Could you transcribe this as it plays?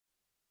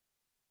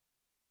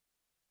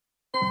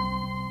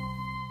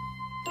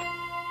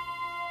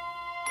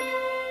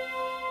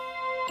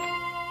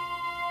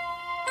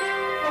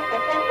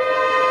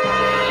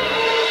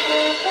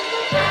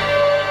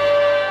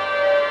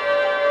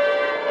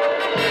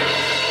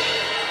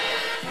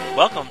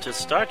Welcome to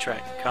Star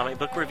Trek Comic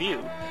Book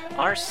Review.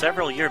 Our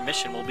several-year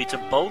mission will be to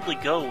boldly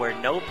go where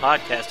no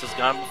podcast has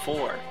gone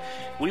before.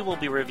 We will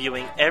be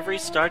reviewing every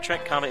Star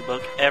Trek comic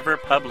book ever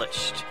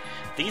published.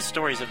 These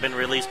stories have been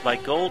released by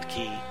Gold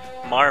Key,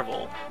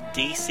 Marvel,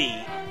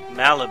 DC,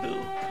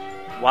 Malibu,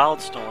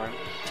 Wildstorm,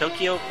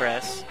 Tokyo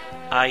Press,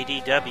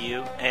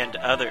 IDW, and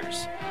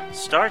others.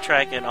 Star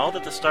Trek and all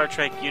that the Star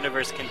Trek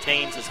universe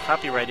contains is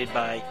copyrighted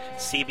by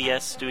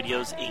CBS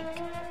Studios,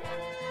 Inc.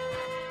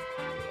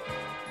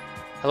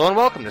 Hello and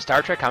welcome to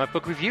Star Trek Comic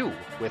Book Review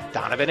with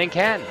Donovan and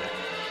Ken.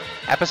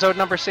 Episode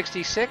number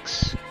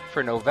 66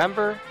 for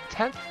November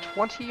 10th,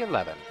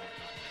 2011.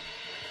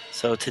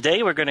 So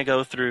today we're going to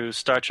go through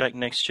Star Trek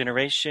Next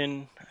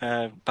Generation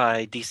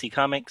by DC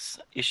Comics,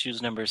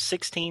 issues number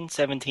 16,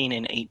 17,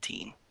 and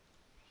 18.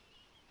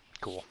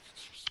 Cool.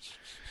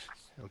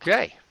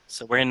 Okay.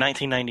 So we're in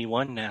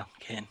 1991 now,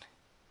 Ken.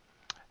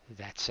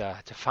 That's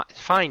it's a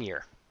fine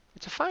year.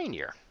 It's a fine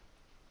year.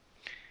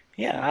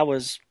 Yeah, I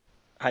was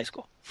high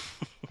school.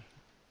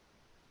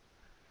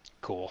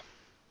 Cool.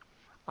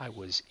 I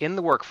was in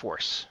the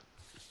workforce.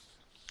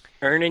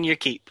 Earning your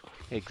keep.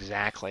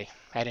 Exactly.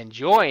 And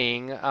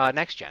enjoying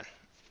Next Gen,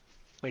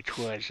 which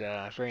was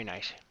very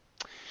nice.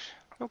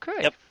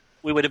 Okay. Yep.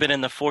 We would have been in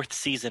the fourth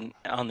season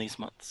on these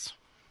months.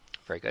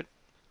 Very good.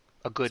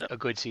 A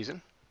good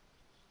season.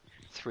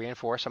 3 and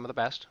 4, some of the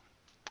best.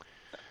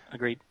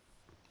 Agreed.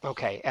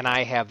 Okay, and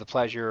I have the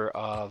pleasure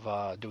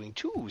of doing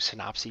 2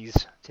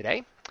 synopses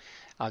today.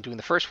 Doing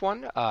the first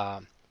one,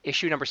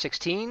 issue number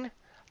 16,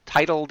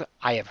 titled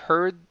 "I Have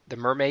Heard the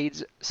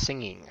Mermaids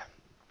Singing."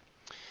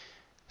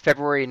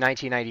 February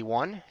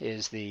 1991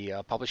 is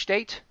the published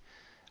date.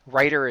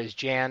 Writer is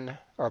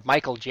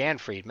Michael Jan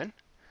Friedman.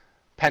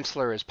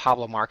 Penciler is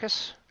Pablo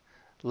Marcus.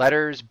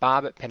 Letters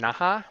Bob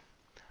Pinaha.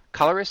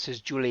 Colorist is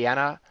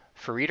Juliana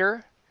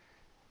Ferriter.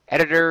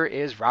 Editor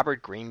is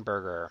Robert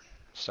Greenberger.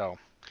 So,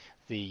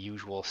 the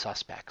usual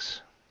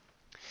suspects.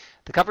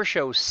 The cover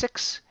shows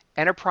 6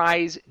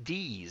 Enterprise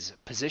Ds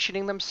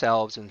positioning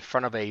themselves in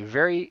front of a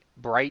very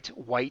bright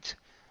white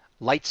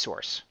light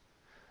source,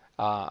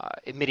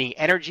 emitting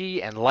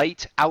energy and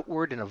light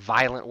outward in a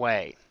violent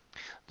way.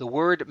 The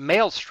word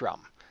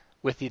Maelstrom,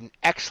 with an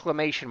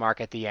exclamation mark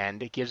at the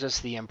end, it gives us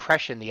the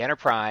impression the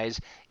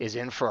Enterprise is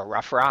in for a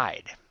rough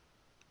ride.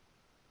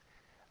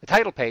 The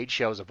title page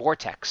shows a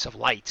vortex of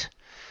light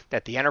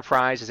that the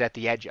Enterprise is at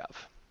the edge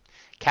of.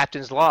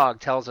 Captain's log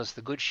tells us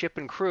the good ship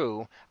and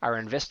crew are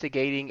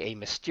investigating a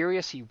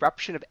mysterious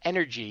eruption of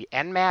energy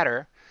and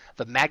matter,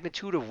 the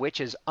magnitude of which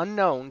is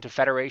unknown to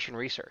Federation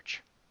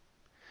research.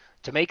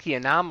 To make the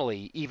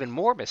anomaly even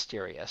more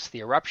mysterious, the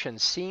eruption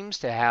seems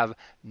to have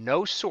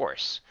no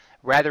source,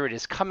 rather it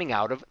is coming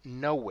out of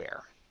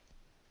nowhere.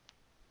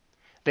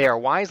 They are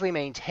wisely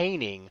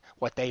maintaining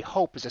what they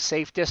hope is a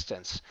safe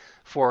distance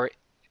from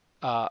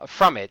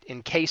it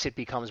in case it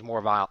becomes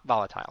more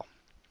volatile.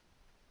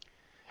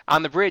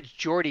 On the bridge,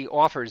 Geordi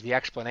offers the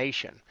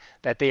explanation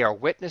that they are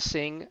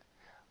witnessing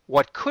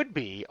what could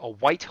be a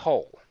white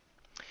hole.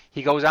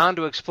 He goes on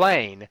to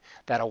explain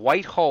that a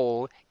white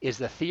hole is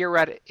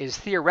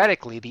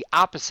theoretically the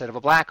opposite of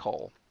a black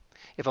hole.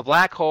 If a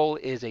black hole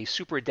is a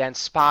super dense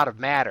spot of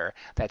matter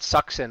that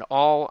sucks in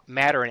all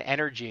matter and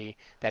energy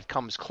that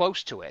comes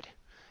close to it,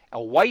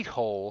 a white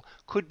hole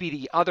could be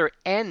the other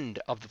end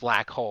of the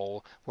black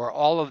hole where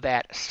all of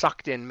that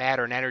sucked in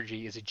matter and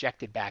energy is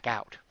ejected back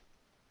out.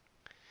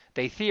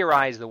 They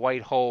theorize the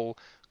white hole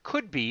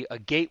could be a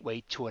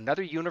gateway to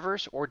another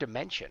universe or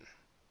dimension.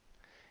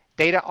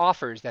 Data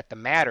offers that the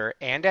matter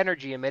and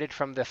energy emitted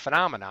from the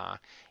phenomena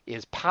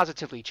is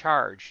positively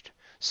charged,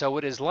 so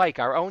it is like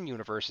our own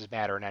universe's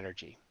matter and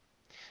energy.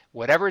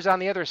 Whatever is on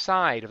the other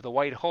side of the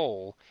white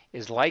hole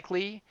is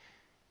likely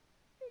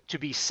to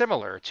be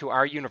similar to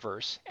our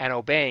universe and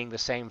obeying the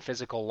same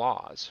physical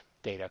laws,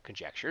 Data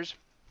conjectures.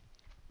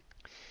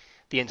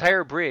 The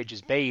entire bridge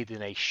is bathed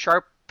in a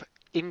sharp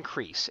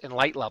increase in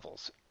light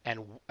levels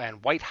and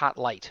white-hot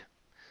light.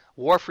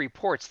 Worf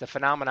reports the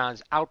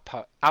phenomenon's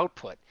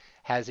output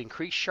has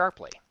increased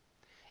sharply.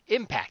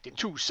 Impact in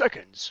 2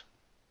 seconds.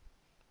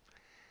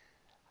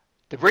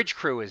 The bridge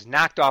crew is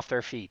knocked off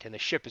their feet and the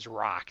ship is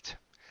rocked.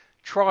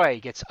 Troy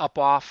gets up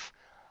off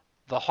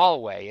the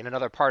hallway in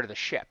another part of the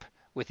ship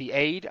with the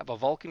aid of a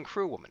Vulcan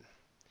crewwoman.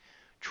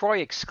 Troy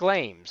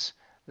exclaims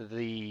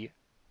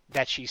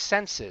that she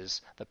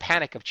senses the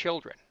panic of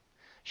children.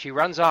 She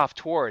runs off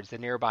towards the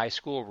nearby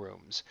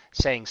schoolrooms,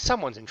 saying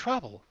someone's in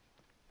trouble.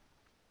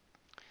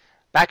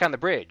 Back on the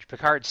bridge,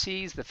 Picard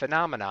sees the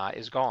phenomena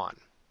is gone.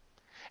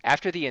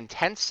 After the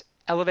intense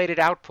elevated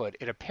output,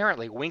 it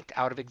apparently winked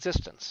out of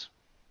existence.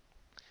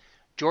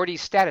 Geordi's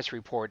status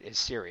report is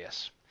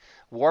serious.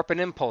 Warp and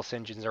impulse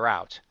engines are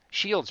out.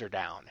 Shields are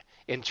down.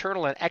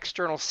 Internal and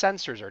external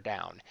sensors are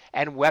down.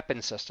 And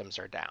weapon systems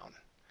are down.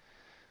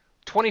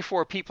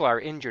 24 people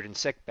are injured in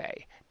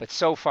sickbay, but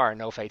so far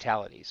no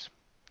fatalities.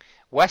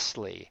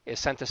 Wesley is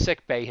sent to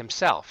sickbay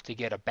himself to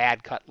get a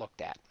bad cut looked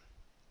at.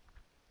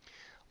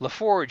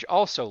 LaForge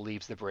also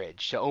leaves the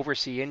bridge to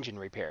oversee engine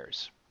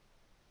repairs.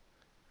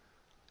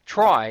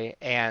 Troy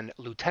and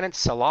Lieutenant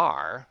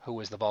Salar, who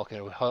was the Vulcan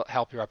who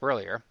helped you up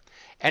earlier,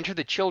 enter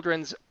the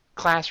children's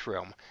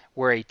classroom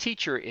where a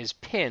teacher is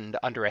pinned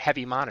under a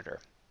heavy monitor.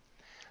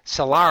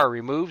 Salar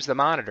removes the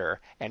monitor,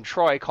 and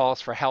Troy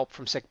calls for help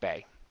from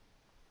sickbay.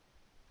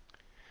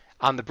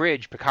 On the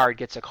bridge, Picard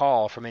gets a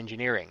call from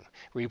engineering,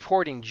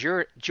 reporting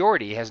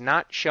Geordi has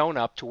not shown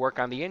up to work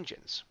on the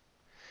engines.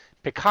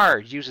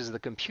 Picard uses the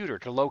computer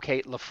to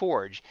locate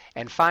LaForge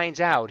and finds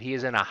out he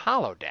is in a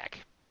holodeck.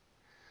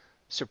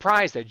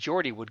 Surprised that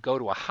Geordi would go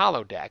to a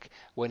holodeck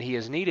when he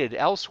is needed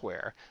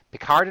elsewhere,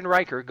 Picard and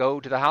Riker go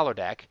to the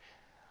holodeck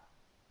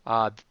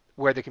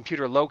where the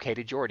computer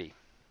located Geordi.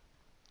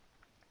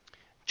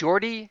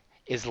 Geordi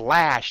is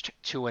lashed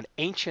to an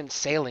ancient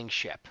sailing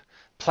ship,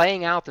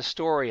 playing out the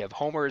story of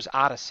Homer's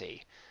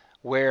Odyssey,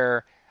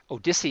 where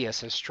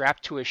Odysseus is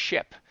strapped to a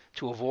ship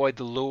to avoid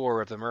the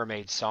lure of the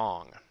mermaid's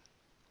song.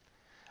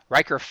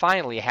 Riker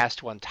finally has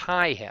to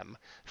untie him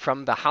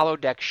from the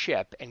holodeck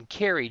ship and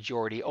carry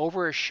Geordi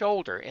over his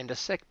shoulder into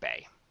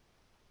sickbay.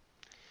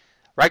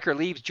 Riker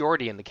leaves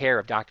Geordi in the care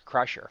of Dr.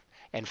 Crusher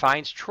and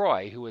finds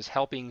Troy, who is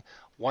helping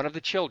one of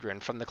the children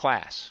from the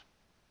class.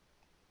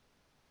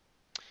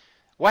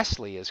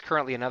 Wesley is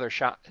currently another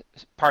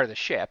part of the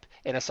ship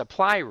in a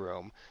supply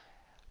room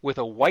with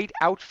a white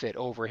outfit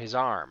over his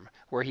arm,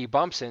 where he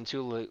bumps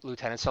into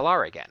Lieutenant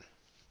Salar again.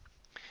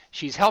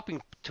 She's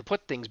helping to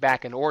put things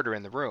back in order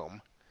in the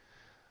room.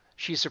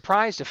 She's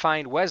surprised to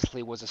find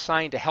Wesley was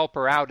assigned to help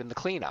her out in the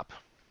cleanup.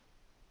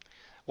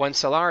 When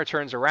Salar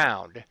turns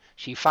around,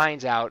 she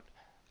finds out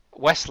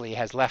Wesley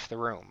has left the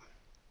room.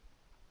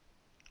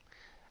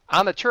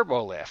 On the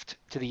turbolift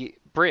to the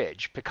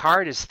bridge,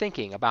 Picard is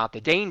thinking about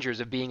the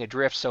dangers of being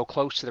adrift so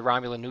close to the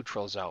Romulan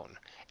neutral zone,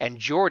 and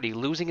Geordi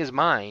losing his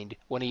mind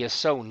when he is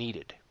so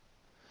needed.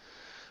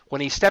 When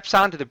he steps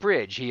onto the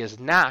bridge, he is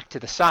knocked to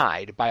the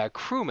side by a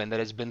crewman that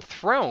has been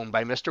thrown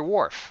by Mr.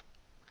 Worf.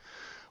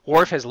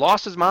 Worf has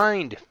lost his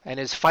mind and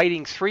is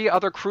fighting 3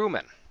 other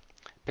crewmen.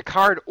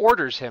 Picard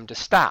orders him to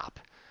stop,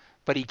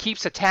 but he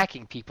keeps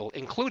attacking people,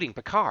 including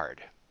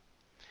Picard.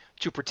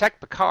 To protect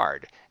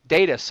Picard,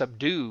 Data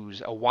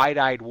subdues a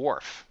wide-eyed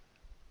Worf.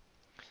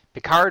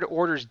 Picard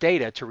orders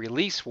Data to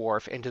release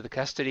Worf into the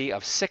custody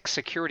of 6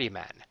 security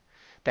men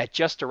that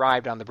just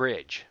arrived on the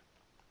bridge.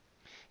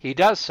 He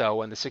does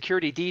so, and the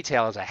security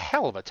detail has a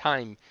hell of a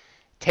time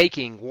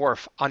taking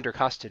Worf under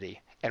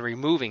custody and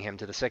removing him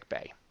to the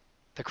sickbay.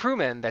 The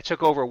crewman that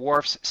took over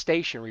Worf's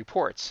station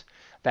reports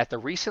that the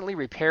recently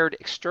repaired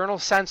external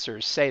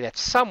sensors say that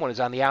someone is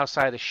on the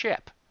outside of the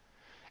ship.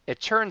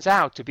 It turns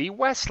out to be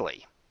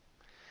Wesley.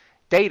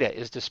 Data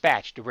is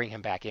dispatched to bring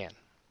him back in.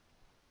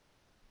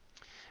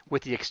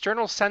 With the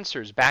external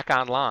sensors back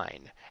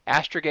online,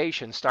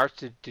 astrogation starts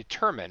to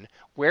determine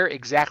where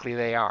exactly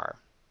they are.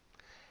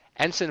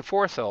 Ensign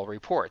Forthel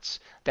reports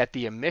that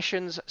the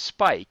emissions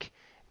spike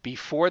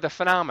before the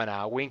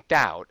phenomena winked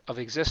out of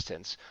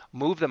existence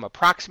moved them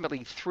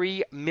approximately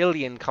 3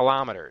 million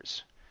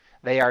kilometers.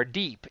 They are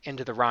deep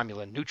into the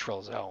Romulan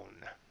neutral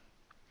zone.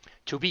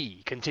 To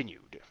be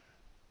continued.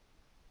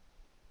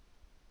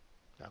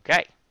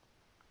 Okay.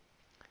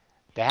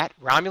 That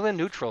Romulan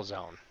neutral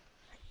zone.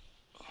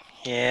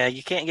 Yeah,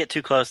 you can't get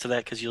too close to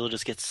that because you'll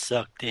just get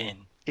sucked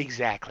in.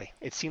 Exactly.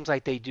 It seems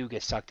like they do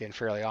get sucked in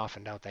fairly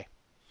often, don't they?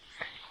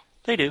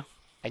 They do.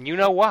 And you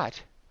know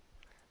what?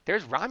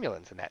 There's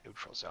Romulans in that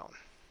neutral zone.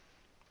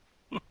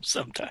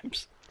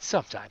 Sometimes.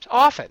 Sometimes.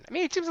 Often. I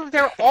mean, it seems like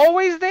they're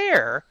always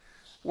there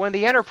when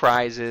the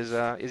Enterprise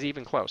is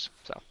even close.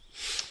 So.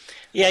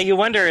 Yeah, you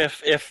wonder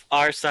if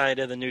our side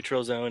of the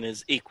neutral zone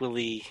is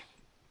equally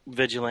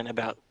vigilant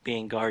about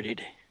being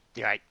guarded.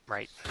 Yeah,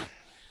 right.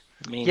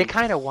 I mean, you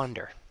kind of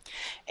wonder.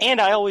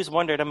 And I always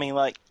wondered, I mean,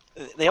 like,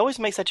 they always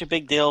make such a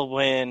big deal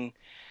when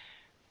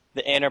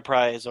the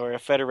Enterprise or a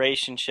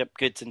Federation ship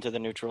gets into the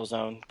neutral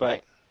zone, but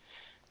right.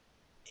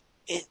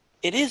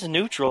 It is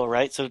neutral,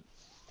 right? So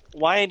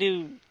why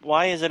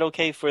is it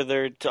okay for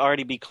there to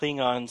already be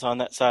Klingons on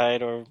that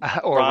side or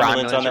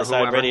Romulans on that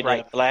side whoever, ready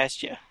right. to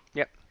blast you?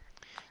 Yep.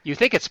 You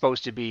think it's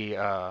supposed to be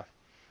an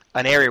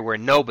area where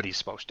nobody's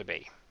supposed to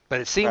be,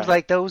 but it seems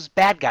like those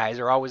bad guys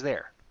are always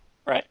there.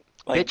 Right.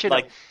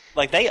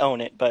 Like they own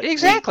it, but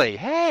exactly.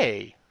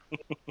 Hey.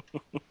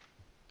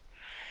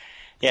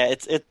 Yeah,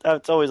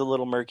 it's always a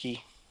little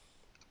murky.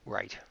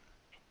 Right.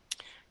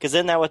 Because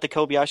isn't that what the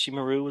Kobayashi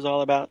Maru was all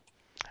about?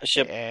 A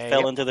ship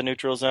fell into the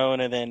neutral zone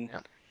and then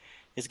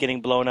is getting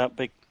blown up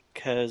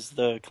because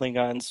the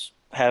Klingons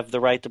have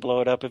the right to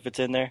blow it up if it's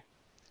in there?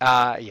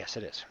 Yes,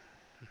 it is.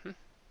 Mm-hmm.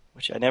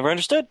 Which I never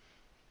understood.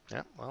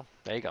 Yeah, well,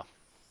 there you go.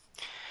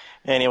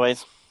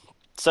 Anyways,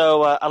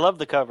 so I love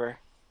the cover.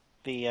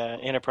 The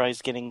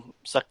Enterprise getting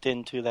sucked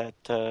into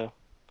that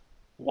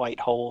white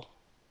hole.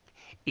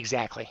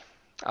 Exactly.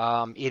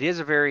 It is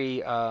a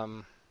very...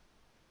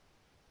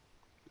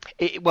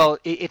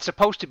 it's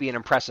supposed to be an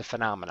impressive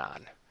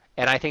phenomenon.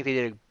 And I think they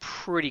did a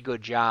pretty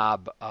good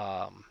job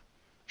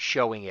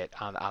showing it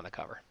on the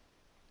cover.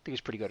 I think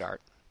it's pretty good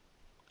art.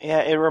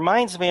 Yeah, it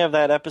reminds me of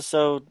that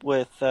episode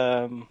with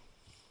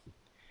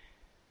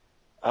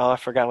Oh, I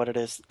forgot what it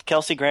is.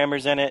 Kelsey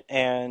Grammer's in it,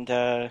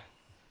 and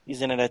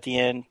he's in it at the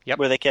end, Yep.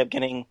 where they kept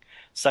getting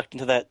sucked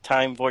into that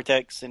time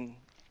vortex, and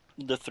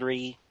the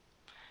three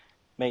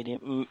made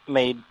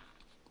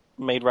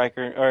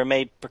Riker or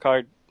made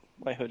Picard.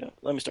 Wait, hold on.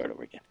 Let me start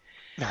over again.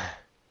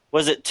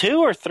 Was it 2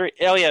 or 3?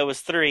 Oh yeah, it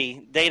was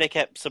 3. Data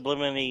kept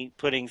subliminally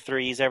putting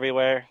threes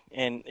everywhere,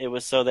 and it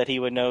was so that he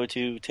would know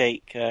to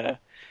take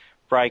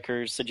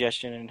Riker's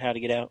suggestion and how to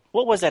get out.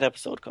 What was that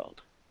episode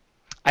called?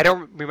 I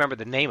don't remember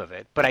the name of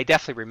it, but I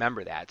definitely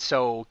remember that.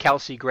 So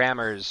Kelsey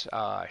Grammer's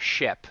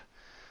ship,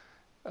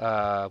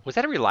 was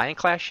that a Reliant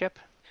class ship?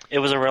 It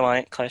was a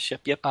Reliant class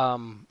ship. Yep.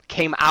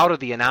 Came out of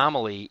the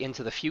anomaly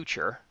into the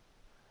future,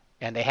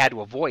 and they had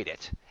to avoid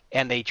it.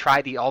 And they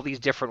tried all these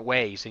different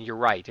ways, and you're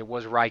right, it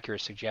was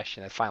Riker's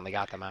suggestion that finally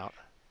got them out.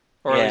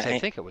 Or at least I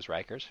think it was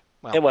Riker's.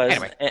 Well, it was.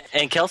 Anyway.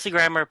 And Kelsey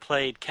Grammer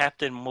played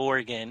Captain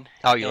Morgan.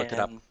 Oh, you looked it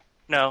up?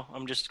 No,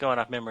 I'm just going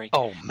off memory.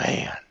 Oh,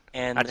 man.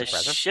 And That's the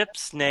impressive.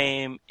 ship's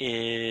name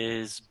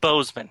is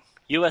Bozeman.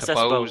 USS The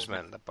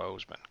Bozeman. The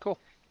Bozeman. Cool.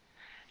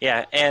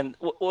 Yeah, and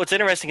what's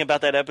interesting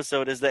about that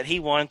episode is that he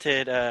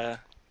wanted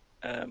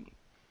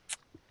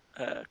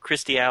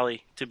Christy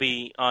Alley to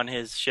be on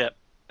his ship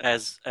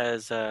as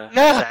because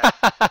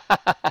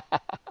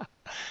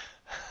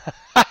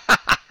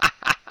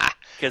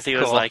he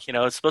was Cool. like,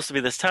 it's supposed to be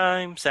this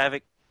time.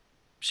 Saavik,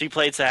 she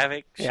played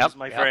Saavik. She's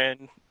my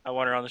friend. I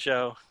want her on the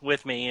show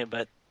with me,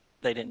 but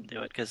they didn't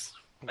do it because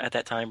at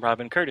that time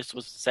Robin Curtis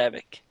was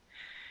Saavik.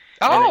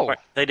 Oh,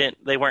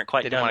 they weren't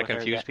quite. They done didn't want with to her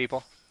confuse yet.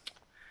 people.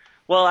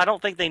 Well, I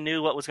don't think they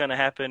knew what was going to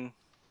happen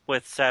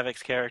with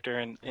Saavik's character,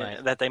 and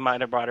Right. that they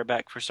might have brought her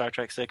back for Star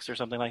Trek 6 or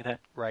something like that.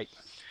 Right.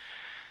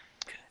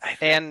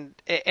 And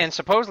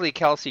supposedly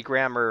Kelsey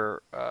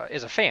Grammer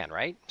is a fan,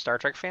 right? Star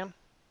Trek fan.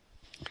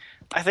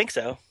 I think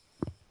so.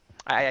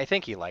 I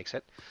think he likes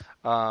it.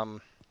 I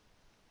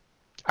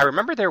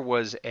remember there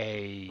was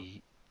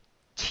a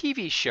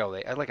TV show,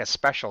 like a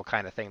special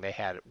kind of thing they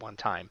had at one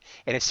time,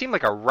 and it seemed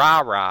like a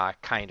rah-rah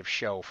kind of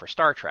show for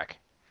Star Trek,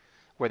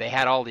 where they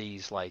had all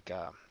these like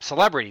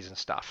celebrities and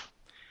stuff.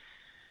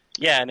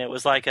 Yeah, and it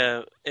was like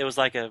an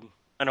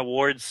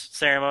awards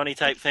ceremony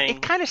type thing.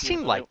 It kind of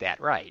seemed like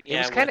that, right? Yeah, it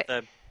was kind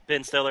of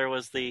Ben Stiller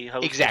was the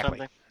host. exactly, or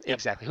something. Yep.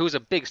 exactly. Who's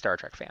a big Star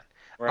Trek fan,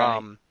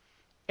 Right.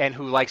 and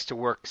who likes to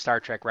work Star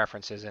Trek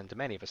references into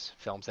many of his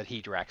films that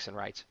he directs and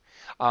writes.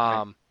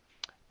 Right.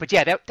 But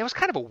yeah, that was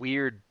kind of a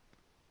weird.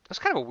 That was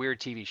kind of a weird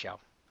TV show.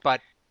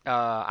 But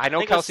I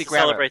know Kelsey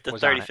Grammer celebrate the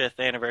was on it. 35th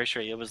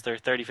anniversary. It was their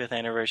 35th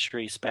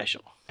anniversary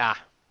special.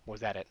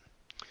 Was that it?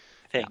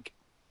 I think.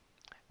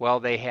 Well,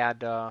 they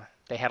had a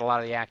lot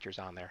of the actors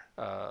on there.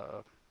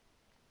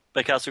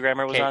 But Kelsey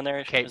Grammer was on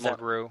there. Kate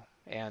Mulgrew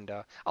and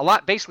a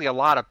lot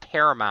of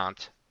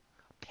Paramount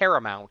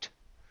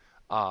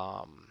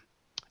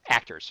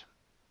actors.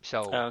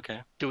 So okay.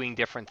 doing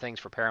different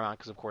things for Paramount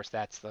because of course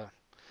that's the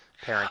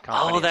parent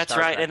company. Oh, that's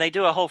Star right. Trek. And they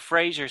do a whole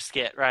Frasier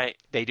skit, right?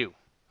 They do.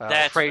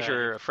 That's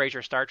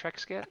Frasier Star Trek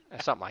skit,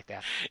 something like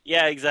that.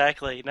 Yeah,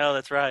 exactly. No,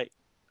 that's right.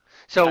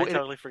 So I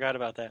totally forgot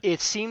about that.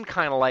 It seemed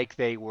kind of like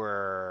they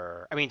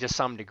were. I mean, to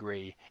some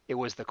degree, it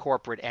was the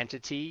corporate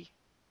entity,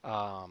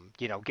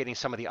 getting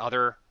some of the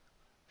other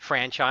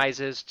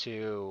franchises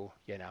to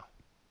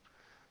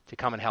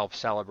come and help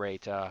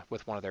celebrate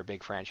with one of their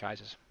big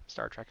franchises,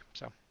 Star Trek.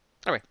 So,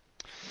 anyway,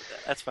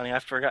 that's funny.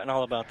 I've forgotten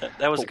all about that.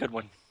 That was a good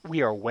one.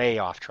 We are way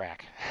off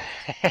track.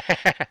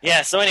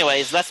 Yeah. So,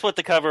 anyways, that's what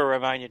the cover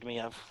reminded me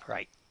of.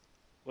 Right.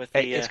 With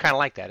the, it's kind of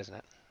like that, isn't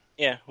it?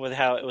 Yeah, with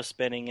how it was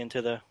spinning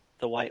into the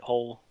white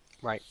hole.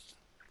 Right.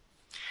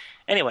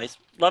 Anyways,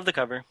 love the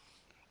cover,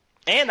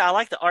 and I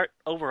like the art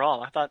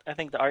overall. I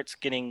think the art's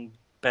getting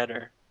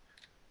better.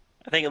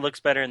 I think it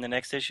looks better in the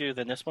next issue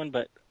than this one,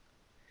 but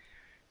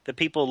the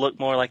people look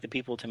more like the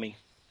people to me.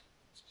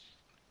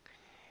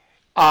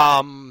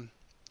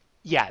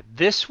 Yeah,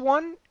 this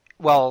one.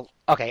 Well,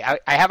 okay,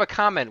 I have a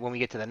comment when we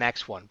get to the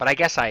next one, but I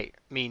guess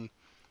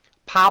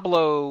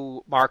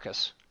Pablo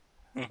Marcus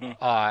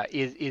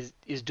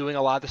is doing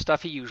a lot of the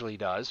stuff he usually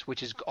does,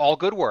 which is all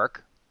good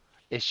work.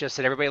 It's just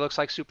that everybody looks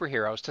like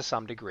superheroes to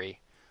some degree,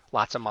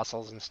 lots of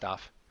muscles and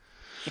stuff.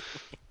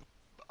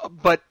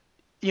 But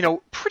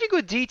pretty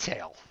good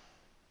detail.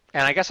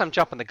 And I guess I'm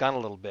jumping the gun a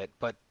little bit,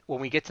 but when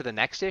we get to the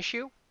next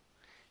issue,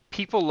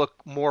 people look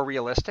more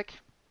realistic.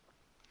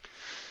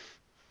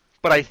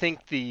 But I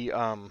think the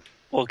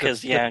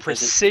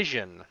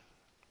precision.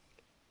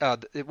 We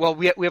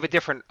have a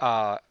different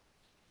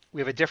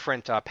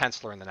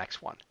penciler in the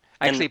next one.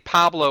 Actually,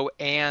 Pablo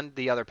and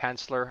the other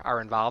penciler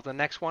are involved in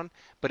the next one,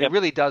 but it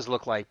really does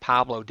look like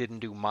Pablo didn't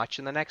do much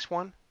in the next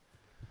one.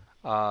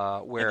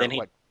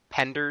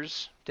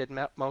 Penders did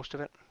most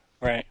of it.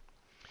 Right.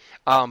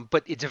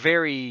 But it's a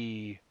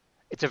very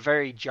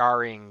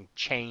jarring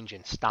change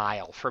in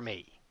style for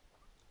me.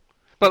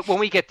 But when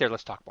we get there,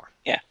 let's talk more.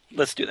 Yeah,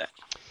 let's do that.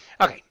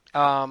 Okay.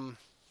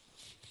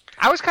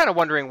 I was kind of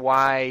wondering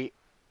why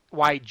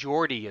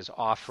Geordi is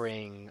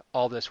offering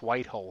all this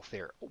white hole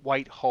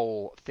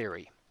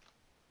theory.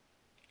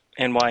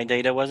 And why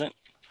Data wasn't?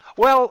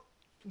 Well,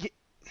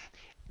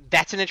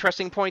 That's an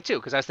interesting point too,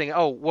 because I was thinking,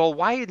 oh, well,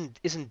 why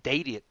isn't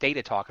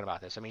Data talking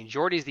about this? I mean,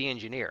 Geordi's the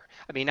engineer.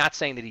 I mean, not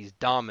saying that he's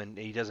dumb and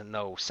he doesn't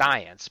know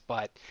science,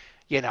 but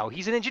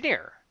he's an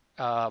engineer.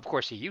 Of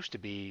course, he used to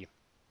be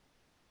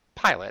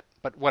pilot,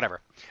 but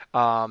whatever.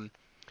 Um,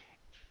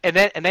 and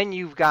then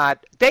you've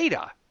got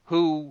Data,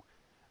 who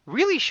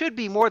really should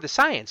be more the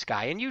science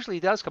guy, and usually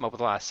does come up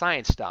with a lot of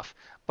science stuff,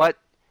 but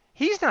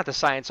he's not the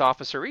science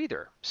officer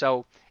either.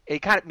 So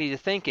it kind of made me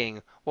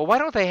thinking, well, why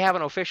don't they have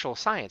an official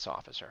science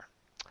officer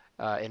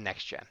in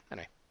Next Gen?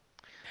 Anyway,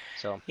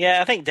 so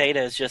Yeah, I think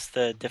Data is just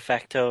the de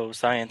facto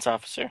science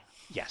officer.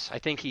 yes, I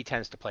think he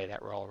tends to play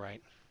that role,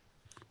 right?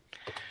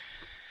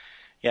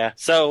 Yeah.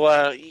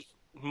 So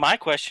my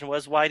question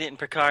was, why didn't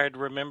Picard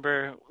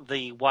remember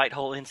the white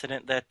hole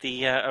incident that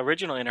the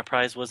original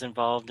Enterprise was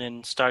involved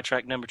in Star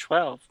Trek number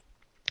 12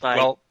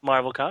 by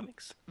Marvel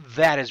Comics?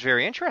 That is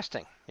very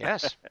interesting.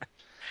 Yes,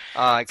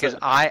 because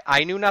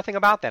I knew nothing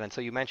about that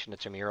until you mentioned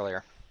it to me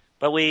earlier.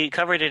 But we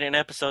covered it in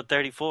episode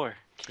 34,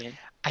 Ken.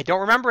 I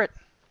don't remember it.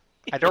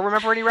 I don't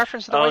remember any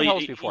reference to the white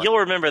holes before. You'll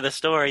remember the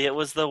story. It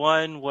was the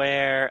one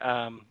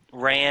where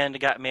Rand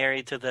got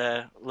married to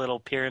the little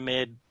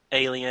pyramid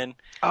alien,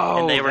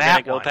 and they were going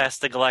to go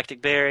past the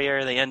galactic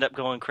barrier. They end up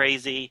going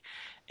crazy,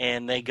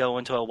 and they go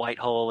into a white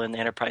hole, and the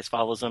Enterprise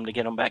follows them to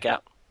get them back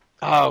out.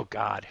 Oh,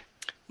 God.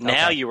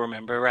 Now you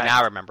remember, right?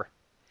 Now I remember.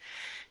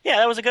 Yeah,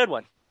 that was a good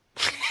one.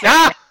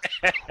 Well,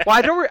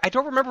 I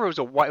don't remember it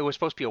was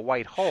supposed to be a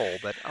white hole,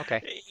 but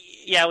okay.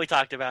 Yeah, we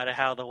talked about it,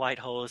 how the white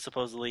hole is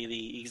supposedly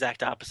the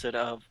exact opposite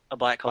of a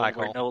black hole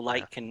where no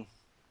light can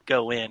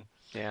go in.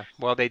 Yeah,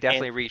 well, they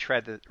definitely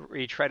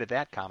retreaded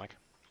that comic.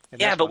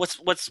 Yeah, but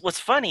what's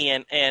funny,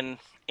 and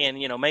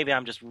maybe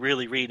I'm just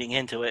really reading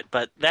into it,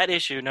 but that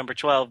issue, number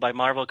 12, by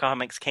Marvel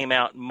Comics came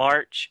out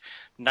March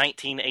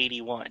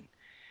 1981.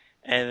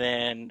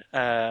 And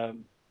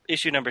then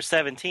issue number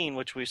 17,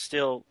 which was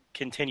still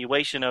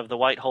continuation of the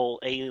white hole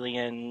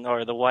alien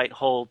or the white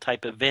hole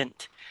type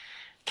event,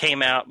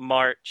 came out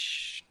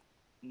March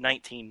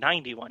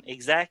 1991.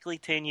 Exactly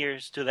 10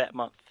 years to that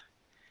month.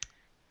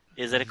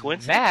 Is it a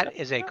coincidence? That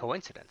is a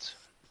coincidence.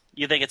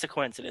 You think it's a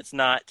coincidence,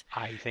 not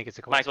I think it's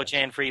a coincidence. Michael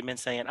Chan Friedman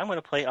saying, I'm going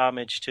to play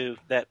homage to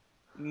that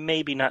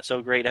maybe not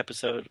so great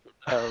episode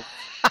of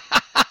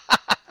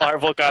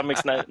Marvel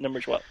Comics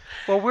number 12.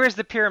 Well, where's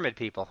the Pyramid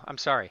People? I'm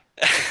sorry.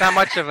 It's not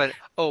much of an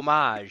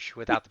homage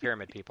without the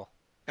Pyramid People.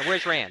 And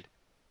where's Rand?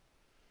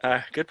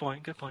 Good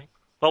point.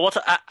 Well,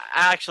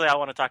 I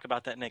want to talk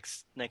about that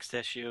next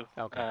issue.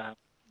 Okay.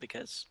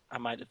 Because I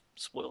might have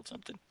spoiled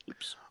something.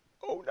 Oops.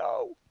 Oh,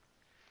 no.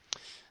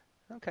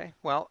 Okay.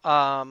 Well,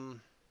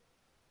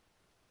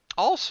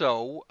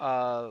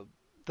 also,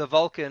 the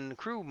Vulcan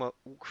crewman,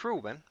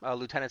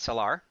 Lieutenant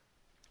Salar.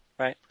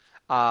 Right.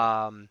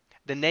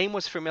 The name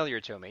was familiar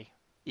to me,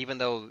 even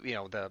though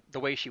the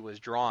way she was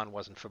drawn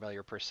wasn't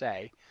familiar per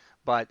se,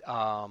 but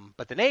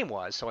the name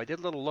was. So I did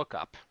a little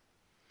lookup,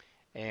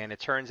 and it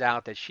turns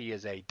out that she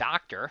is a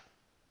doctor.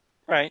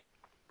 Right.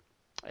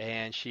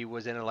 And she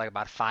was in like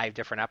about 5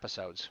 different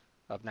episodes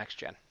of Next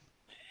Gen.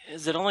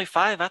 Is it only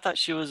 5? I thought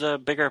she was a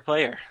bigger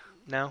player.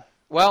 No.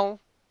 Well,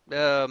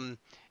 in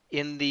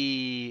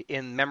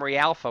Memory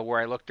Alpha, where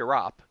I looked her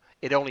up,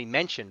 it only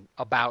mentioned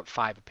about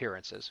 5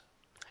 appearances.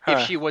 Huh.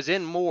 If she was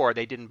in more,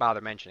 they didn't bother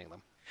mentioning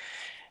them.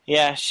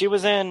 Yeah, she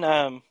was in.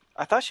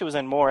 I thought she was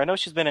in more. I know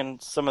she's been in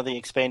some of the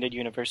expanded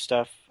universe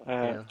stuff.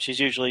 Yeah. She's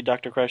usually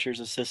Dr. Crusher's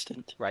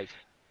assistant. Right.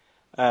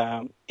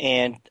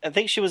 And I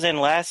think she was in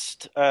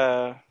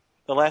the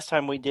last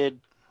time we did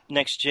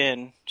Next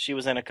Gen. She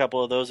was in a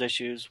couple of those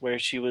issues where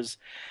she was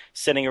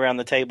sitting around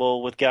the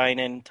table with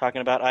Guinan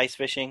talking about ice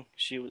fishing.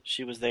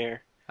 She was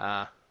there.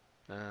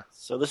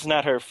 So this is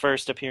not her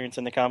first appearance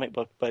in the comic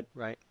book, but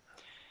right.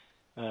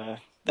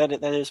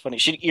 That is funny.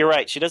 You're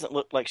right. She doesn't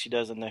look like she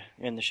does in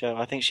the show.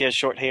 I think she has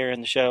short hair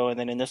in the show, and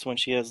then in this one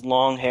she has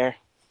long hair.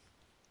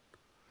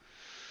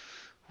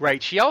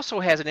 Right. She also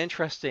has an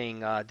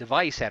interesting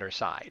device at her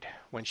side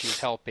when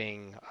she's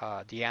helping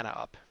Deanna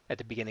up at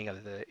the beginning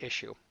of the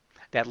issue.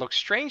 That looks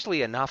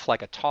strangely enough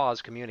like a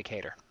TAWS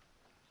communicator.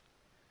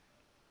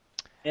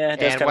 Yeah. It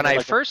does. And when I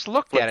first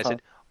looked at it, I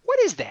said, "What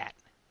is that?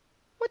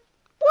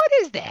 What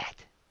is that?"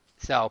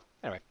 So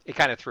anyway, it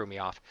kind of threw me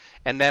off.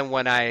 And then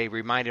when I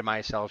reminded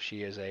myself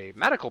she is a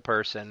medical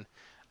person,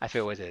 I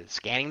feel it was a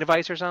scanning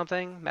device or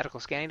something, medical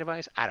scanning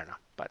device. I don't know,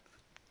 but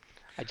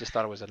I just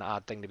thought it was an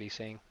odd thing to be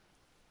seeing.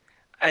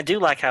 I do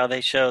like how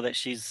they show that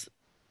she's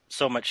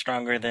so much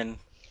stronger than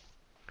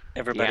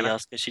everybody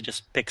else, because she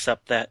just picks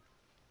up that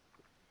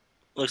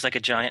looks like a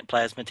giant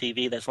plasma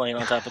TV that's laying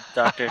on top of the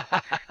doctor.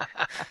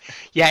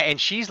 Yeah,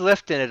 and she's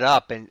lifting it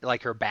up, and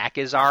like her back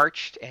is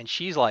arched, and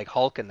she's like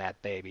hulking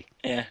that baby.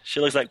 Yeah, she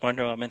looks like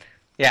Wonder Woman.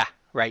 Yeah,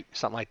 right,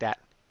 something like that.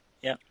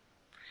 Yeah.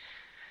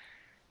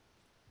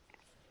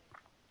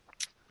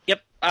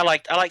 Yep, I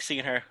like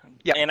seeing her.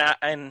 Yep.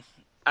 And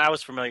I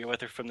was familiar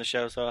with her from the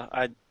show, so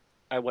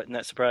I wasn't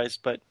that surprised.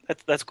 But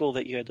that's cool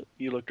that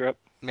you looked her up.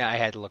 Yeah, I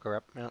had to look her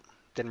up. Yeah,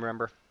 didn't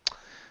remember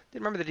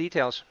the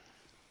details.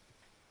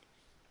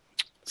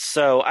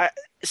 So,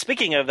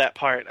 speaking of that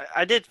part,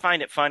 I did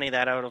find it funny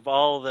that out of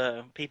all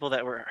the people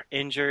that were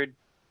injured,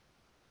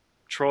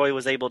 Troy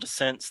was able to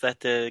sense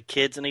that the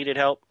kids needed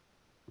help,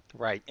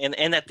 Right.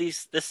 and that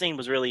this scene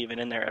was really even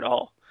in there at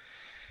all.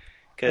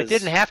 It didn't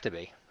Because, have to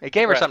be. It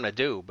gave her right, something to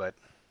do, but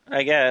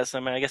I guess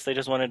they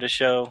just wanted to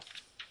show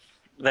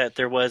that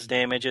there was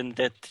damage and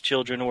that the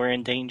children were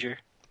in danger.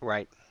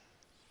 right.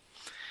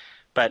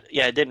 But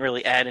yeah, it didn't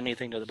really add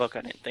anything to the book,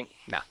 I didn't think.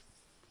 No.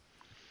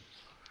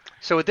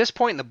 So at this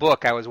point in the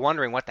book, I was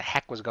wondering what the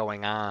heck was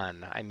going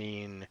on. I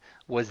mean,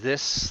 was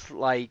this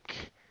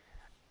like,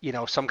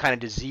 some kind of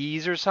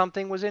disease or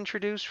something was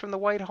introduced from the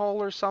White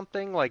Hole or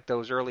something, like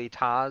those early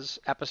Taz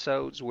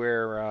episodes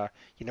where,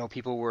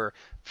 people were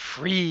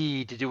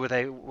free to do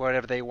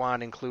whatever they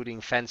want,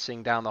 including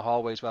fencing down the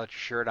hallways without your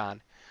shirt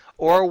on?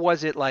 Or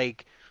was it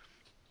like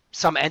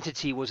some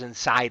entity was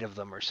inside of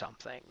them or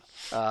something,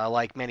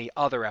 like many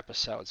other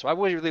episodes? So I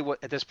was really,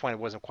 at this point, I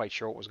wasn't quite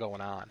sure what was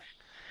going on.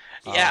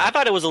 Yeah, I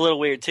thought it was a little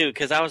weird too,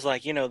 because I was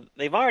like,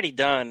 they've already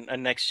done a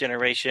next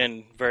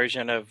generation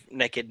version of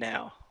Naked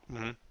Now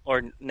Mhm.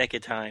 or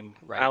Naked Time.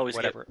 Right, I always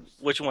whatever. get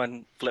which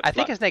one flip I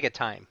think flop. it's Naked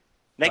Time.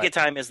 Naked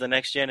But Time is the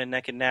next gen, and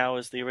Naked Now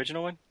is the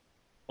original one,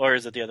 or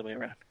is it the other way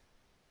around?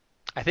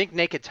 I think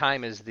Naked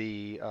Time is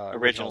the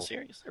Original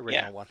series.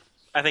 original Yeah, one.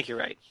 I think you're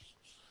right.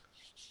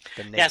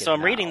 The Yeah, so Naked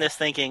I'm reading Now. this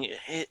thinking,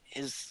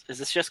 is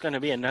this just going to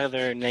be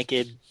another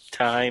Naked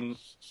Time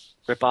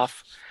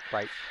ripoff?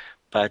 Right.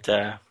 But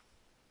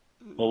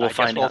well, we'll I guess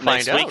find we'll out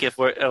find next week out. if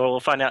we'll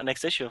find out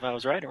next issue if I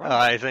was right or wrong.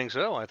 I think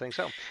so. I think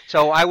so.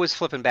 So I was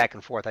flipping back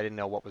and forth. I didn't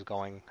know what was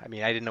going. I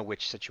mean, I didn't know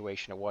which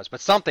situation it was, but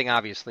something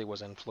obviously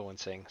was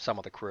influencing some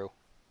of the crew.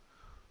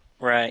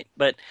 Right.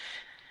 But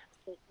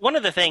one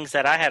of the things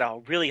that I had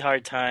a really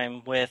hard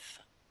time with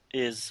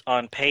is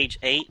on page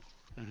 8.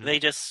 Mhm. They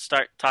just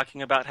start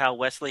talking about how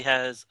Wesley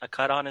has a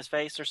cut on his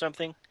face or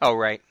something. Oh,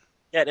 right.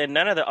 Yeah, and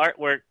none of the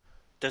artwork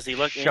does he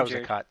look Shows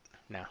injured. a cut.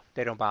 No,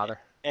 they don't bother.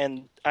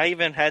 And I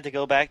even had to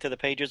go back to the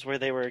pages where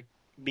they were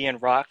being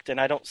rocked, and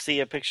I don't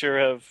see a picture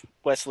of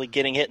Wesley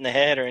getting hit in the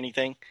head or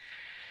anything.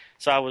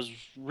 So I was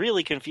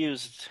really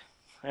confused,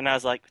 and I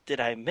was like, "Did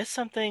I miss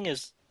something?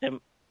 Is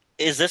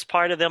this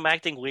part of them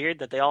acting weird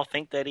that they all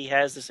think that he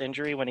has this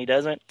injury when he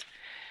doesn't?"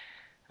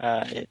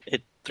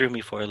 It threw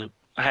me for a loop.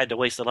 I had to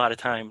waste a lot of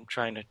time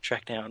trying to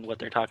track down what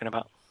they're talking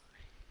about.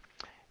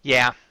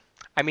 Yeah.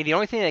 I mean, the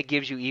only thing that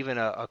gives you even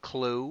a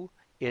clue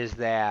is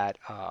that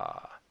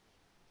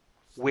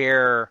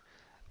where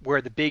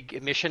the big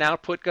emission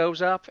output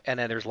goes up, and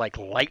then there's like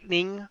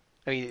lightning.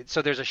 I mean,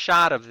 so there's a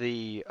shot of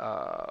the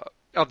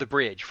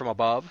bridge from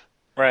above.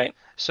 Right.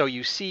 So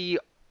you see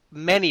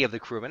many of the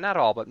crewmen, not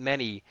all, but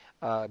many,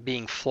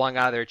 being flung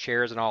out of their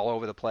chairs and all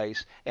over the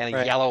place, and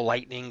Right. yellow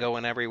lightning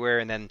going everywhere.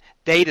 And then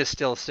Data's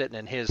still sitting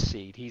in his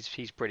seat.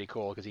 He's pretty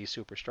cool because he's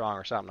super strong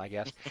or something, I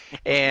guess.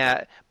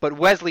 But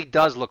Wesley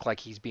does look like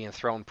he's being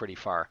thrown pretty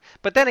far.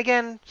 But then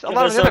again, a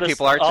lot of the other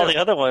people are all too. the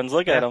other ones.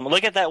 Look Yeah. at them.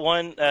 Look at that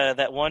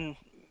one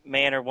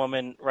man or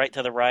woman right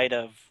to the right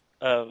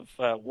of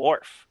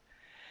Worf.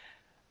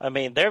 I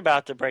mean, they're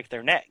about to break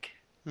their neck.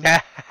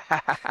 Yeah,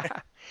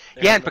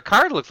 They're- and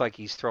Picard looks like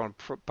he's thrown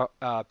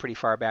pretty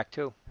far back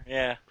too,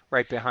 yeah,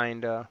 right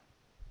behind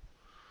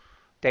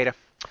Data.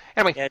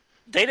 Anyway, yeah.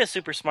 Data's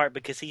super smart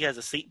because he has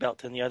a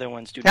seatbelt and the other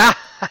ones do not.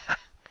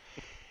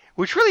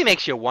 which really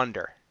makes you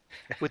wonder,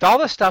 with all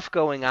the stuff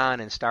going on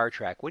in Star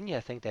Trek, wouldn't you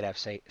think they'd have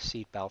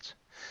seat belts?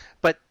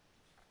 But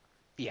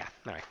yeah,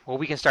 all right. Well,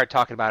 we can start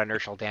talking about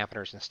inertial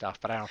dampeners and stuff,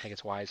 but I don't think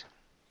it's wise.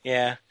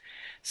 Yeah.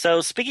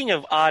 So speaking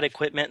of odd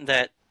equipment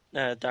that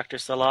Dr.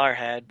 Salar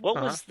had,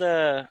 what was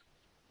the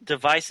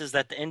devices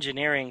that the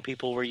engineering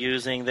people were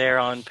using there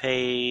on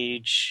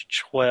page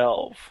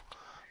 12?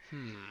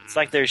 It's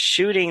like they're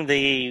shooting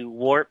the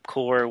warp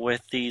core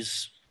with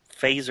these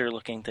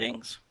phaser-looking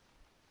things.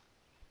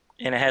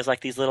 And it has like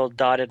these little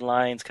dotted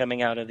lines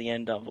coming out of the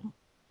end of them.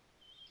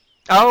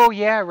 Oh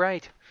yeah,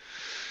 right.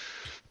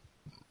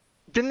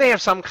 Didn't they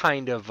have some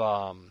kind of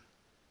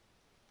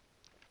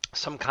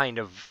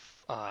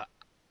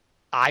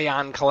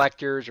ion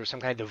collectors or some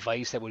kind of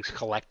device that was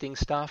collecting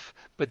stuff?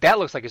 But that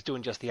looks like it's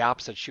doing just the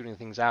opposite, shooting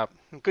things out.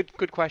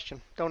 Good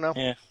question. Don't know.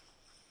 Yeah.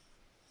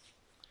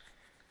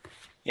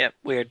 Yeah,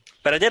 weird.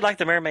 But I did like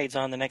the mermaids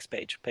on the next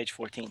page, page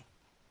 14.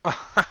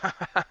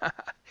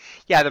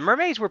 Yeah, the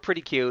mermaids were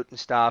pretty cute and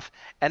stuff.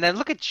 And then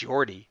look at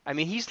Geordi. I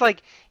mean, he's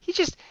like he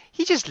just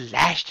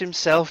lashed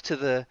himself to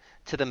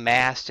the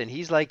mast, and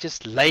he's like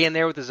just laying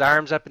there with his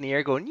arms up in the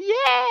air, going,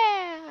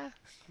 "Yeah."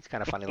 It's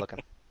kind of funny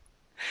looking.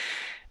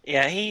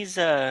 Yeah, he's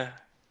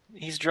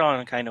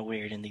drawn kind of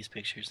weird in these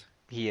pictures.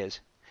 He is.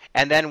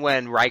 And then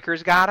when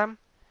Riker's got him,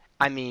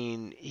 I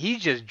mean, he's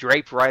just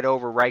draped right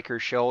over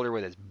Riker's shoulder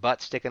with his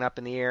butt sticking up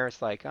in the air.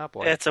 It's like, oh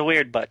boy. It's a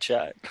weird butt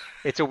shot.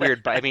 It's a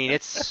weird butt. I mean,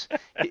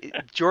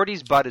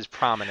 Geordi's butt is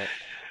prominent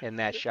in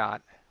that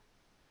shot.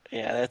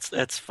 Yeah,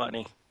 that's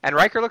funny. And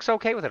Riker looks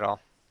okay with it all.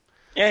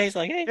 Yeah, he's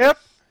like, hey, Yep.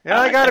 Yeah, I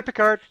like got it. it,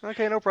 Picard.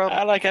 Okay, no problem.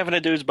 I like having a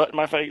dude's butt in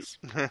my face.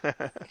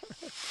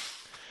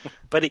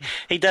 But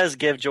he does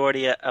give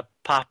Geordi a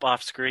pop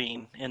off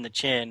screen in the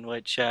chin,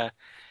 which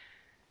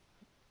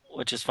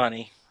is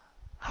funny.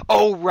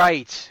 Oh,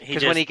 right. He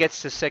Because when just he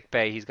gets to sick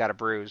bay, he's got a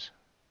bruise.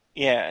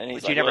 yeah, and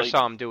he's But you like, never well,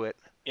 saw him do it.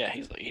 yeah,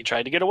 he's like he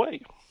tried to get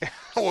away.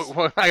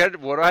 What I had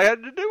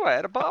to do? I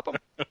had to pop him.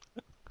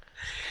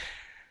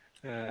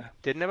 Uh,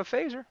 Didn't have a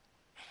phaser.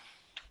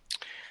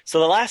 so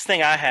the last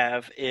thing I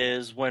have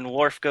is when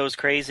Worf goes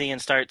crazy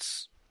and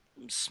starts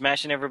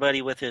smashing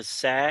everybody with his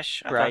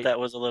sash. I thought Right. that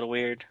was a little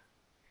weird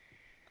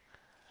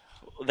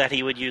that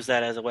he would use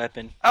that as a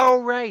weapon.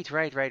 Oh, right.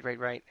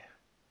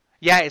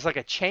 Yeah, it's like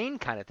a chain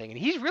kind of thing, and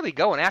he's really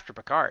going after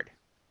Picard.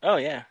 Oh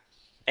yeah.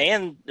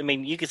 And I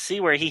mean, you can see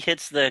where he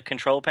hits the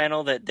control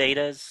panel that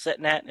Data's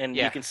sitting at, and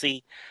you Yeah. can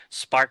see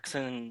sparks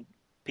and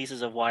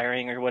pieces of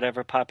wiring or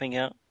whatever popping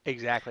out.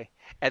 Exactly.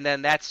 And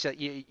then that's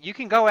you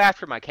can go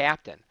after my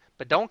captain,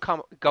 but don't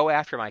go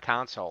after my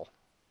console.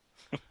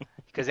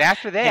 Because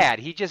after that,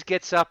 he just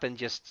gets up and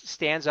just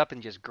stands up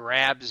and just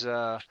grabs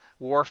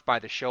Worf by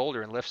the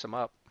shoulder and lifts him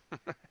up.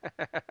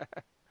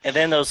 And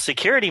then those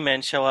security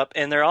men show up,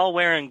 and they're all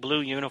wearing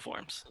blue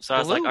uniforms. So I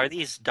was like, Blue. "Are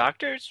these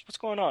doctors? What's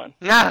going on?"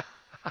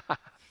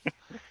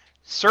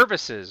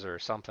 Services or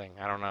something.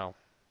 I don't know.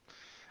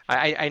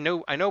 I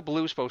know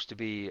blue's supposed to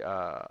be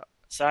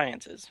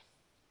Sciences.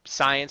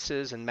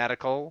 sciences and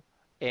medical,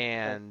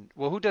 and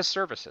well, who does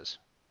services?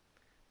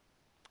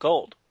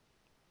 Gold.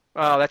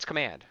 Oh, that's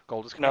command.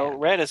 Gold is No,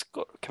 command. red is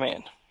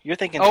command. You're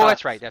thinking. Oh, top.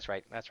 that's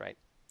right.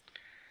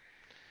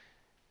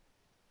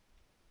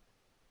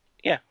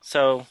 Yeah.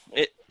 So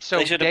So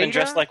they should have been Data?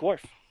 dressed like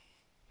Worf,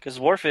 because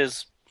Worf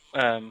is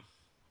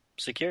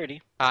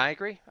security. I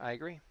agree.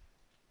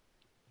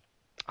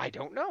 I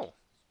don't know.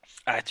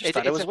 I just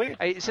thought it was weird.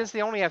 Since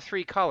they only have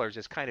three colors,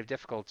 it's kind of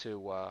difficult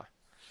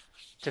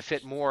to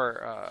fit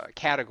more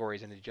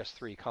categories into just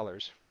three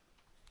colors.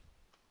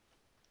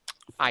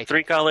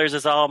 Three colors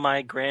is all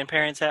my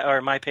grandparents had,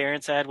 or my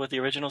parents had with the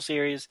original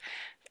series.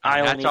 I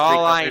only That's need all three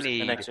I colors in the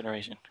need. next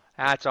generation.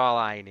 That's all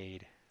I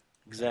need.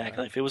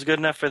 Exactly. If it was good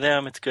enough for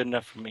them, it's good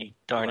enough for me.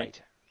 Darn it.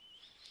 Right.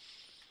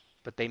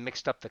 But they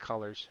mixed up the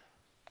colors.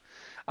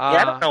 Yeah,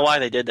 I don't know why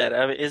they did that.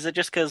 I mean, is it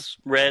just because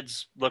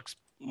reds looks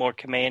more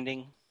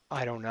commanding?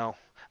 I don't know.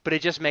 But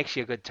it just makes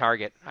you a good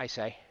target, I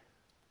say.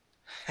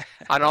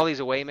 On all these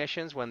away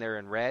missions, when they're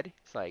in red,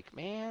 it's like,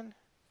 man,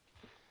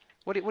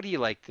 what do you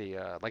like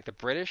the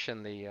British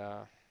and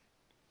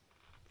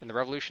in the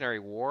Revolutionary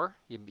War?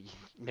 You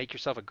make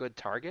yourself a good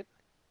target.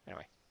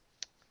 Anyway.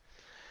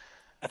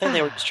 I think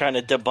they were just trying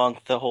to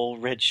debunk the whole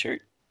red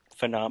shirt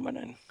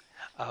phenomenon.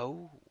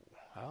 Oh,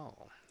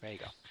 there you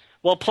go.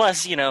 Well,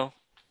 plus,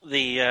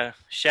 the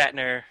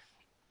Shatner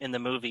in the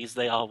movies,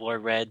 they all wore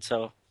red,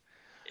 so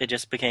it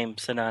just became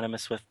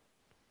synonymous with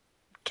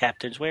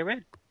captains wear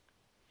red.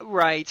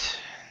 Right,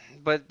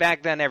 but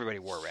back then everybody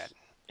wore red.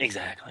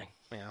 Exactly.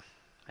 Yeah.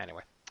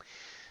 Anyway.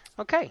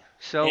 Okay,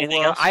 so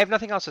Anything else? I have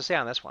nothing else to say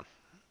on this one.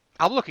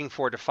 I'm looking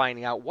forward to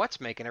finding out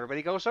what's making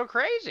everybody go so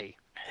crazy.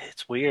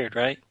 It's weird,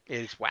 right?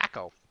 It's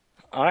wacko.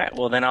 All right,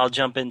 well, then I'll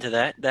jump into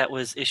that. That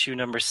was issue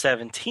number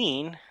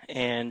 17,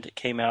 and it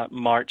came out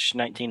March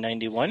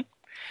 1991.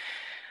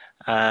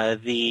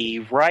 The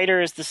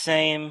writer is the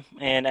same,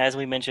 and as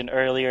we mentioned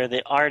earlier,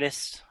 the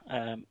artist,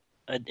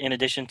 in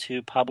addition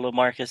to Pablo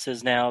Marcus,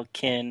 is now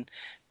Ken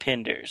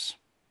Penders,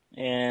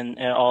 and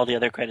all the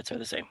other credits are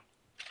the same.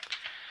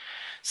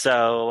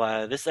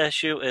 So this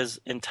issue is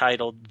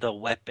entitled The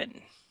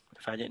Weapon,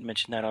 if I didn't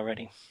mention that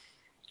already.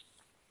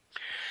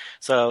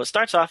 So it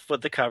starts off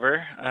with the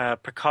cover.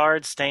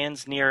 Picard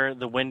stands near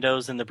the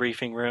windows in the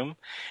briefing room.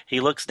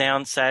 He looks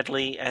down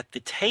sadly at the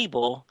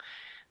table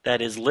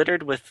that is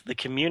littered with the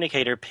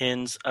communicator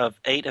pins of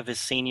 8 of his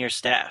senior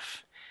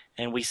staff.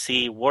 And we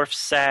see Worf's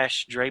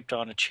sash draped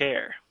on a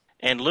chair.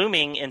 And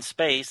looming in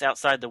space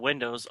outside the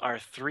windows are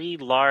 3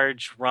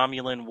 large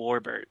Romulan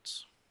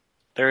warbirds.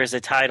 There is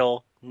a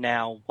title,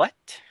 Now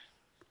What?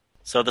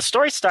 So the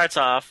story starts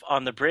off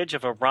on the bridge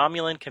of a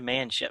Romulan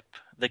command ship.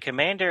 The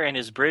commander and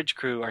his bridge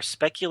crew are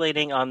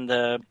speculating on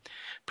the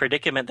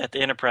predicament that the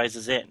Enterprise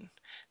is in.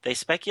 They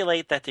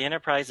speculate that the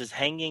Enterprise is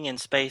hanging in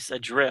space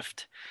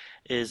adrift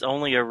is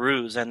only a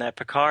ruse and that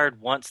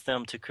Picard wants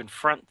them to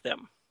confront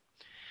them.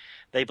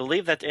 They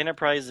believe that the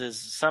Enterprise is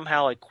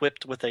somehow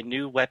equipped with a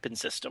new weapon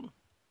system.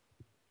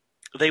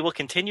 They will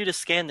continue to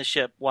scan the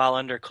ship while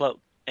under cloak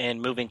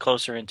and moving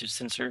closer into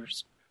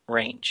sensors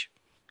range.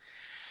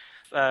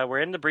 We're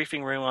in the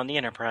briefing room on the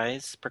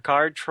Enterprise.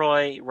 Picard,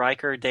 Troy,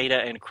 Riker, Data,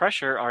 and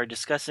Crusher are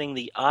discussing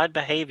the odd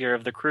behavior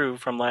of the crew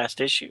from last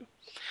issue.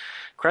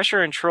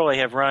 Crusher and Troy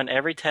have run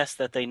every test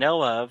that they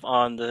know of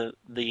on the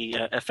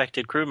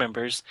affected crew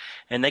members,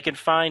 and they can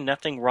find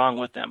nothing wrong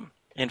with them.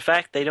 In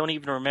fact, they don't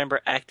even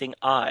remember acting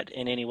odd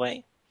in any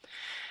way.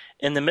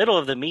 In the middle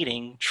of the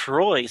meeting,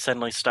 Troy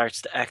suddenly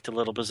starts to act a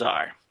little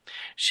bizarre.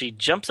 She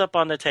jumps up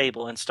on the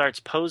table and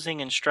starts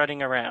posing and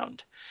strutting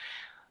around.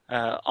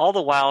 All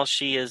the while,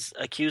 she is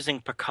accusing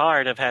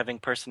Picard of having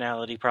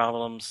personality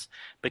problems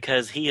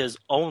because he is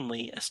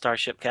only a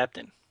starship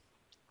captain.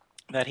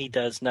 that he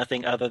does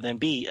nothing other than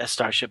be a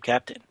starship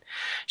captain.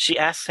 She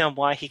asks him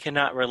why he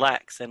cannot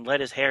relax and let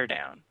his hair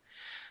down.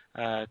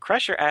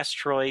 Crusher asks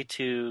Troy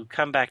to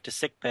come back to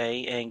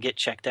sickbay and get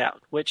checked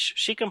out, which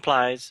she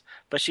complies,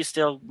 but she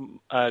still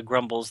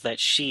grumbles that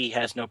she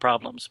has no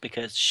problems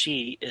because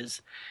she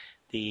is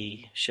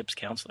the ship's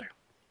counselor.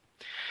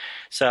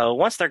 So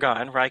once they're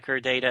gone, Riker,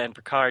 Data, and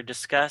Picard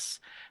discuss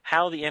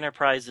how the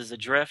Enterprise is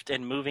adrift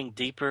and moving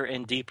deeper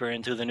and deeper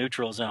into the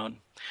neutral zone.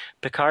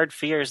 Picard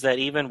fears that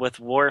even with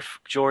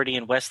Worf, Geordi,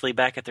 and Wesley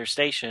back at their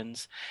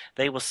stations,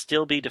 they will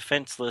still be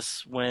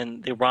defenseless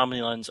when the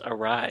Romulans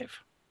arrive.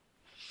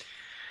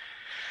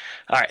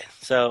 Alright,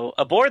 so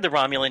aboard the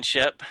Romulan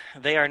ship,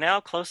 they are now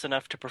close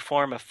enough to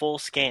perform a full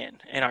scan,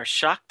 and are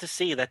shocked to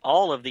see that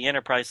all of the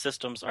Enterprise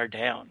systems are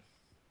down.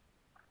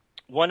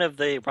 One of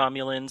the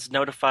Romulans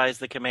notifies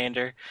the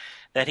commander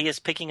that he is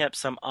picking up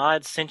some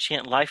odd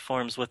sentient life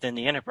forms within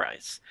the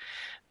Enterprise.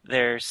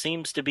 There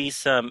seems to be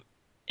some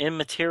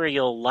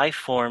immaterial life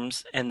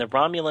forms, and the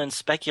Romulans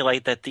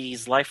speculate that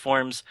these life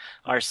forms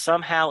are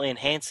somehow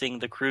enhancing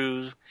the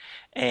crew,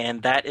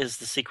 and that is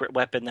the secret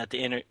weapon that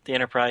the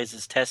Enterprise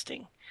is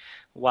testing,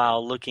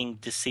 while looking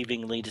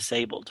deceivingly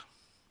disabled.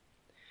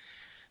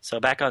 So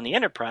back on the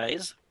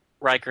Enterprise,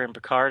 Riker and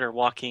Picard are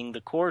walking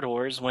the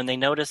corridors when they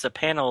notice a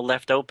panel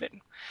left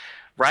open.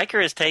 Riker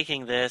is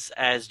taking this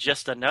as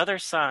just another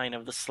sign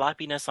of the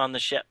sloppiness on the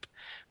ship.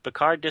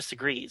 Picard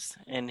disagrees,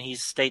 and he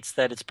states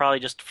that it's probably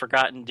just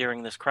forgotten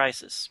during this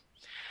crisis.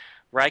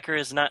 Riker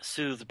is not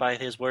soothed by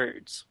his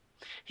words.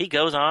 He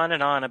goes on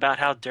and on about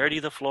how dirty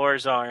the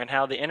floors are and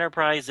how the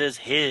Enterprise is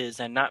his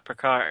and not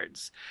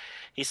Picard's.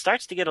 He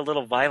starts to get a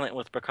little violent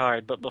with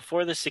Picard, but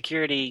before the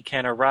security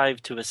can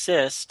arrive to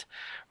assist,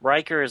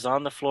 Riker is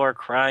on the floor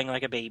crying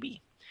like a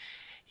baby.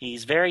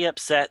 He's very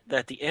upset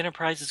that the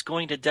Enterprise is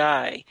going to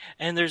die,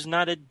 and there's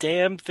not a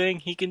damn thing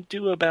he can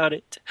do about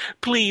it.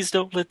 Please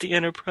don't let the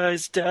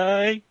Enterprise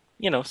die.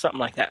 You know, something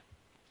like that.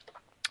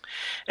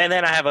 And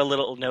then I have a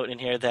little note in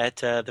here that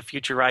the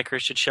future Riker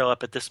should show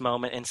up at this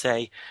moment and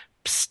say,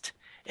 "Psst,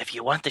 if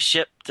you want the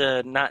ship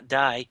to not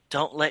die,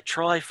 don't let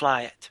Troy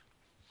fly it."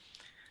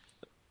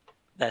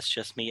 That's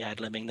just me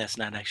ad-libbing. That's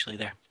not actually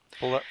there.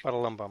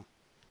 Ba-da-lum-bum.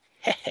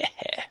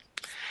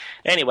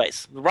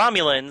 Anyways, the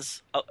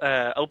Romulans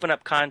open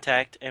up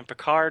contact, and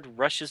Picard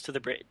rushes to the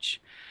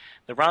bridge.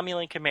 The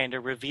Romulan commander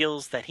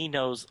reveals that he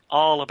knows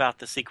all about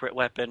the secret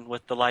weapon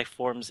with the life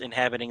forms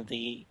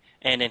inhabiting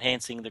and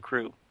enhancing the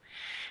crew.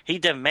 He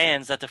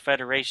demands that the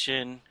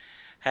Federation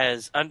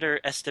has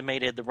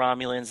underestimated the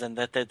Romulans and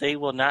that they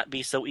will not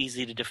be so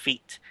easy to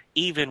defeat,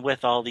 even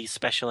with all these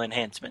special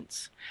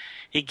enhancements.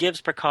 He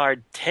gives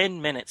Picard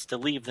 10 minutes to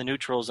leave the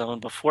neutral zone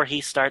before he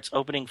starts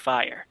opening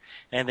fire,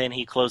 and then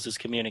he closes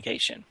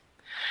communication.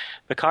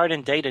 Picard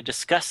and Data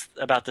discuss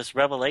about this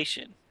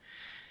revelation,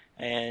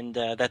 and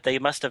that they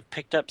must have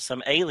picked up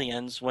some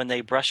aliens when they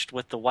brushed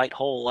with the white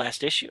hole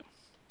last issue.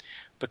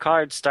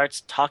 Picard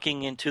starts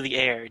talking into the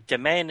air,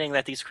 demanding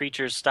that these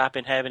creatures stop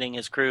inhabiting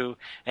his crew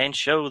and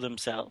show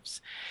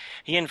themselves.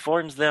 He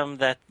informs them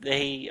that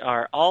they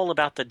are all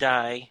about to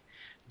die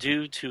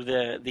due to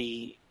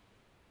the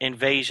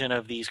invasion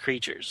of these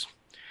creatures.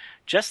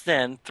 Just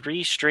then,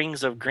 3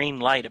 strings of green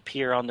light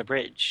appear on the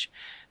bridge.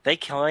 They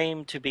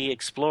claim to be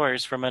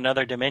explorers from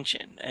another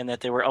dimension, and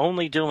that they were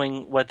only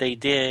doing what they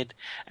did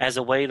as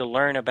a way to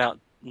learn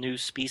about new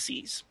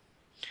species.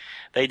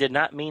 They did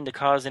not mean to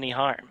cause any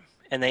harm,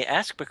 and they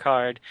ask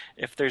Picard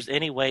if there's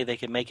any way they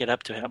can make it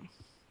up to him.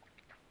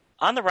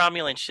 On the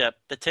Romulan ship,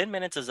 the 10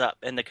 minutes is up,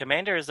 and the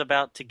commander is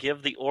about to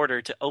give the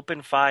order to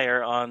open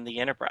fire on the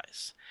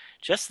Enterprise.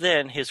 Just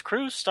then, his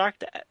crew start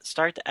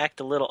to act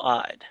a little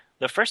odd.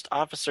 The first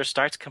officer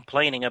starts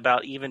complaining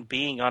about even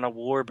being on a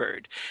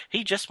warbird.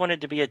 He just wanted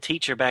to be a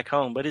teacher back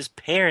home, but his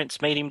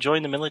parents made him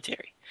join the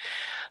military.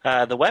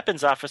 The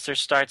weapons officer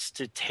starts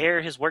to tear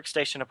his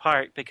workstation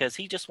apart because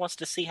he just wants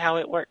to see how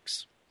it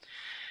works.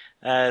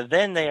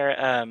 Then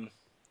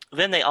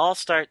they all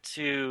start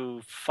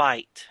to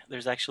fight.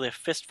 There's actually a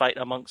fist fight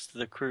amongst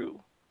the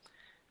crew.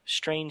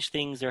 Strange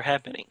things are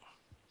happening.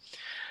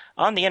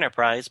 On the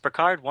Enterprise,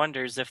 Picard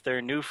wonders if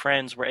their new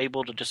friends were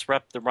able to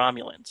disrupt the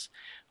Romulans.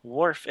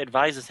 Worf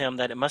advises him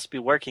that it must be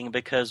working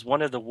because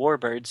one of the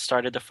warbirds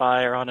started to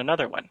fire on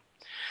another one.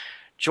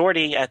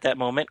 Geordi, at that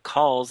moment,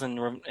 calls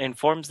and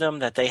informs them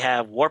that they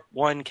have Warp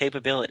 1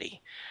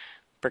 capability.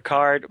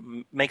 Picard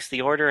makes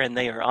the order and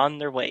they are on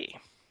their way.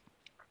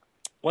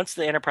 Once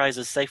the Enterprise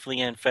is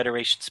safely in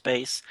Federation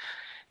space,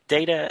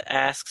 Data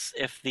asks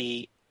if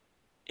the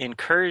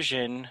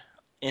incursion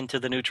into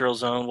the neutral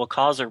zone will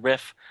cause a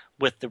rift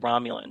with the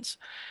Romulans.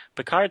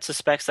 Picard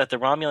suspects that the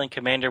Romulan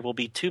commander will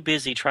be too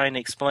busy trying to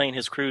explain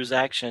his crew's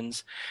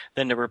actions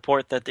than to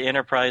report that the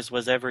Enterprise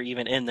was ever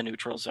even in the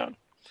neutral zone.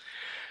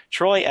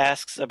 Troy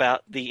asks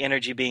about the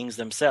energy beings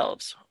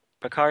themselves.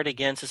 Picard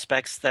again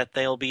suspects that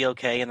they'll be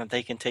okay and that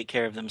they can take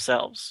care of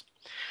themselves.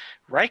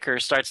 Riker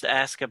starts to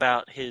ask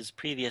about his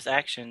previous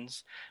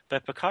actions,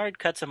 but Picard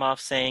cuts him off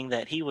saying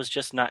that he was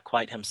just not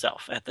quite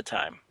himself at the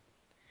time.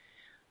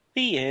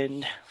 The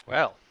end.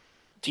 Well,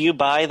 Do you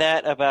buy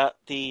that about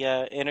the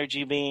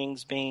energy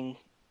beings being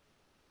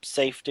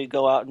safe to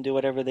go out and do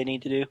whatever they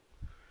need to do?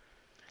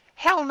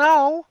 Hell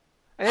no.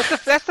 And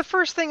that's the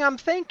first thing I'm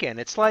thinking.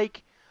 It's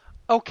like,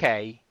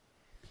 okay,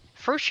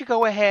 first you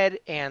go ahead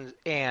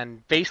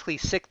and basically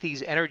sick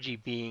these energy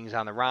beings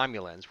on the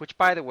Romulans, which,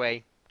 by the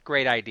way,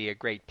 great idea,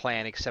 great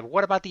plan. Except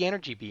what about the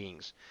energy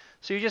beings?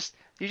 So you're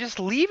just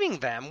leaving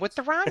them with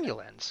the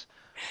Romulans,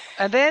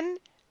 and then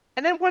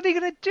what are they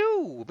going to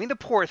do? I mean, the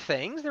poor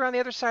things. They're on the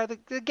other side of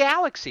the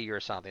galaxy or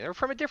something. They're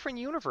from a different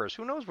universe.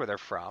 Who knows where they're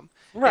from?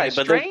 In a Right,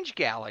 strange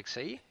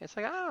galaxy. It's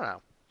like I don't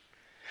know.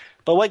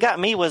 but what got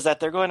me was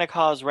that they're going to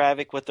cause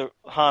havoc with the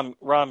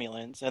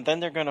Romulans, and then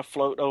they're going to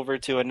float over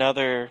to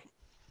another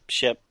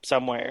ship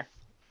somewhere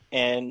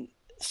and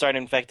start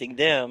infecting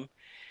them.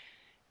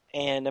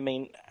 And I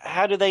mean,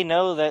 how do they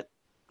know that,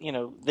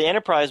 the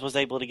Enterprise was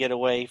able to get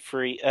away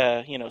free,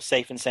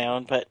 safe and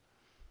sound, but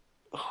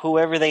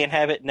whoever they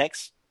inhabit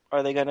next,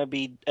 are they going to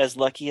be as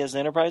lucky as the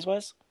Enterprise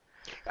was?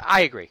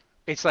 I agree.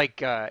 It's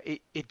like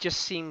it just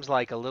seems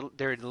like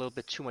they're in a little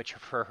bit too much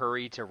of a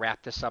hurry to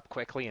wrap this up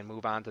quickly and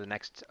move on to the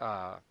next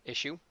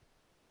issue.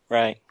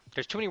 Right.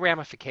 There's too many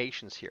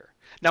ramifications here.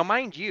 Now,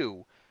 mind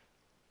you,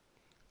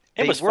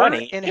 It they was were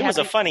funny. It was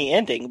a funny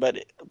ending, but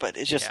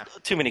it's just Yeah.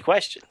 too many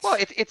questions. Well,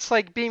 it's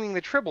like beaming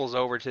the Tribbles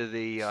over to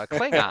the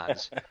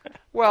Klingons.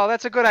 Well,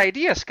 that's a good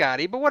idea,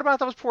 Scotty, but what about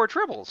those poor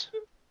Tribbles?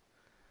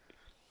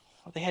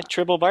 Well, they had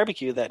Tribble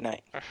barbecue that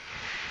night.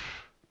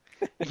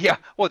 Yeah,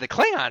 well, the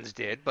Klingons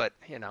did, but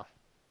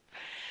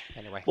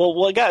anyway. Well,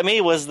 what got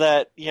me was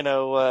that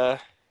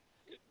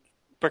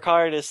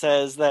Picard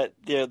says that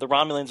the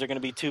Romulans are going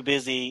to be too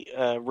busy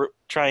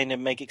trying to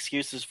make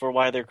excuses for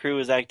why their crew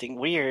is acting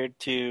weird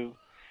to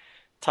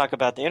talk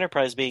about the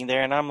Enterprise being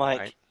there, and I'm like,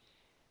 Right.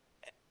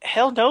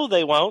 hell no,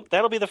 they won't.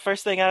 That'll be the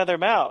first thing out of their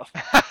mouth.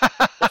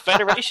 The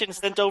Federation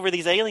sent over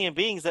these alien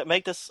beings that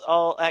make us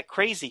all act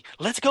crazy.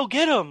 Let's go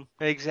get them.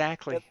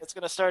 Exactly. It's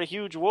going to start a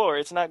huge war.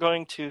 It's not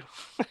going to.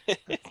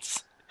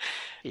 it's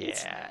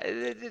Yeah,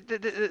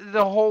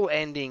 the whole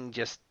ending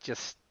just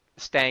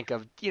stank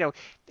of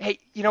hey,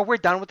 we're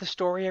done with the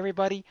story,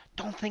 everybody.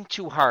 Don't think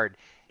too hard.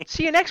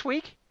 See you next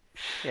week.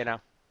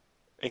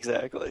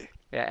 Exactly.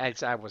 Yeah,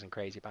 I wasn't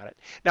crazy about it.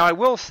 Now I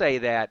will say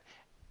that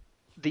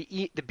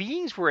the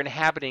beings were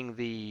inhabiting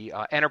the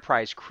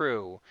Enterprise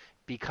crew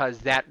because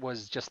that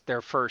was just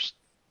their first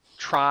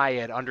try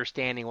at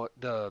understanding what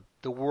the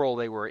world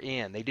they were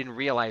in. They didn't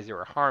realize they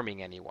were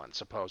harming anyone,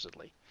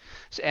 supposedly.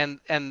 And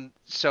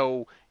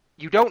so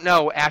you don't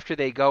know after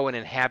they go and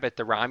inhabit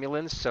the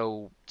Romulans,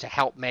 so to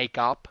help make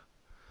up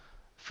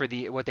for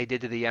what they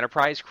did to the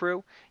Enterprise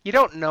crew, you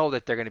don't know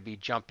that they're going to be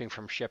jumping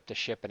from ship to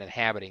ship and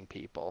inhabiting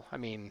people. I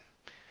mean,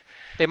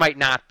 they might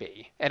not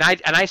be, and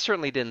I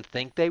certainly didn't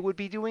think they would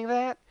be doing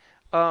that.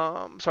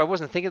 So I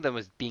wasn't thinking of them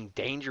as being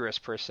dangerous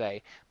per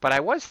se, but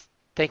I was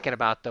thinking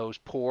about those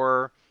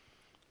poor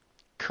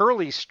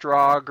curly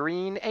straw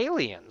green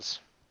aliens.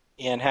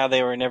 And how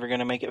they were never going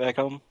to make it back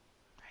home.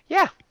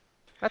 Yeah,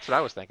 that's what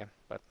I was thinking.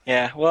 But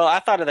Yeah, well, I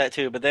thought of that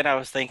too, but then I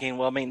was thinking,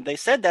 well, I mean, they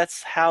said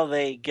that's how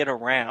they get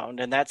around,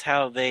 and that's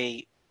how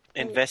they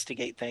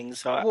investigate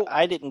things. So Well,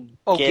 I didn't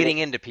get getting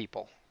it. into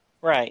people.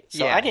 Right.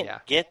 So Yeah, I didn't yeah.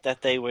 get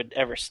that they would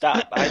ever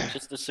stop. I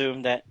just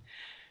assumed that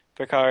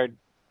Picard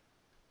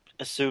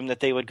assumed that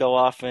they would go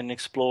off and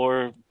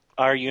explore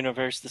our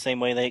universe the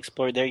same way they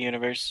explored their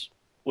universe,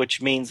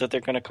 which means that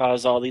they're going to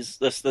cause all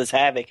this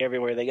havoc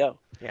everywhere they go.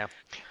 Yeah,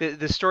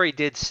 the story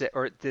did say,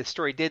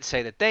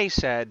 that they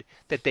said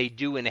that they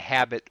do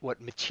inhabit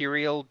what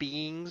material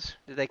beings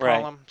did they call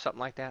Right. them? Something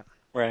like that.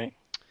 Right.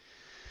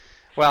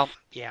 Well,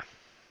 yeah.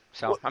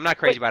 So Well, I'm not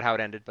crazy about how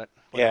it ended, but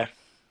Yeah. whatever.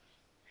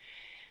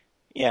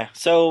 Yeah.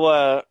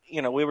 So,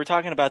 we were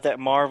talking about that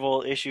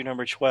Marvel issue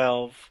number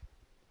 12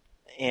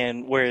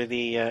 and where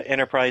the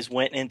Enterprise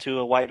went into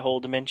a white hole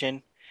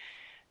dimension.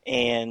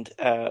 And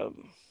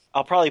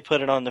I'll probably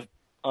put it on the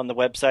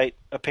website,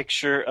 a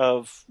picture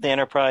of the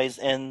Enterprise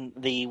in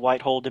the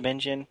white hole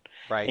dimension.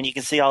 Right. And you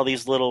can see all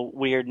these little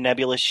weird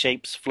nebulous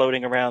shapes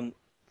floating around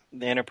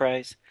the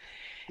Enterprise.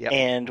 Yep.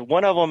 And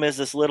one of them is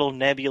this little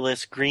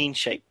nebulous green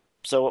shape.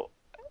 So,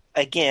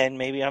 again,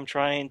 maybe I'm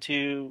trying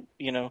to,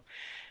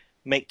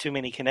 make too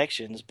many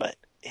connections, but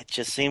it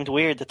just seemed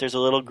weird that there's a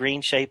little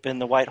green shape in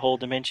the white hole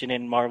dimension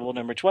in Marvel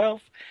number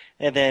 12,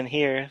 and then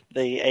here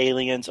the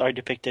aliens are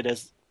depicted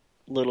as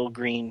little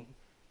green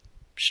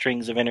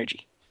strings of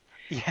energy.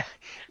 Yeah,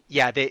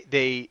 yeah.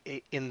 They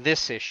in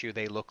this issue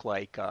they look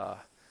like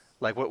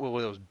what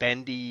were those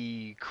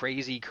bendy,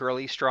 crazy,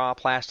 curly straw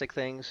plastic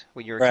things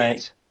when you were Right.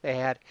 kids? They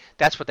had.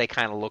 That's what they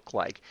kind of look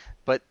like,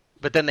 but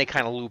then they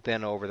kind of loop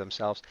in over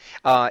themselves.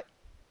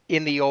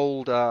 In the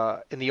old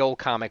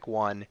comic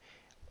one,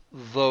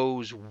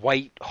 those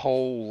white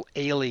hole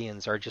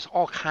aliens are just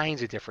all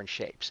kinds of different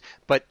shapes.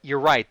 But you're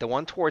right, the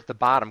one towards the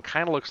bottom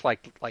kind of looks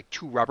like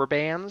two rubber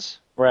bands.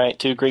 Right,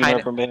 two green Kinda-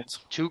 rubber bands.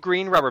 Two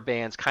green rubber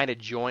bands kind of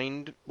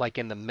joined like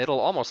in the middle,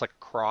 almost like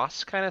a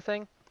cross kind of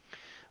thing.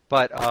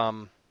 But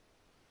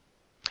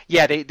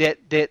yeah,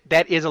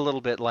 that is a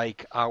little bit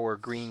like our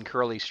green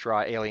curly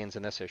straw aliens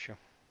in this issue.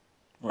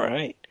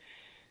 Right.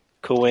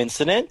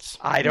 Coincidence?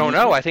 I don't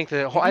know. I think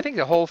the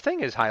whole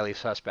thing is highly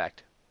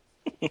suspect.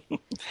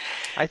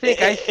 I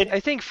think I It, I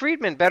think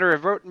Friedman better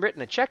have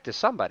written a check to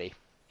somebody.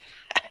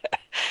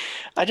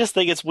 I just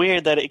think it's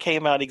weird that it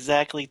came out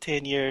exactly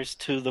 10 years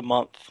to the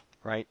month.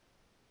 Right.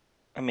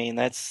 I mean,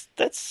 that's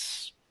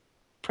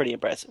pretty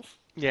impressive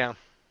Yeah.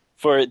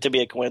 for it to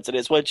be a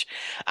coincidence, which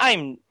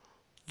I'm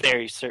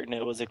very certain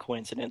it was a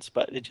coincidence,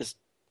 but it just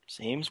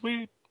seems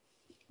weird.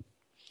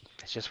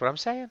 That's just what I'm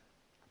saying.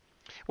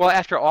 Well,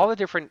 after all the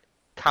different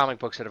comic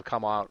books that have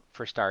come out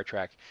for Star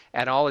Trek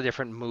and all the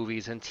different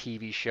movies and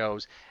TV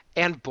shows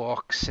and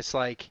books, it's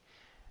like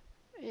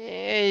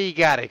you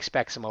got to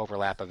expect some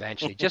overlap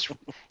eventually. Just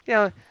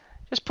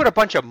put a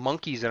bunch of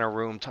monkeys in a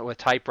room with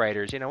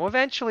typewriters.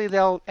 Eventually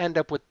they'll end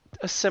up with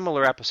a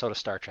similar episode of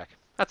Star Trek.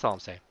 That's all I'm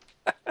saying.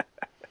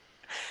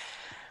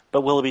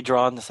 But will it be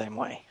drawn the same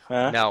way?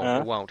 Huh? No, Huh?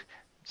 it won't.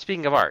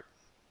 Speaking of art,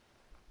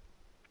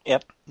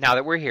 Yep. now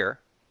that we're here,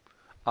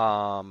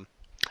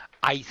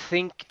 I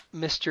think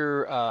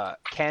Mr.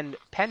 Ken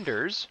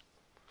Penders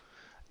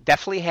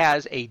definitely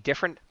has a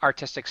different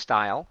artistic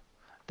style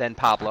than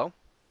Pablo,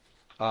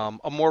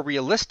 a more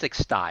realistic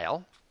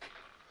style,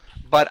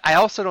 but I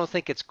also don't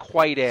think it's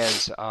quite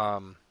as, I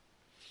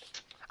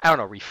don't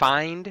know,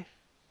 refined.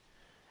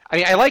 I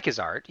mean, I like his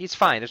art. He's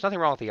fine. There's nothing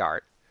wrong with the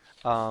art.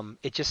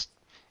 It just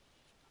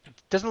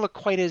doesn't look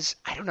quite as,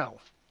 I don't know,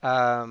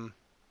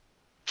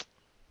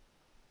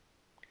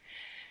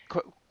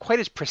 quite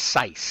as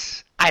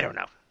precise. I don't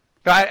know.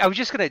 But I was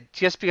just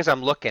just because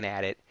I'm looking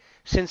at it,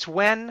 since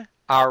when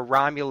are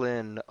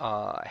Romulan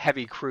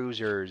heavy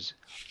cruisers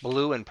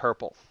blue and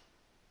purple?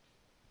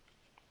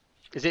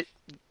 Is it?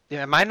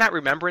 Am I not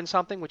remembering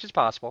something? Which is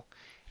possible.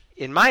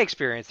 In my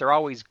experience, they're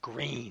always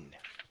green.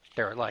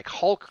 They're like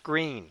Hulk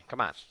green.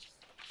 Come on.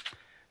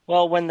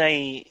 Well, when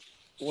they're,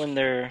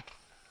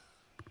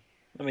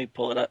 let me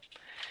pull it up.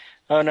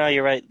 Oh no,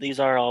 you're right. These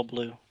are all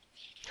blue.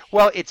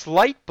 Well, it's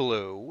light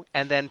blue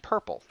and then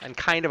purple and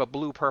kind of a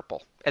blue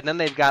purple. And then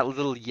they've got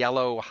little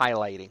yellow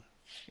highlighting.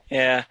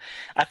 Yeah,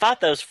 I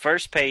thought those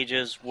first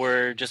pages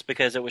were just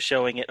because it was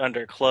showing it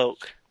under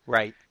cloak.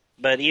 Right.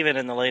 But even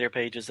in the later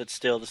pages, it's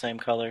still the same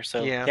color.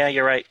 So Yeah. yeah,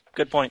 you're right.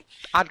 Good point.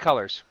 Odd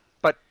colors.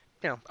 But,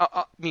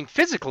 I mean,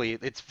 physically,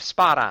 it's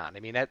spot on. I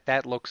mean,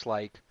 that looks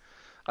like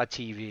a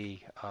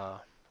TV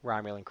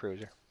Romulan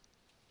cruiser.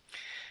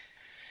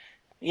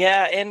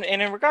 Yeah, and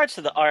in regards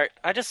to the art,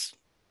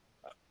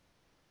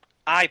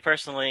 I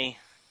personally,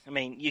 I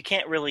mean, you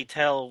can't really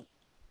tell.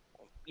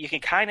 You can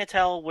kind of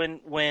tell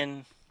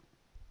when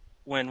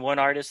one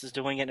artist is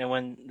doing it and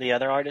when the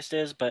other artist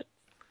is, but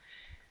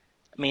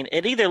I mean,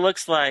 it either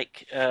looks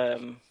like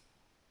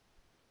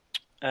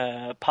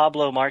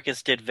Pablo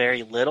Marcus did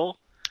very little,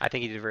 I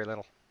think he did very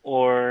little.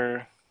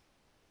 or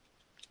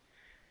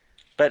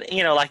but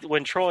like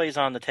when Troy's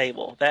on the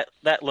table,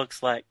 that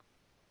looks like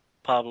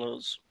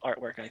Pablo's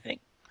artwork, I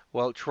think.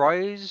 Well,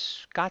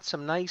 Troy's got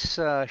some nice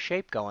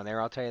shape going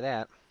there, I'll tell you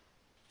that.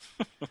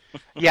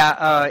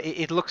 Yeah,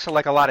 it looks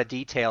like a lot of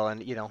detail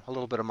and a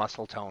little bit of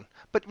muscle tone.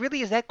 But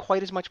really, is that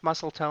quite as much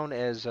muscle tone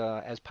as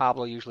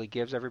Pablo usually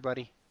gives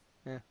everybody?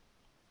 Yeah.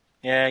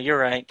 Yeah, you're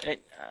right.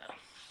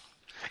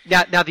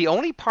 Now the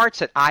only parts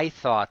that I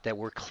thought that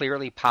were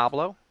clearly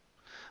Pablo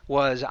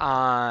was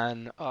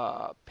on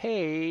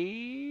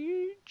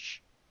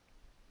page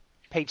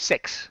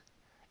 6.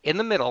 In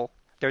the middle,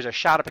 there's a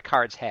shot of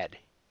Picard's head,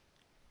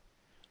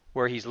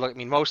 where he's looking. I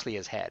mean, mostly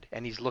his head,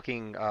 and he's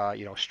looking,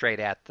 straight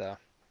at the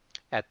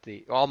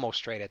almost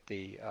straight at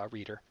the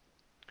reader.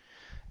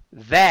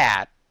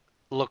 That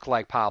looked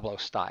like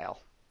Pablo's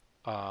style,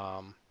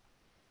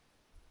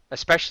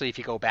 especially if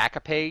you go back a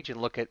page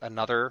and look at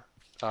another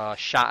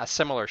shot, a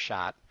similar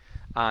shot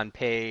on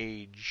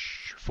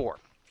page 4.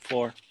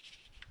 4.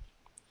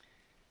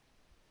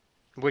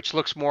 Which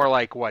looks more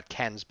like what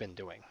Ken's been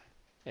doing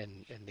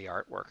in the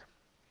artwork.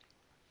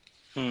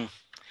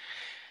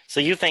 So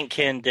you think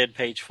Ken did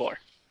page 4?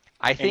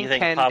 I And think you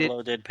think Ken Pablo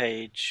did. did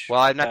page?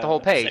 Well, not the whole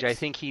page. 6? I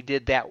think he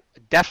did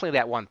definitely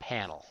that one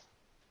panel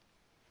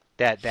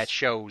that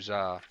shows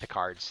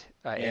Picard's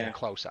in a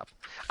close up.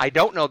 I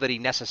don't know that he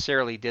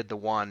necessarily did the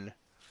one,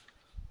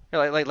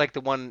 like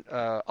the one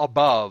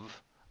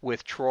above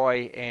with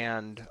Troy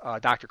and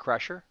Dr.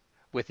 Crusher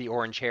with the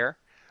orange hair.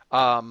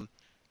 I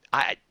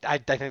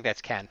think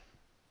that's Ken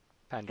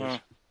Penders.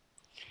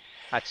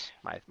 That's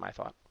my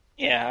thought.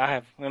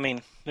 Yeah, I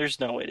mean, there's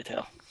no way to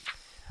tell.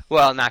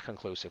 Well, not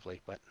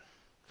conclusively, but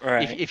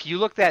Right. if you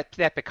look at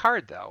that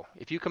Picard, though,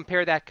 if you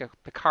compare that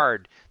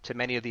Picard to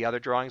many of the other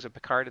drawings of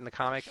Picard in the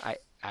comic,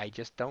 I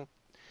just don't.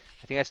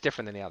 I think that's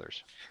different than the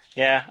others.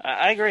 Yeah,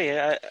 I agree.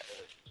 I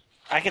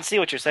can see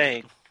what you're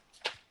saying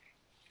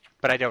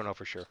But I don't know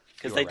for sure.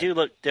 because they do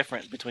look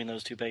different between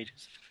those two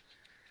pages.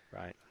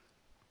 Right.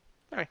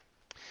 All right.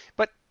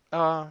 But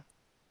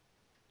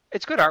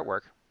it's good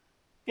artwork.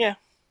 Yeah.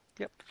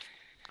 Yep.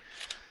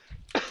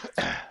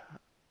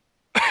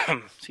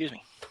 Excuse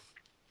me.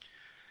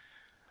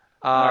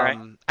 All right.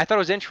 I thought it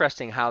was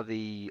interesting how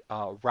the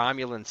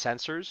Romulan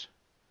censors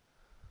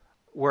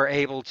were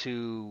able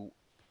to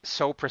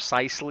so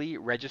precisely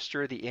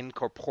register the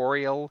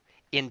incorporeal,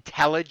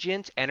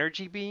 intelligent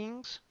energy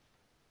beings?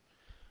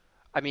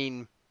 I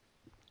mean,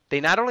 they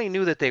not only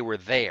knew that they were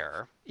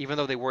there, even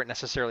though they weren't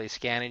necessarily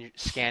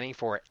scanning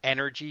for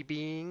energy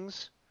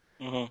beings,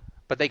 Mm-hmm.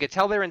 but they could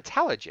tell they're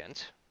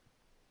intelligent,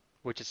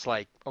 which it's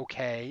like,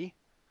 okay.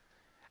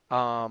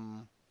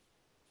 Um,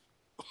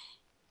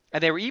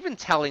 and they were even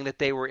telling that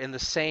they were in the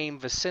same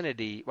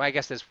vicinity. Well, I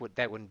guess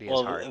that wouldn't be as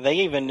hard. Well, they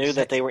even knew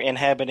that they were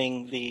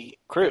inhabiting the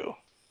crew.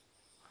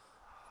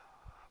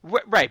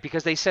 Right,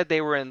 because they said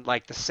they were in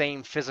like the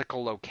same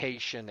physical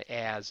location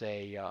as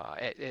a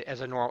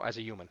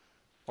human,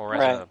 or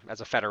Right.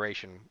 as a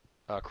Federation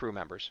crew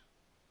members.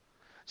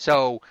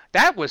 So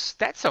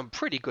that's some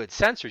pretty good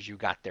sensors you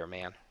got there,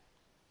 man.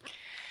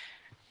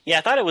 Yeah,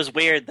 I thought it was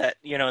weird that,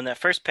 in that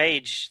first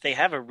page, they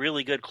have a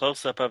really good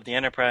close-up of the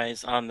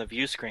Enterprise on the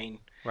view screen.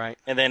 Right.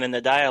 And then in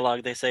the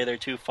dialogue, they say they're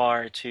too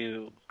far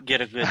to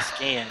get a good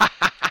scan.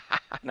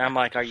 And I'm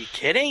like, are you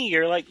kidding?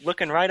 You're like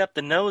looking right up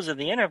the nose of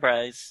the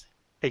Enterprise.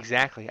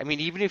 Exactly. I mean,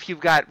 even if you've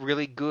got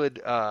really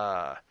good,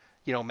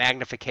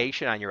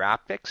 magnification on your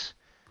optics,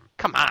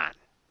 come on.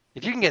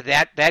 If you can get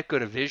that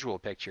good a visual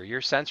picture, your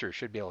sensor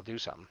should be able to do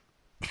something.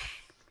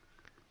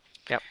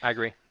 Yep, I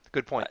agree.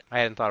 Good point. I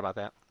hadn't thought about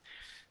that.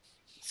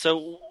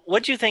 So,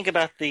 what do you think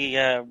about the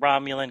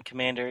Romulan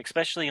commander,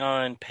 especially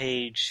on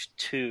page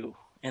 2,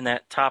 in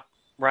that top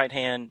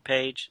right-hand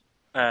page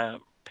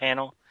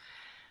panel?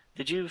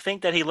 Did you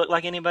think that he looked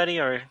like anybody,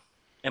 or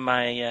am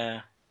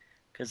I...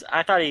 Because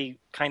I thought he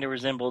kind of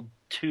resembled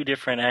two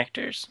different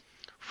actors.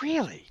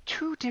 Really?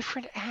 Two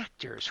different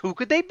actors? Who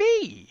could they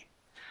be?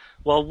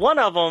 Well, one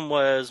of them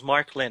was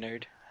Mark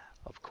Leonard.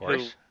 Of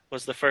course. Who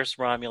was the first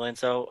Romulan,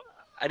 so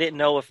I didn't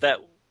know if that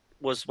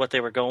was what they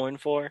were going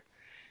for.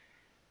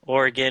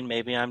 Or again,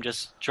 maybe I'm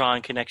just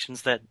drawing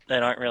connections that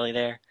aren't really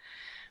there.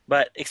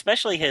 But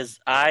especially his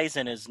eyes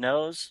and his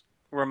nose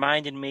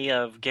reminded me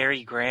of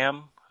Gary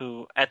Graham,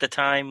 who at the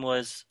time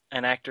was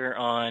an actor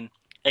on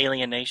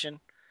Alien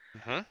Nation,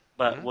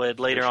 but would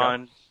later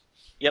on,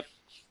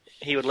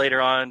 he would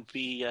later on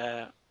be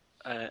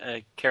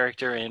a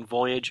character in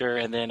Voyager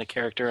and then a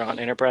character on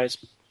Enterprise.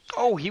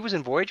 Oh, he was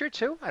in Voyager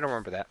too? I don't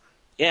remember that.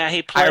 Yeah,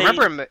 he played. I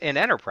remember him in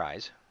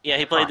Enterprise. Yeah,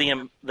 he played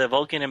the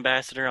Vulcan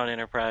ambassador on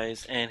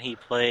Enterprise, and he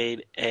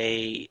played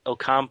a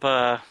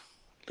Ocampa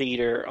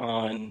leader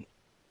on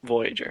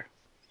Voyager.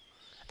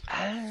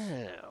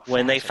 Oh,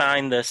 when they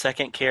find the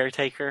second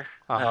caretaker,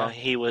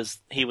 he was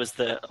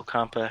the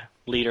Ocampa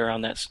leader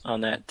on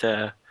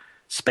that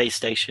space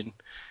station,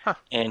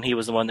 and he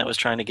was the one that was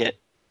trying to get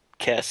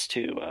Kes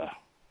to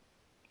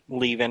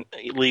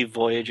leave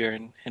Voyager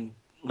and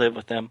live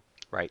with them.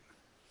 Right.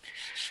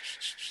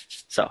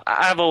 So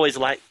I've always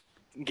liked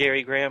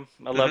Gary Graham.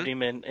 I loved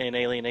him in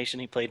Alien Nation.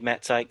 He played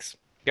Matt Sykes.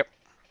 Yep.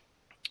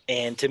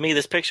 And to me,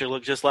 this picture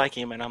looked just like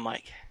him, and I'm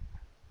like,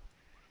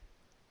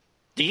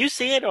 do you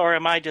see it, or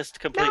am I just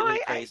completely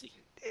crazy?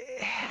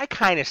 I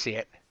kind of see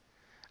it.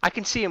 I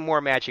can see him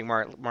more matching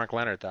Mark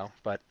Leonard, though.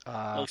 But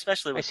well,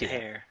 especially with the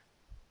hair.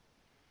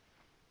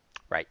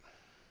 Right.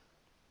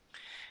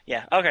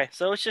 Yeah, okay,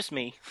 so it's just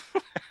me.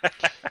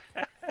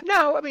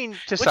 No, I mean,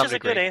 to some degree. Which is a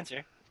good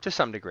answer. To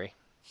some degree.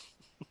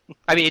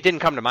 I mean, it didn't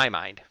come to my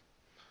mind.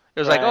 It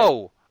was like,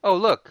 oh,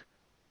 look,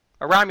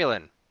 a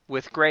Romulan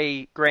with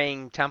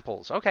graying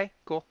temples. Okay,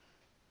 cool.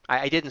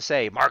 I didn't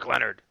say Mark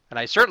Leonard, and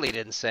I certainly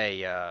didn't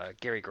say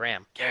Gary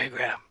Graham. Gary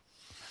Graham.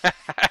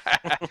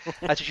 That's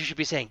what you should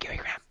be saying, Gary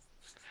Graham.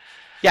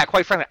 Yeah,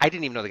 quite frankly, I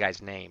didn't even know the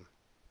guy's name.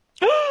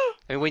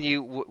 I mean,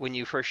 when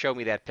you first showed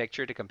me that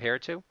picture to compare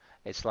it to,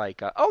 it's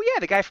like, oh yeah,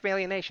 the guy from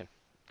Alien Nation.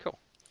 Cool.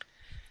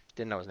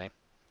 Didn't know his name.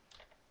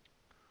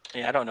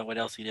 Yeah, I don't know what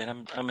else he did.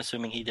 I'm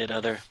assuming he did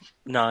other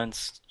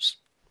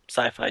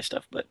non-sci-fi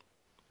stuff, but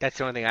that's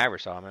the only thing I ever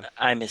saw him in.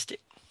 I missed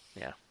it.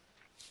 Yeah.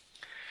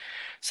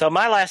 So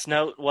my last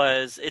note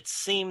was, it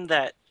seemed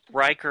that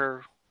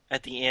Riker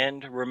at the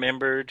end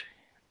remembered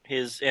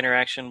his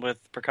interaction with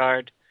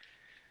Picard,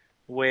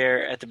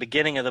 where at the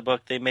beginning of the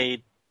book they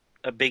made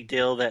a big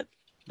deal that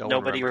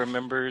nobody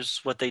remembers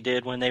what they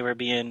did when they were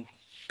being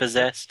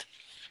possessed.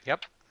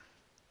 Yep.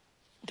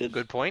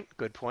 Good point.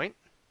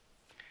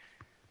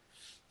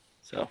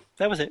 So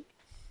that was it.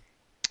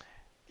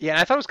 Yeah,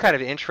 and I thought it was kind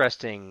of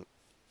interesting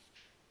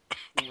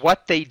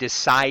what they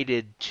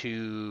decided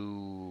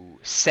to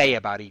say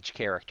about each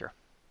character.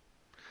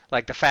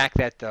 Like the fact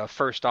that the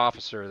first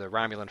officer, the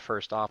Romulan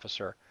first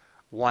officer,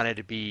 wanted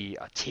to be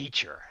a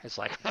teacher. It's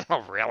like,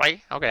 oh,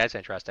 really? Okay, that's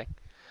interesting.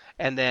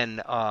 And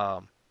then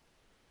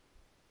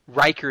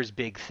Riker's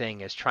big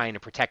thing is trying to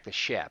protect the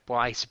ship. Well,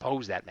 I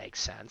suppose that makes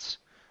sense.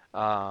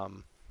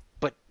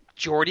 But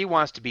Geordi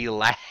wants to be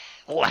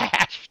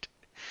lashed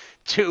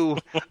to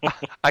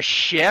a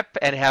ship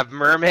and have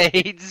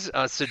mermaids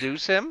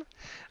seduce him.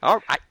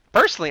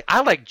 Personally,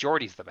 I like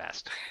Geordi's the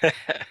best.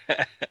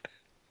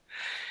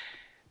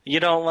 You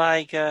don't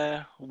like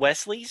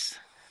Wesley's?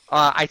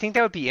 I think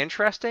that would be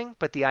interesting,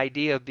 but the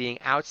idea of being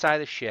outside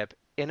the ship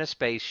in a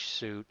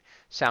spacesuit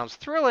sounds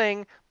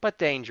thrilling, but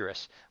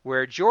dangerous,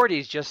 where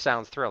Geordi's just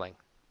sounds thrilling.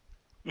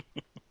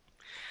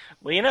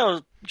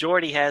 Well,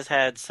 Geordi has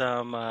had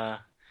some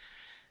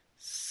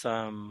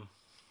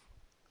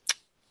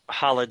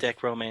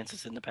holodeck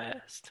romances in the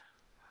past.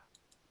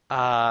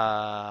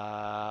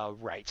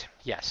 Right.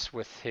 Yes,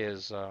 with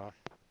his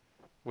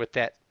with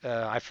that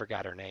I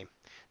forgot her name.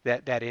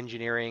 That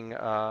engineering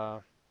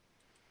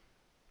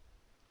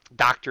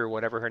doctor,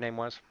 whatever her name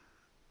was.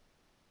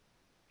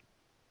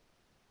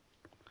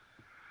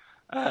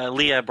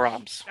 Leah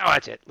Brahms. Oh,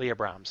 that's it. Leah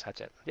Brahms.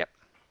 That's it. Yep.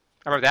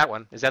 I remember that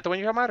one. Is that the one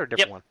you're talking about, or a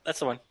different Yep, one? that's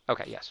the one.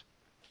 Okay, yes.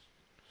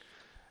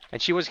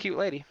 And she was a cute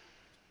lady.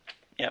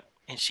 Yep,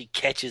 and she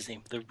catches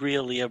him. The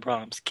real Leah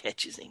Brahms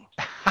catches him.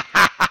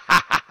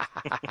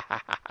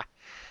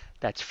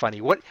 That's funny.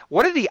 What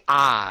are the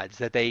odds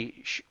that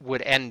they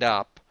would end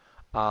up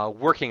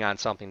working on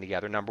something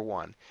together? Number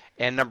one,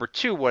 and number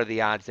two, what are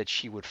the odds that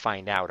she would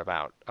find out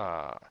about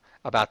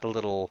the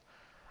little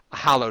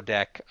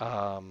holodeck,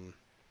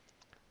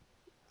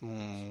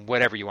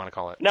 whatever you want to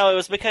call it? No, it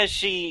was because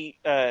she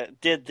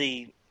did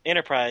the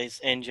Enterprise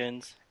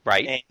engines.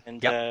 Right.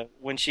 And Yep.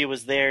 when she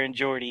was there and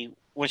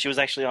when she was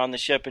actually on the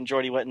ship and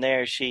Geordi wasn't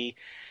there, she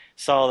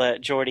saw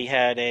that Geordi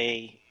had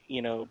a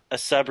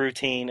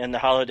subroutine in the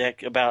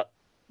holodeck about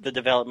the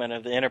development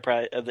of the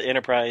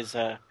Enterprise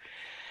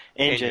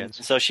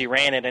engines. So she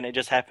ran it, and it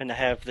just happened to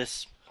have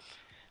this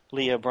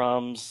Leah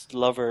Brahms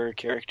lover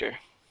character.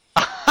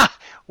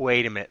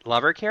 Wait a minute,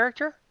 lover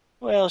character?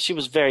 Well, she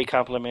was very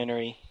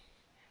complimentary.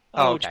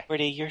 Oh, Oh, okay.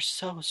 Geordi, you're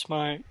so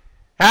smart.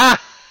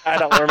 Ah! I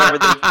don't remember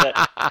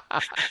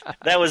that.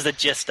 That was the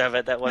gist of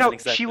it. That wasn't No,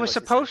 exactly she was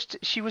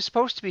what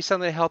supposed to be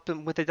something to help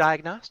him with the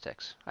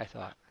diagnostics, I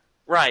thought.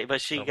 Right,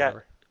 but Or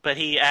whatever. but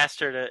he asked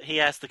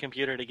the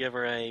computer to give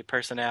her a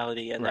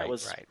personality, and that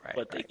was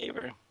what they gave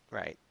her.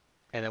 Right.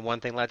 And then one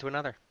thing led to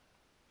another.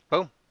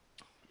 Boom.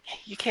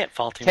 You can't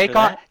fault him for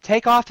that.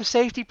 Take off the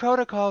safety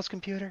protocols,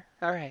 computer.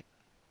 All right.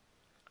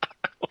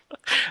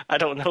 I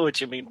don't know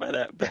what you mean by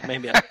that, but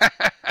maybe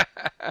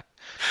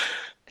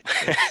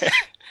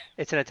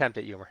It's an attempt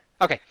at humor.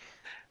 Okay.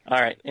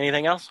 All right.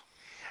 Anything else?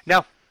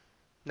 No.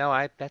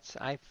 I've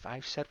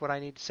said what I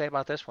need to say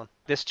about this one.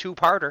 This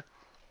two-parter.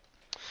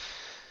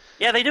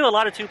 Yeah, they do a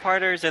lot of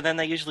two-parters, and then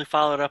they usually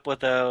follow it up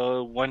with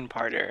a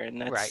one-parter,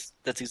 and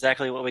that's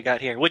exactly what we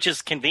got here, which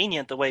is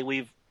convenient the way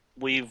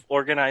we've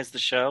organized the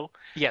show.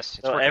 Yes,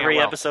 it's so working every out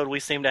well. episode we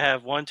seem to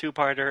have one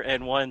two-parter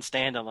and one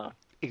standalone.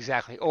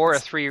 Exactly, or a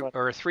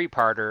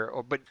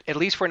three-parter, but at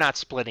least we're not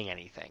splitting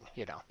anything,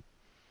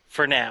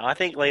 For now, I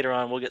think later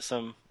on we'll get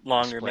some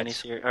longer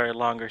Splits.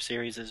 longer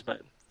series,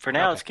 but for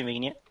now it's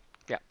convenient.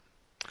 Yeah.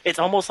 It's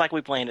almost like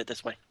we planned it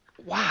this way.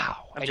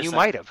 Wow, I'm and just you saying.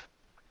 might have.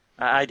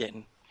 I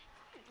didn't.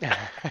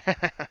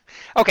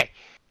 Okay,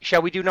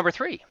 shall we do number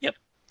 3? Yep.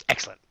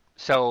 Excellent.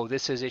 So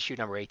this is issue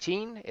number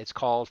 18. It's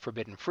called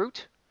Forbidden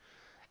Fruit.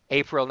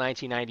 April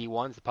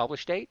 1991 is the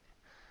published date.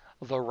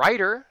 The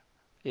writer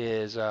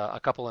is a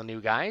couple of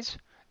new guys,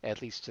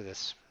 at least to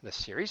this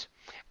series.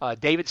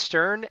 David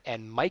Stern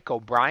and Mike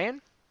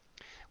O'Brien.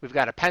 We've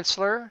got a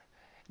penciler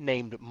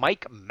named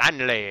Mike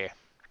Manley.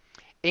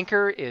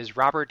 Inker is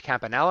Robert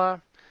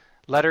Campanella.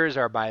 Letters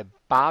are by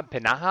Bob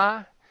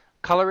Pinaha.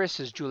 Colorist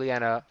is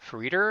Juliana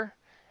Frieder.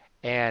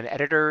 And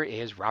editor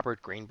is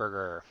Robert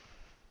Greenberger.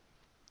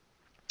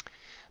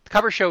 The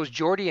cover shows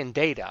Geordi and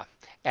Data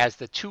as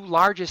the two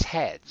largest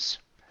heads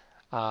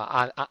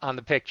on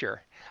the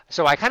picture.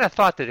 So I kind of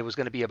thought that it was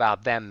going to be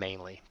about them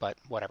mainly, but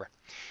whatever.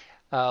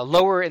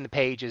 Lower in the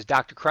page is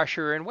Dr.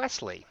 Crusher and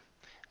Wesley.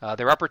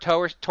 Their upper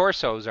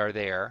torsos are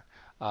there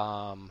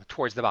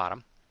towards the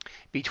bottom.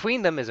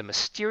 Between them is a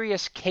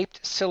mysterious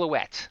caped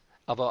silhouette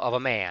of a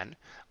man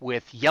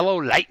with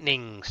yellow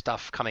lightning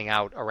stuff coming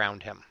out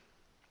around him.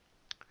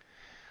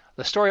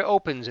 The story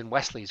opens in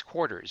Wesley's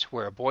quarters,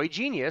 where a boy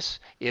genius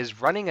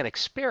is running an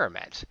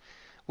experiment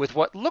with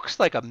what looks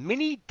like a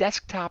mini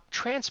desktop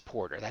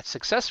transporter that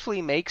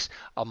successfully makes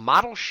a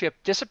model ship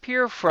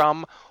disappear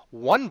from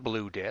one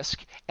blue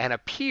disk and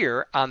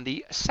appear on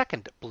the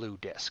second blue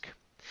disk.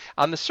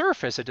 On the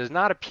surface, it does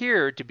not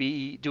appear to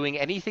be doing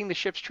anything the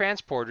ship's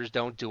transporters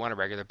don't do on a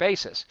regular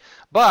basis.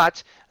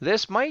 But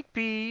this might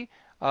be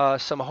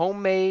some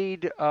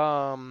homemade...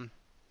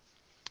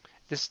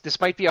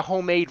 This might be a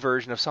homemade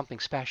version of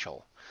something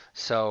special.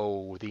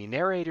 So the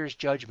narrator's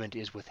judgment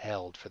is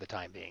withheld for the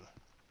time being.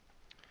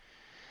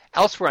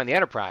 Elsewhere on the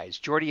Enterprise,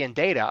 Geordi and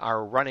Data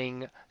are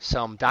running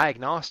some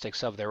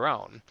diagnostics of their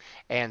own,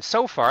 and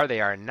so far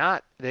they are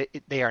not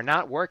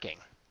working.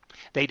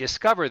 They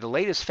discover the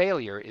latest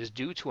failure is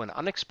due to an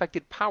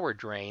unexpected power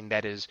drain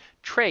that is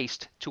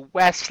traced to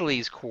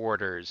Wesley's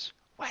quarters.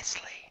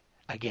 Wesley,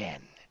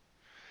 again.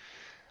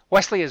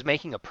 Wesley is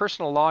making a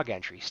personal log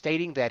entry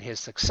stating that his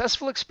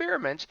successful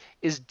experiment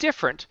is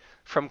different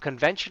from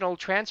conventional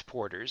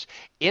transporters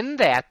in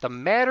that the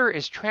matter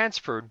is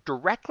transferred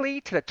directly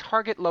to the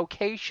target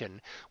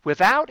location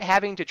without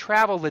having to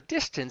travel the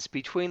distance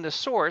between the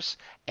source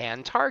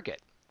and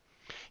target.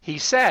 He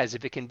says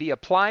if it can be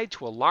applied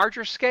to a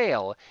larger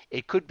scale,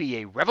 it could be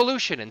a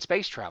revolution in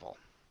space travel.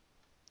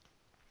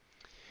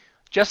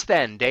 Just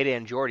then, Data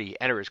and Geordi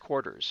enter his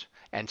quarters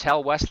and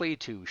tell Wesley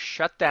to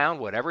shut down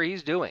whatever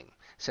he's doing,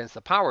 since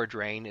the power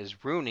drain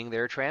is ruining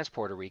their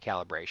transporter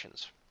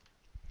recalibrations.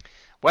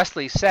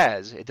 Wesley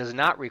says it does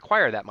not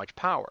require that much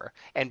power,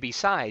 and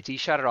besides, he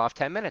shut it off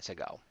 10 minutes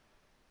ago.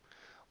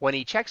 When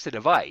he checks the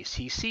device,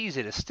 he sees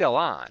it is still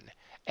on,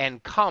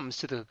 and comes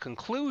to the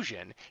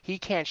conclusion he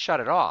can't shut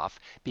it off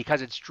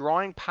because it's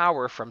drawing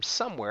power from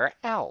somewhere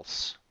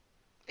else.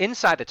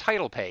 Inside the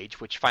title page,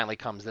 which finally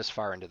comes this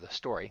far into the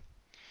story,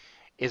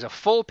 is a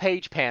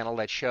full-page panel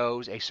that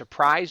shows a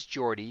surprised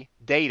Geordi,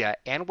 Data,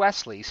 and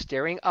Wesley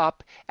staring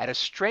up at a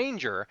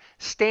stranger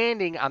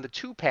standing on the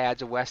two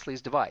pads of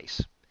Wesley's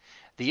device.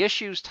 The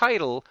issue's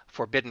title,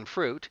 Forbidden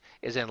Fruit,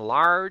 is in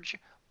large,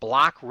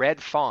 block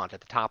red font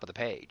at the top of the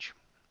page.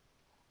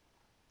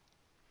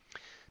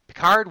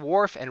 Picard,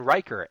 Worf, and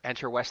Riker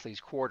enter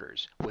Wesley's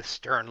quarters with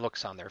stern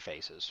looks on their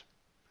faces.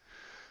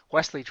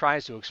 Wesley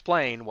tries to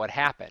explain what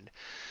happened,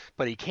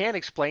 but he can't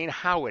explain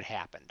how it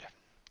happened.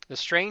 The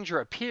stranger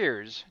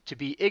appears to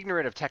be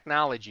ignorant of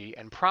technology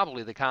and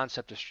probably the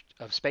concept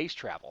of space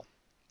travel.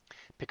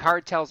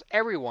 Picard tells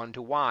everyone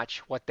to watch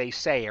what they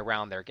say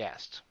around their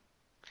guest.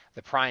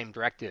 The Prime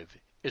Directive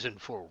is in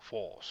full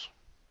force.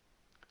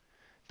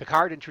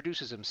 Picard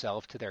introduces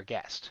himself to their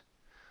guest,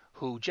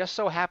 who just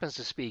so happens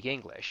to speak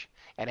English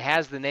and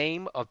has the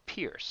name of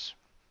Pierce.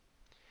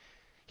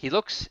 He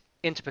looks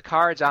into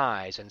Picard's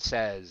eyes and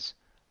says,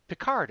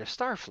 "Picard of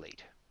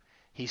Starfleet."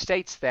 He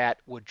states that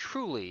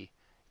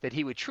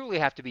he would truly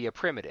have to be a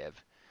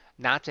primitive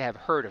not to have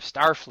heard of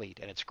Starfleet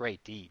and its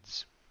great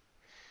deeds.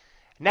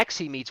 Next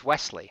he meets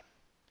Wesley.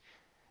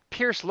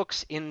 Pierce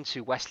looks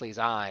into Wesley's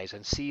eyes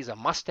and sees a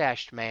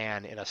mustached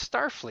man in a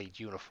Starfleet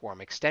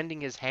uniform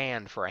extending his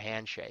hand for a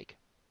handshake.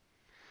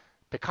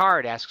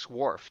 Picard asks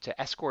Worf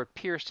to escort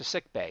Pierce to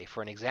sickbay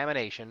for an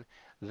examination,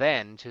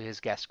 then to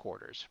his guest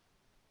quarters.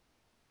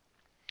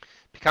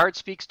 Picard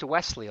speaks to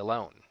Wesley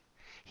alone.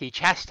 He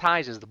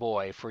chastises the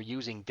boy for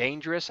using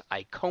dangerous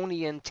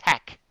Iconian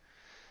tech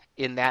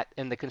in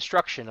the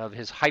construction of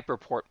his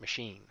hyperport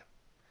machine.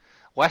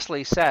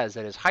 Wesley says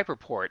that his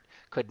hyperport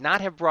could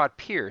not have brought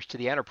Pierce to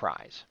the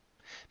Enterprise.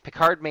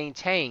 Picard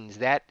maintains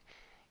that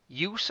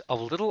use of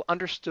little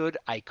understood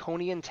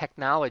Iconian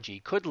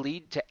technology could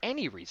lead to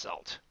any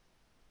result.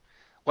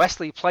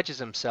 Wesley pledges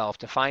himself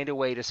to find a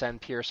way to send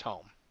Pierce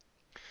home.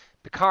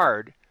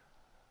 Picard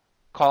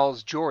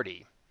calls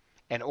Geordi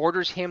and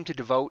orders him to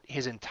devote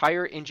his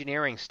entire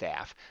engineering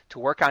staff to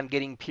work on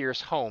getting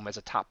Pierce home as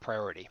a top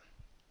priority.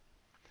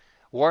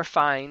 Worf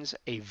finds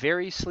a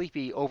very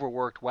sleepy,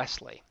 overworked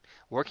Wesley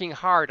working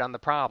hard on the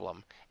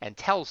problem and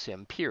tells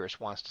him Pierce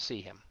wants to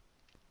see him.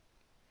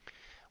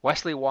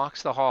 Wesley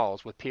walks the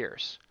halls with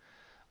Pierce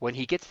when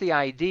he gets the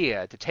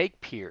idea to take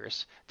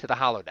Pierce to the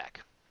holodeck.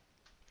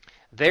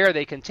 There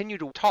they continue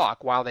to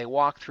talk while they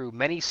walk through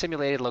many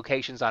simulated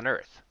locations on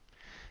Earth.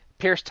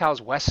 Pierce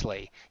tells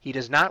Wesley he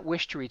does not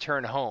wish to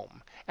return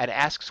home and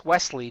asks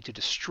Wesley to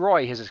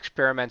destroy his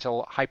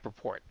experimental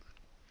hyperport.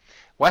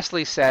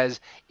 Wesley says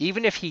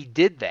even if he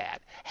did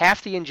that,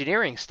 half the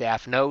engineering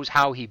staff knows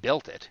how he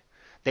built it.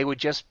 They would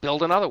just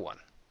build another one.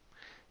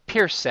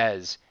 Pierce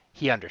says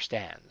he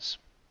understands.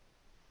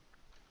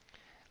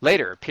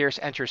 Later, Pierce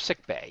enters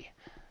sickbay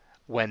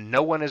when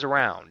no one is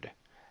around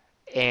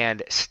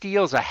and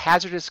steals a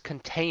hazardous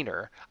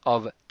container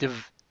of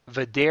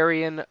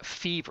Vidarian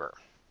fever.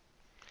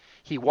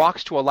 He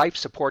walks to a life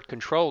support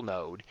control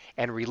node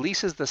and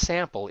releases the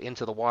sample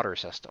into the water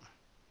system.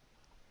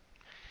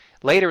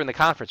 Later in the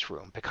conference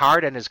room,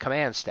 Picard and his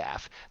command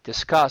staff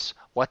discuss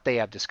what they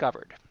have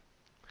discovered.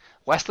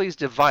 Wesley's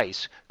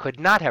device could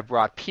not have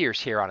brought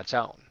Pierce here on its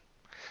own,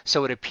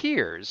 so it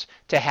appears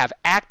to have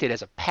acted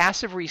as a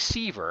passive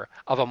receiver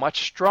of a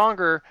much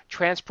stronger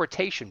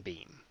transportation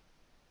beam.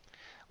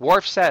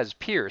 Worf says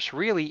Pierce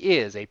really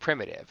is a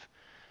primitive,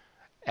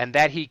 and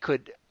that he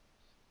could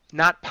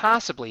not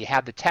possibly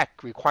have the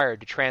tech required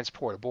to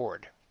transport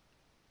aboard.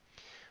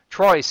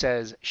 Troi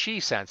says she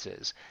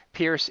senses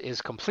Pierce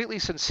is completely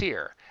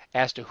sincere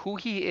as to who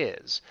he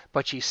is,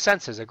 but she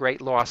senses a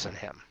great loss in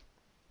him.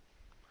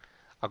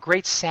 A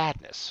great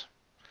sadness.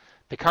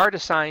 Picard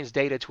assigns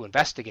Data to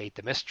investigate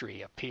the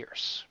mystery of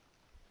Pierce.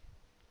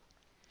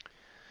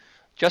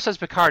 Just as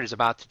Picard is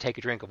about to take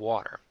a drink of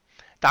water,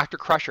 Dr.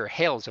 Crusher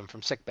hails him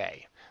from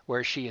sickbay,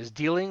 where she is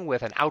dealing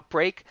with an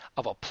outbreak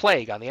of a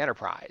plague on the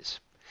Enterprise.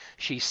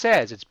 She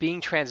says it's being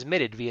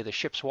transmitted via the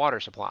ship's water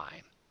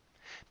supply.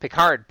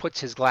 Picard puts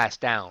his glass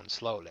down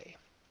slowly.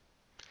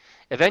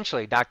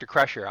 Eventually, Dr.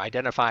 Crusher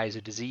identifies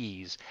a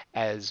disease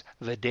as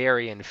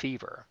Vidarian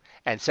fever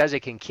and says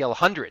it can kill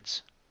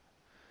hundreds.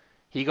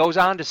 He goes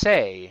on to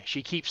say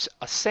she keeps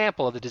a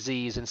sample of the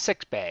disease in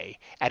sickbay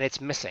and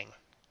it's missing.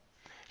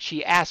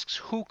 She asks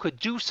who could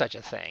do such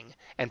a thing,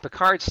 and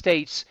Picard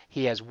states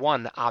he has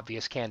one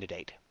obvious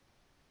candidate.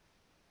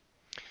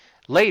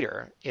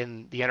 Later,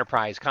 in the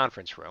Enterprise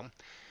conference room,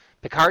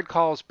 Picard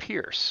calls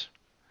Pierce,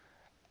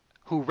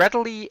 who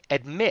readily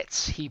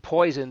admits he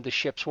poisoned the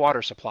ship's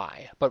water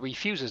supply, but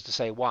refuses to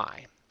say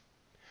why.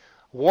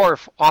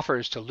 Worf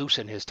offers to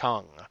loosen his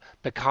tongue,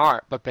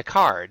 but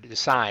Picard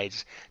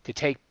decides to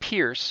take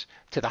Pierce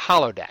to the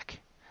holodeck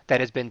that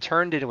has been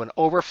turned into an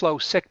overflow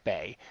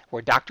sickbay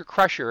where Dr.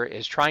 Crusher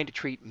is trying to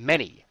treat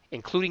many,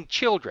 including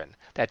children,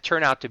 that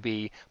turn out to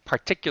be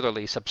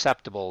particularly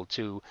susceptible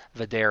to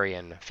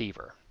Vidarian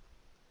fever.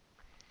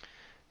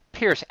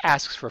 Pierce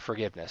asks for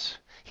forgiveness.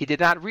 He did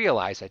not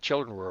realize that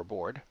children were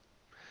aboard.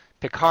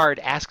 Picard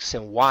asks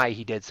him why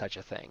he did such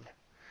a thing.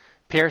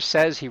 Pierce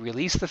says he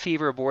released the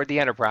fever aboard the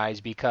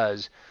Enterprise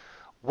because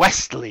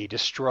Wesley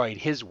destroyed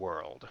his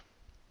world.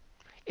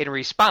 In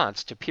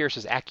response to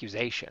Pierce's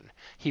accusation,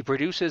 he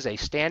produces a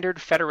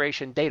standard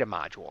Federation data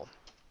module.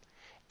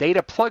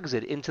 Data plugs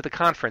it into the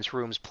conference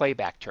room's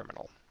playback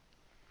terminal.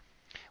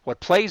 What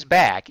plays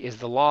back is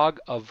the log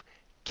of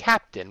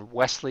Captain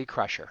Wesley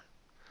Crusher.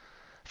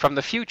 From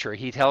the future,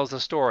 he tells the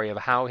story of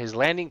how his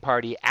landing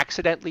party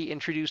accidentally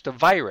introduced a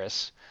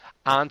virus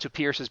onto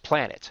Pierce's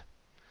planet,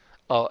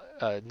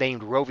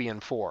 named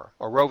Rovian 4,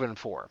 or Rovan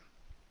 4.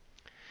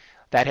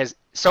 That has,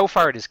 so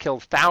far it has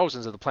killed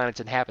thousands of the planet's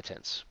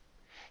inhabitants.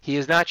 He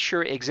is not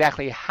sure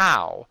exactly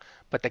how,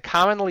 but the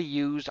commonly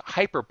used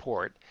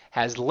hyperport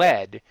has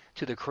led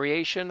to the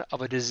creation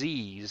of a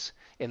disease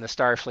in the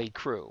Starfleet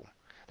crew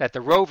that the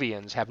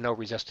Rovians have no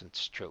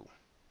resistance to.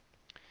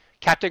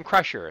 Captain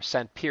Crusher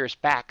sent Pierce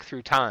back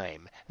through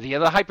time via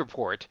the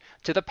hyperport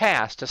to the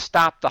past to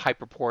stop the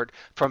hyperport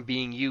from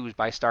being used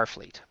by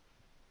Starfleet.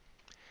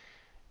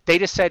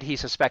 Data said he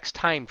suspects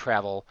time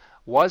travel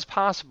was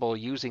possible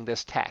using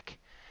this tech,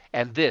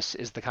 and this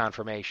is the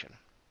confirmation.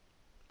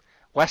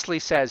 Wesley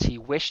says he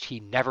wished he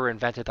never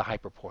invented the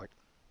hyperport.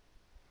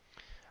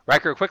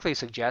 Riker quickly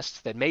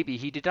suggests that maybe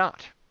he did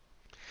not.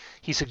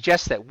 He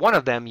suggests that one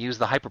of them used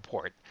the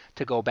hyperport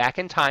to go back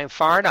in time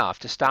far enough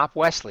to stop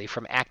Wesley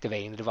from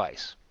activating the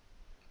device.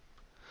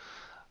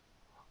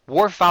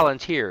 Worf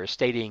volunteers,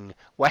 stating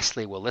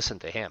Wesley will listen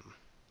to him.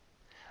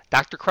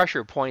 Dr.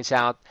 Crusher points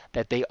out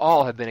that they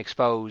all have been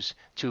exposed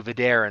to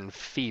Vidarian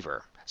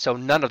fever, so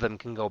none of them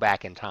can go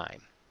back in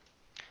time.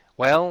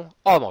 Well,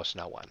 almost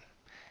no one.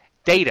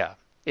 Data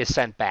is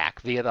sent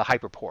back via the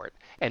hyperport,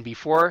 and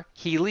before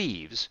he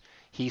leaves,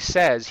 he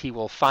says he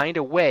will find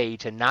a way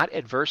to not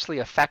adversely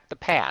affect the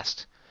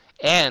past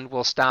and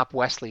will stop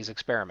Wesley's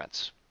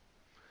experiments.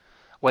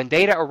 When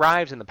Data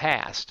arrives in the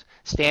past,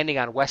 standing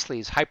on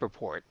Wesley's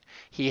hyperport,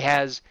 he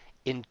has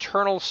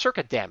internal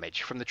circuit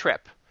damage from the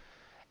trip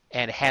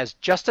and has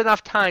just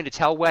enough time to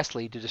tell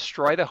Wesley to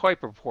destroy the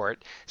hyperport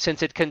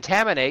since it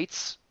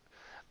contaminates.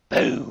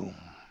 Boom!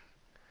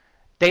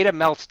 Data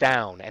melts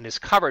down and is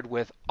covered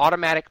with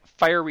automatic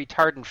fire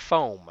retardant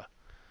foam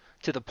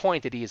to the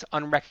point that he is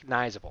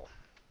unrecognizable.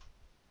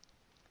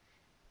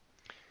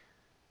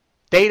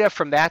 Data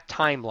from that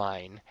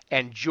timeline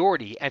and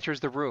Geordi enters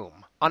the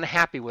room,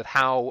 unhappy with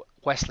how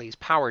Wesley's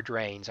power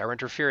drains are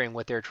interfering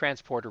with their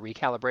transporter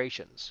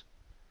recalibrations.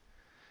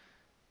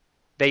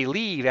 They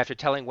leave after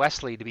telling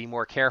Wesley to be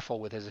more careful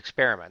with his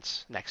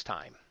experiments next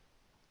time.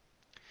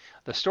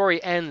 The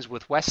story ends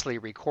with Wesley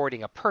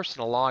recording a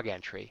personal log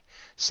entry,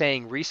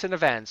 saying recent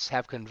events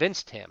have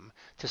convinced him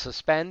to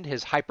suspend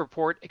his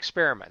hyperport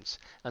experiments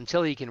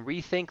until he can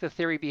rethink the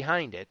theory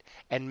behind it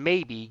and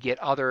maybe get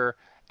other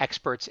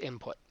experts'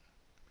 input.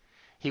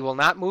 He will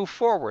not move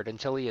forward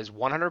until he is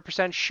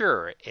 100%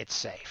 sure it's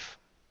safe.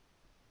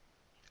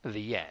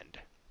 The end.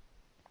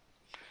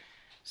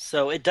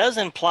 So it does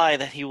imply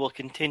that he will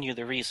continue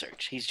the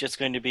research. He's just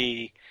going to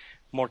be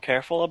more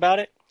careful about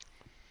it?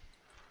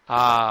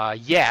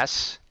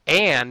 Yes,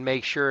 and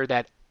make sure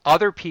that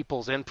other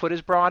people's input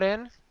is brought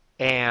in,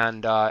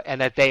 and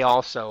that they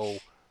also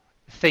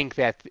think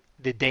that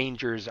the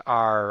dangers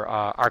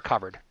are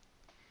covered.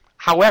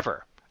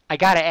 However, I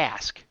got to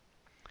ask.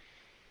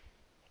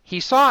 He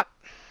saw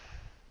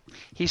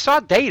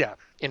Data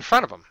in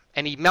front of him,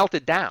 and he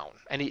melted down.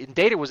 And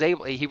Data was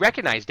able. He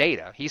recognized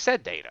Data. He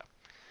said Data.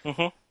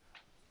 Mm-hmm.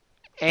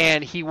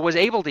 And he was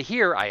able to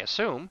hear, I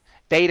assume,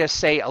 Data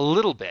say a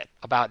little bit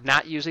about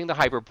not using the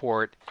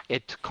hyperport.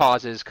 It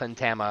causes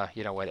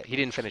what he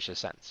didn't finish his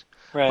sentence.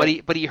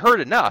 Right. But he heard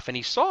enough and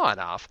he saw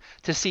enough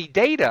to see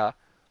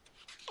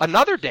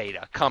another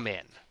Data come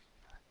in.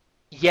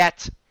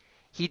 Yet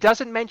he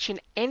doesn't mention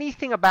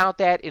anything about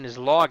that in his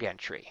log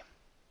entry.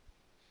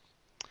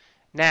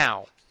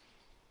 Now,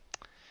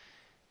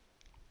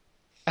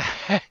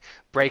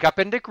 break up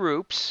into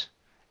groups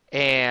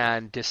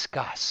and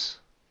discuss.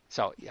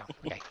 So, yeah,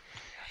 okay.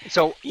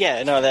 So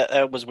yeah, no,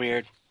 that was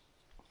weird.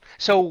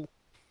 So,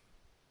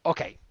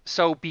 okay.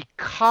 So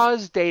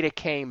because Data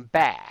came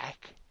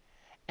back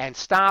and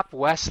stopped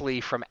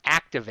Wesley from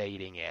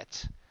activating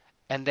it,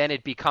 and then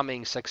it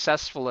becoming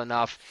successful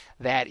enough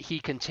that he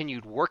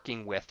continued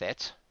working with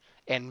it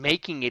and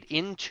making it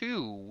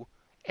into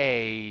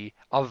a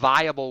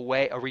viable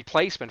way, a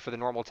replacement for the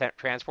normal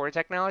transporter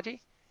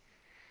technology,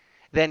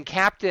 then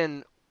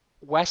Captain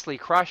Wesley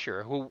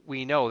Crusher, who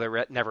we know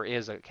there never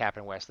is a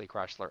Captain Wesley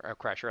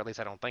Crusher, at least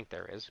I don't think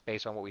there is,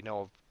 based on what we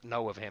know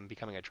of him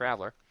becoming a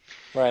traveler.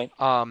 Right.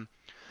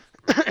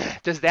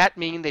 Does that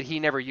mean that he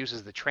never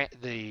uses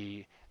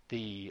the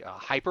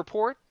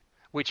hyperport,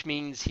 which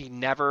means he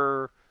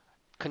never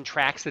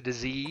contracts the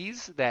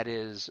disease that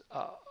is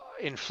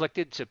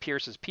inflicted to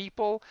Pierce's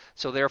people,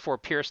 so therefore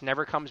Pierce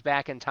never comes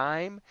back in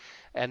time,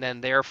 and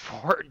then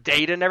therefore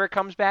Data never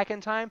comes back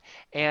in time,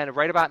 and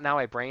right about now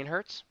my brain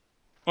hurts.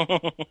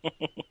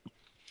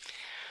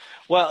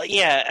 Well,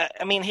 yeah,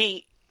 I mean,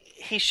 he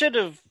should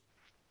have.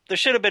 There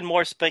should have been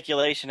more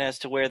speculation as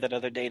to where that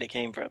other data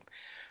came from.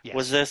 Yes.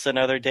 Was this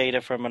another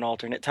data from an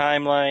alternate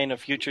timeline, a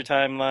future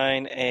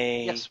timeline,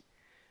 Yes.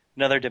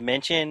 another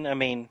dimension? I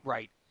mean,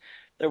 Right.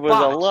 there was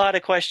a But- lot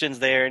of questions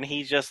there, and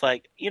he's just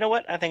like, you know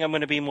what? I think I'm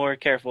going to be more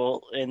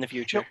careful in the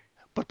future. No,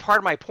 but part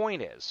of my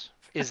point is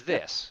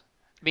this.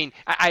 I mean,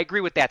 I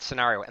agree with that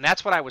scenario, and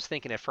that's what I was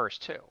thinking at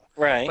first too.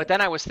 Right. But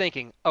then I was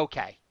thinking,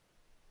 okay,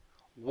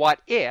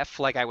 what if,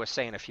 like I was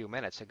saying a few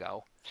minutes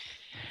ago,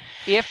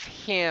 if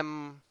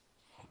him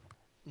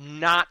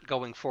not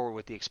going forward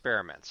with the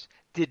experiments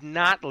did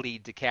not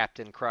lead to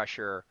Captain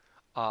Crusher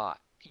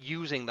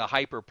using the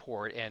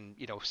hyperport and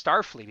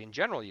Starfleet in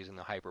general using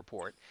the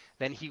hyperport,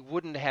 then he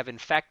wouldn't have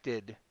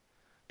infected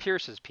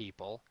Pierce's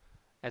people,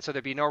 and so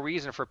there'd be no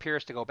reason for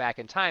Pierce to go back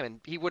in time, and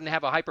he wouldn't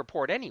have a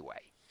hyperport anyway.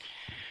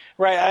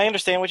 Right, I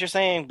understand what you're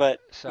saying,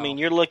 but So, I mean,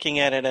 you're looking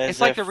at it as it's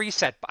like if, the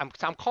reset. I'm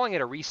calling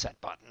it a reset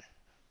button.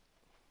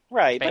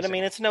 right, but I basically.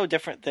 mean, it's no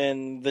different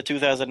than the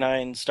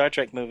 2009 Star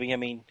Trek movie. I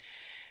mean,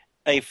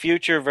 a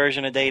future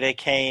version of Data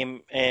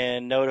came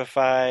and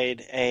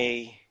notified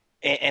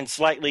and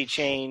slightly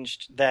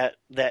changed that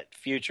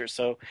future.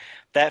 So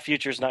that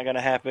future is not going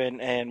to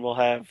happen, and we'll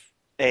have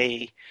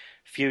a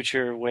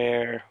future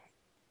where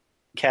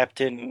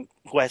Captain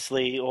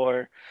Wesley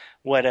or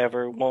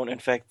whatever won't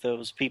infect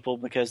those people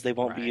because they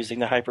won't be Right. using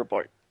the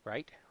hyperport.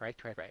 Right.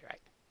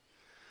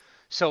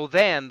 So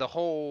then the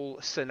whole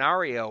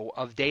scenario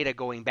of Data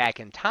going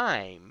back in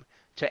time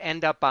to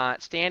end up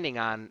standing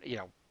on,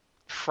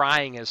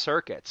 frying his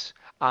circuits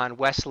on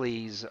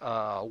Wesley's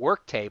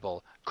work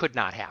table could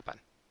not happen.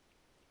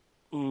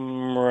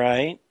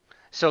 Right.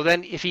 So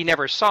then if he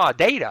never saw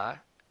Data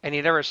and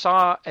he never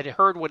saw and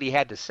heard what he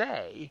had to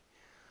say,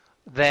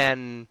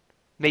 then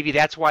maybe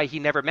that's why he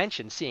never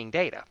mentioned seeing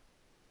Data.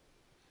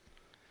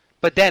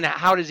 But then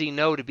how does he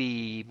know to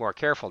be more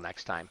careful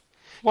next time?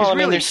 Well, I mean,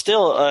 really- there's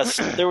still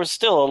there was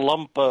still a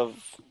lump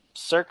of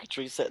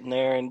circuitry sitting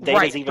there, and Data's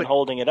Right, even but-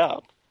 holding it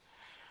up.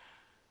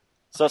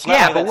 So it's not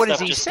Yeah, like but that what does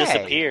stuff he just say?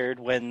 disappeared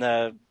when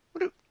the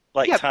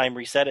What do- yeah, time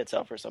reset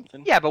itself or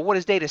something. Yeah, but what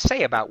does Data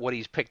say about what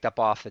he's picked up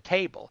off the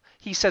table?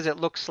 He says it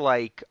looks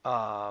like He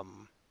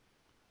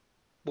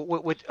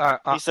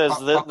says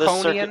this circuit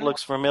Iconian?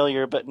 looks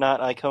familiar, but not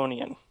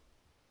Iconian.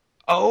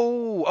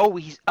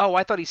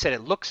 I thought he said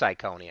it looks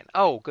Iconian.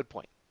 Oh, good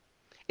point.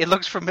 It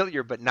looks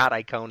familiar, but not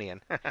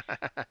Iconian.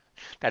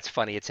 That's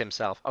funny. It's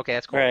himself. Okay,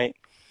 that's cool. Right.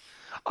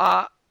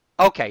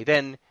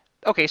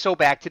 So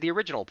back to the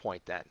original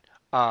point then.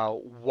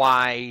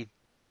 Why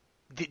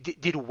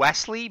did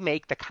Wesley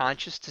make the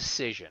conscious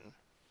decision,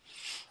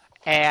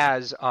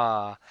 as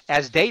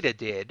Data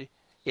did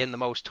in The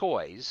Most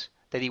Toys,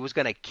 that he was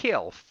going to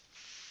kill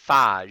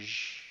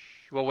Faj,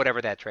 well,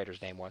 whatever that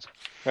traitor's name was,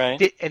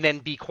 Right. and then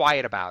be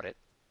quiet about it?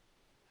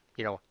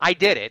 I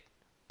did it,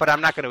 but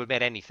I'm not going to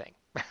admit anything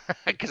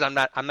because I'm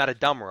not a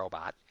dumb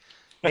robot.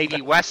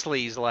 Maybe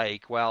Wesley's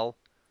like, well,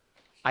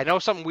 I know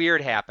something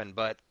weird happened,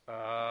 but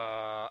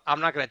I'm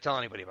not going to tell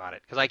anybody about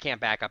it because I can't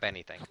back up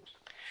anything.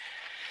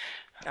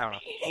 I don't know.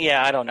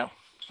 Yeah, I don't know.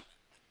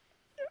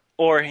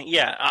 Or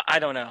yeah, I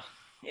don't know.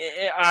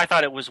 I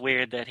thought it was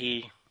weird that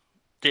he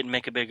didn't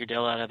make a bigger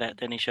deal out of that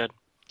than he should.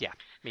 Yeah,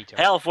 me too.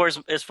 Hell,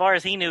 as far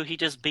as he knew, he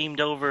just beamed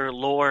over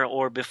Lore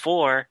or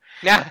before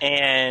Yeah.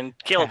 and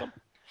killed him.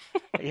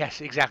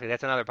 Yes, exactly.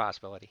 That's another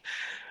possibility.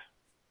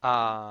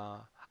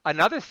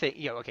 Another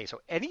thing, okay,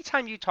 so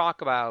anytime you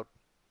talk about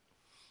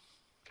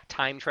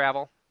time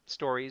travel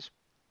stories,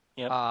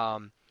 Yep.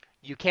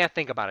 you can't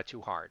think about it too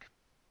hard,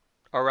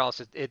 or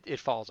else it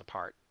falls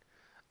apart.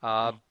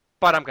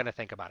 But I'm going to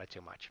think about it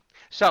too much.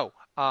 So,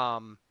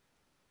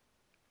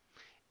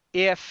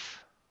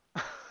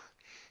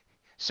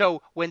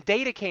 so when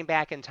Data came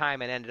back in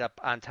time and ended up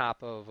on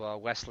top of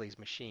Wesley's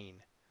machine,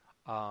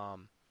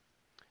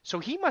 so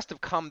he must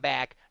have come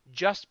back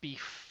just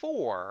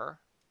before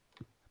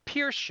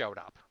Pierce showed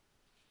up,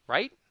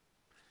 right?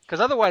 Because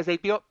otherwise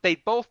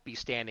they'd both be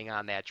standing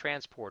on that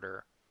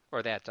transporter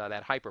or that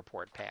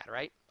hyperport pad,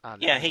 right?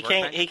 Yeah,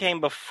 he came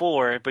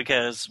before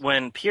because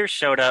when Pierce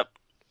showed up,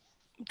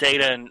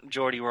 Data and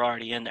Geordi were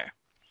already in there.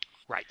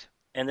 Right.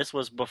 And this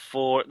was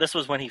before. This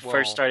was when he Well-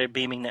 first started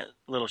beaming that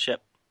little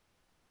ship.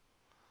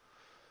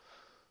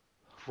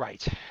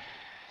 Right.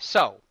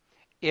 So,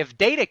 if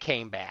Data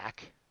came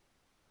back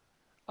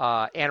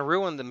and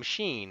ruined the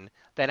machine,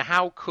 then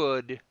how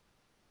could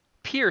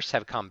Pierce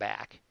have come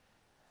back?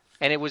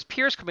 And it was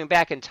Pierce coming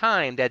back in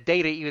time that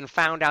Data even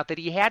found out that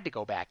he had to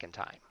go back in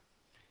time.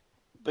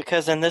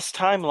 Because in this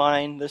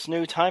timeline, this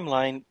new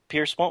timeline,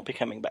 Pierce won't be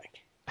coming back.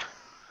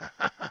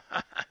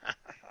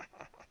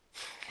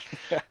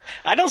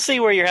 I don't see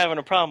where you're having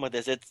a problem with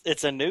this.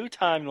 It's a new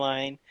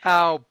timeline.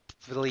 Oh,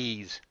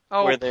 please.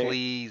 Oh, Where they-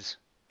 please.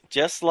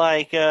 just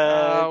like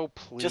Oh,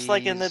 please. just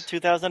like in the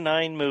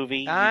 2009 movie.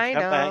 You I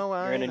come back. know.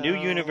 You're in a new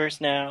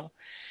universe now.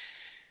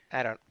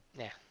 I don't.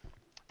 Yeah.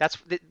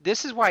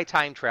 This is why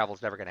time travel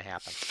is never going to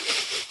happen.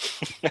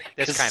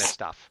 This kind of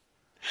stuff.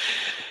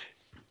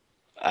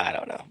 I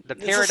don't know.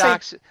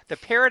 The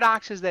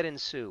paradoxes that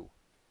ensue.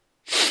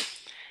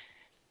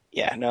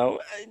 Yeah, no.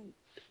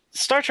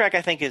 Star Trek,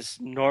 I think, has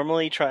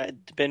normally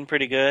been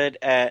pretty good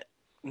at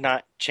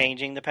not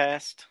changing the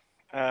past.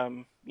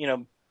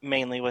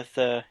 Mainly with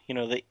the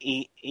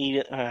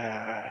Edith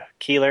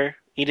Keeler.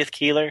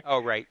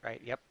 Oh, right.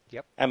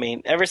 Yep. I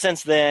mean, ever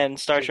since then,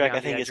 Star She's Trek, been I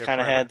on the think, edge has of kind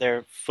of forever. had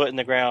their foot in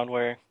the ground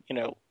where,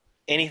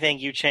 anything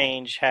you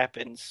change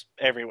happens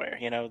everywhere,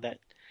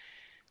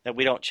 that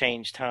we don't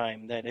change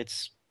time, that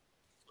it's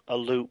a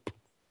loop,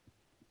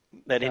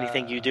 that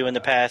anything you do in the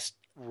past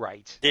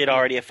Right. did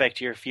already affect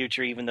your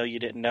future even though you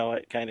didn't know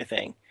it, kind of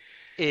thing.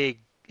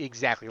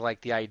 Exactly like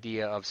the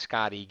idea of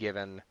Scotty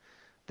giving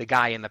the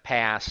guy in the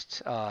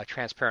past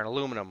transparent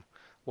aluminum.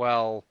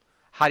 Well,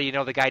 how do you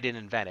know the guy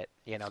didn't invent it?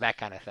 That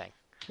kind of thing.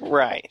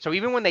 Right. So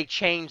even when they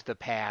change the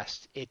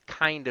past, it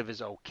kind of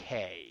is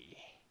okay.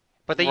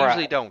 But they Right.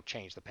 usually don't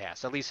change the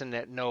past, at least in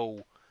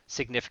no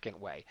significant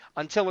way,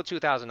 until the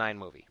 2009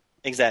 movie.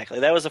 Exactly.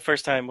 That was the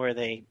first time where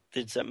they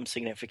did something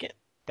significant.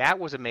 That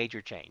was a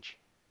major change.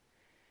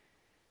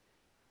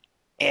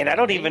 And I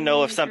don't even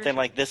know if something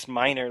like this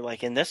minor,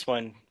 like in this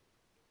one,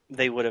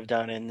 they would have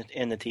done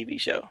in the TV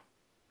show.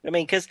 I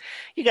mean, because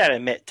you got to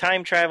admit,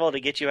 time travel to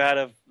get you out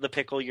of the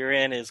pickle you're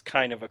in is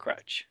kind of a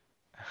crutch.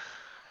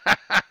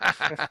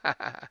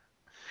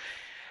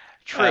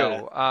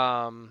 True.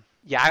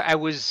 Yeah, I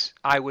was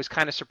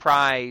kind of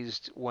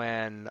surprised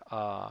when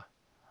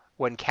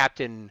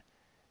Captain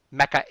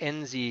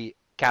Mackenzie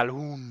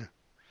Calhoun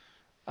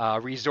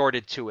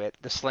resorted to it,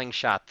 the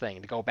slingshot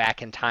thing, to go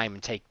back in time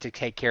and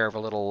take care of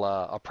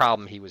a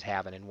problem he was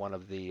having in one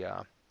of the.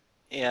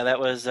 Yeah, that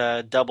was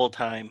Double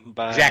Time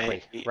by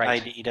Exactly,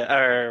 right.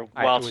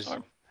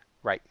 Wildstorm.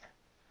 Right.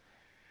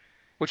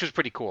 Which was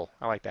pretty cool.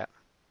 I like that.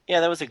 Yeah,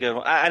 that was a good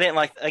one. I didn't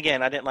like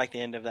the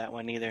end of that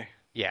one either.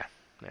 Yeah.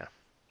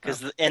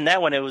 Because in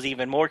that one it was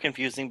even more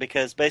confusing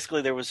because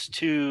basically there was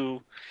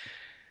two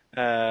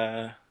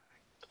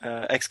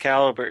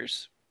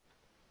Excaliburs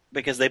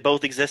because they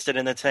both existed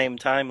in the same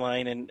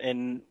timeline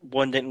and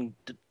one didn't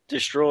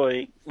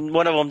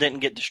one of them didn't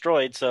get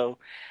destroyed, so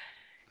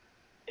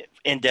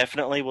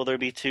indefinitely will there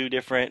be two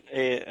different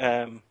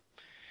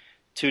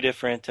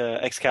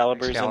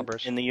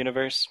Excaliburs in the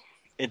universe?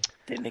 It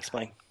didn't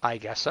explain. I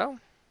guess so.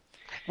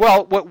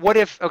 Well, what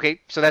if?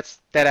 Okay, so that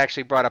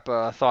actually brought up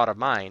a thought of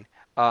mine.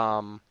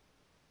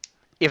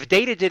 If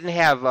Data didn't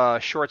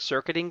have short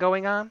circuiting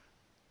going on,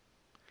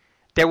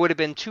 there would have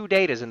been two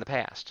Datas in the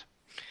past,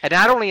 and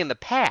not only in the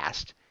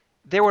past,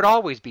 there would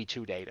always be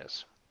two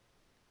Datas.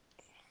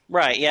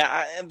 Right.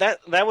 Yeah.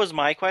 That was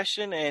my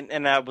question,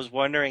 and I was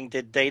wondering,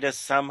 did Data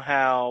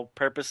somehow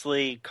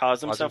purposely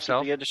cause himself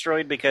to get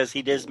destroyed because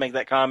he did make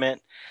that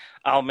comment?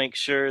 I'll make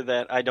sure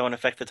that I don't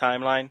affect the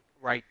timeline.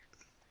 Right.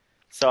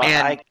 So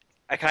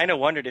I kind of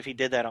wondered if he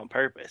did that on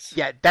purpose.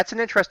 Yeah, that's an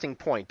interesting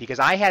point because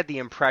I had the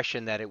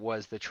impression that it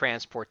was the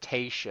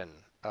transportation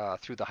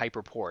through the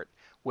hyperport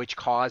which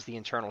caused the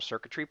internal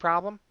circuitry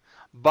problem.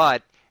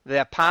 But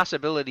the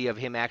possibility of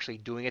him actually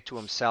doing it to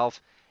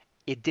himself,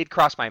 it did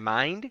cross my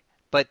mind.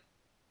 But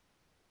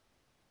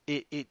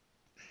it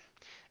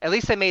at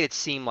least they made it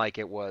seem like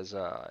it was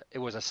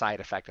a side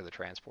effect of the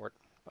transport.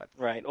 But.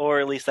 Right, or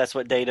at least that's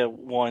what Data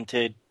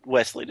wanted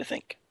Wesley to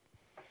think.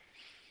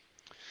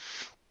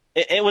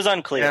 It was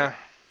unclear.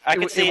 Yeah,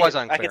 it was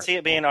unclear. I could see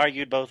it being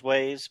argued both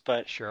ways,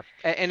 but sure.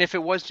 And if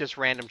it was just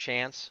random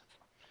chance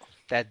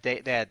that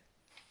it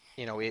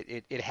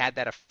had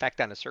that effect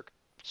on the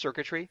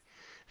circuitry,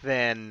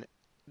 then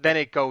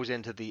it goes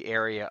into the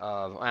area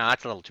of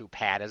that's a little too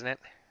pat, isn't it?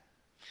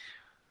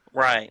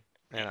 Right.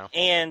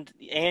 And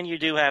you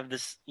do have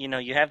this.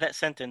 You have that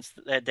sentence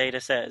that Data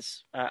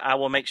says, "I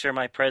will make sure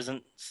my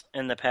presence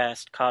in the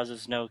past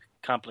causes no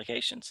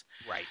complications."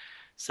 Right.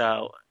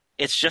 So.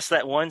 It's just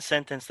that one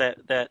sentence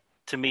that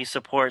to me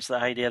supports the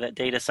idea that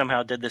Data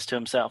somehow did this to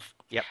himself.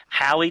 Yep.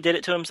 How he did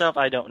it to himself,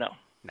 I don't know.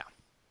 No.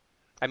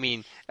 I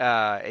mean,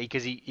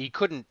 because he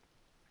didn't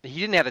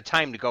have the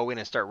time to go in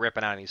and start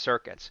ripping out any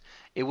circuits.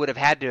 It would have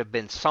had to have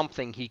been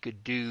something he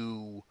could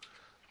do,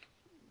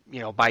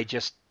 by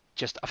just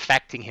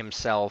affecting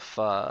himself,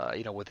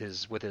 with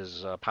his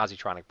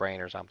positronic brain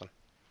or something.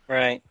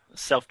 Right.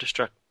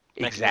 Self-destruct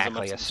mechanism.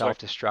 Exactly, a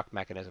self-destruct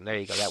mechanism. There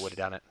you go. That would have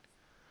done it.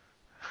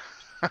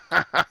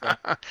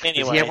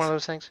 Anyways. Does he have one of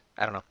those things?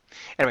 I don't know.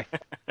 Anyway.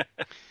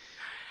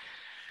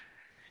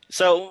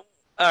 So,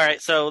 all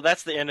right. So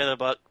that's the end of the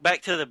book.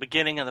 Back to the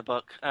beginning of the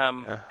book.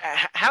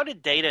 How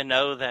did Data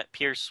know that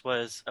Pierce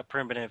was a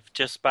primitive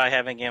just by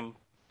having him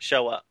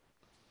show up?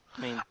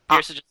 I mean,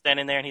 Pierce is just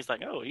standing there, and he's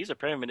like, "Oh, he's a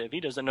primitive.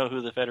 He doesn't know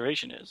who the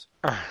Federation is."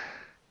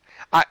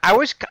 I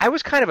was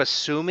kind of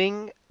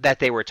assuming that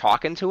they were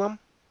talking to him,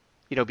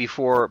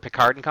 before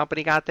Picard and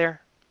company got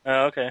there.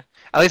 Oh, okay.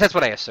 At least that's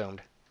what I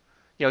assumed.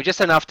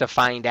 Just enough to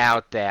find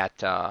out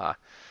that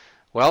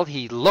Well,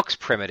 he looks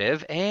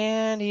primitive,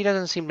 and he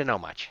doesn't seem to know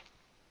much.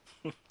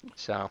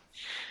 So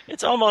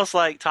It's almost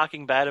like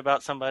talking bad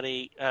about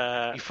somebody,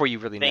 before you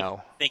really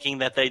know, thinking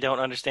that they don't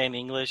understand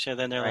English, and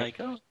then they're right?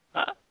 like,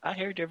 "Oh, I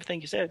heard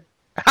everything you said."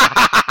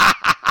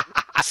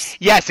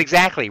 Yes,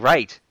 exactly,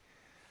 right.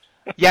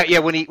 Yeah, yeah.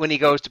 When he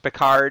goes to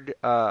Picard,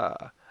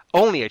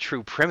 only a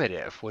true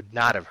primitive would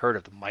not have heard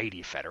of the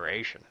mighty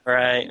Federation.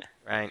 Right.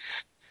 Right.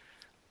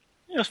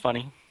 It was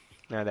funny.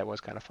 No, that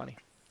was kind of funny.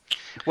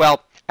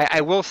 Well,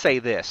 I will say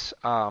this: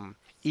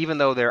 even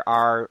though there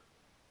are,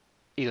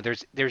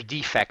 there's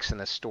defects in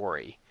the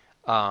story,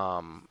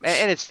 and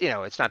it's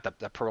it's not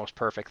the most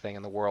perfect thing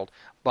in the world,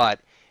 but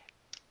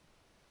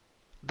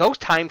those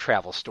time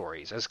travel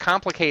stories, as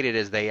complicated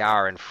as they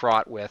are and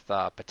fraught with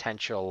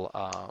potential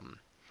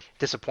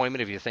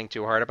disappointment if you think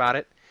too hard about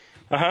it,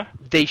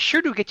 they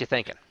sure do get you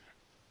thinking.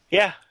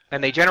 Yeah.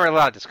 And they generate a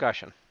lot of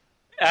discussion.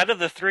 Out of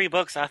the 3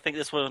 books, I think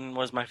this one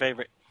was my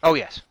favorite. Oh,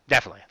 yes,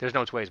 definitely. There's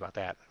no two ways about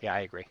that. Yeah, I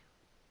agree.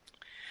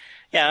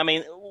 Yeah, I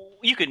mean,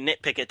 you could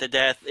nitpick it to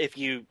death if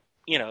you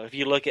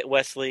look at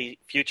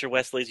future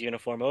Wesley's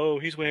uniform. Oh,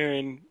 he's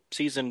wearing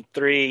season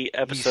 3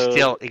 episode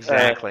Still,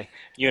 exactly.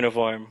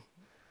 Uniform.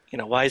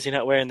 Why is he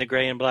not wearing the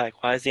gray and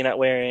black? Why is he not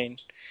wearing,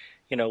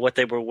 what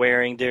they were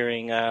wearing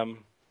during,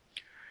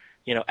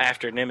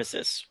 after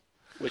Nemesis,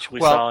 which we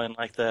saw in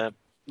like the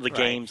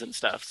games and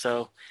stuff.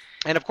 So,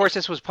 and of course,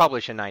 this was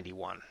published in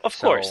 '91. Of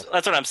course,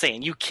 that's what I'm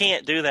saying. You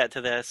can't do that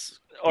to this,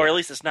 or at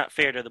least it's not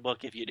fair to the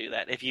book if you do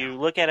that. If you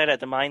look at it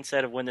at the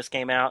mindset of when this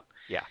came out,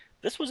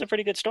 this was a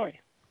pretty good story.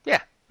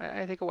 Yeah,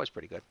 I think it was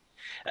pretty good.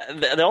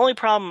 The only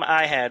problem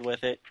I had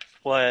with it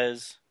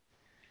was,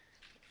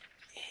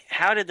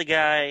 how did the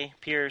guy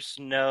Pierce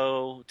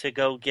know to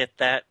go get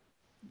that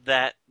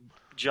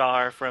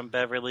jar from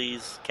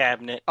Beverly's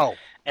cabinet? Oh,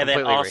 and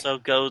then also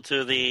go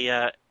to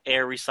the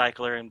air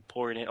recycler and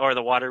pour it in, or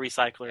the water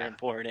recycler and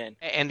pour it in.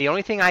 And the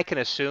only thing I can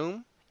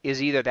assume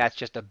is either that's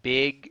just a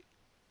big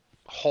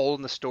hole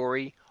in the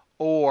story,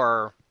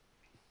 or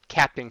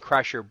Captain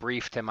Crusher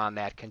briefed him on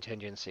that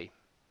contingency.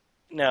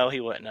 No, he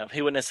wouldn't have.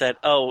 He wouldn't have said,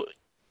 "Oh,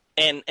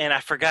 and I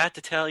forgot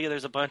to tell you,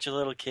 there's a bunch of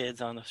little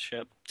kids on the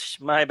ship.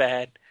 My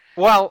bad."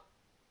 Well,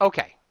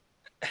 okay.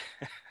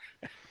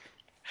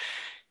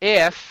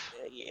 If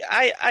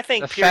I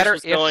think Pierce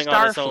was going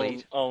on his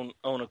own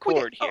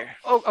accord here.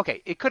 Oh,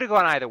 okay. It could have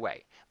gone either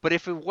way. But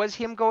if it was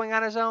him going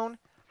on his own,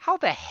 how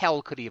the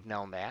hell could he have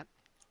known that?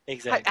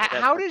 Exactly.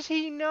 How does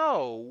he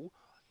know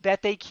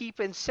that they keep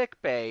in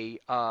sickbay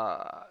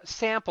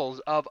samples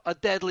of a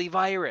deadly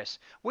virus?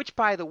 Which,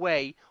 by the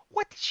way,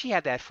 what did she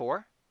have that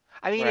for?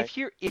 I mean,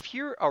 if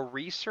you're a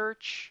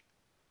research,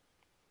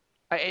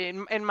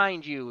 and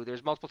mind you,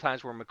 there's multiple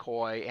times where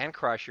McCoy and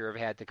Crusher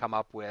have had to come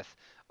up with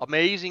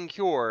amazing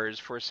cures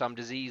for some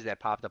disease that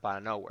popped up out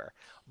of nowhere.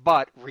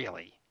 But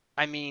really,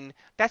 I mean,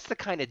 that's the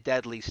kind of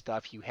deadly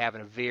stuff you have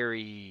in a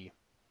very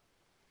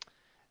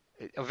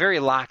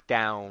locked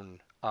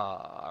down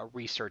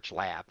research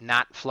lab,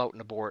 not floating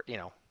aboard,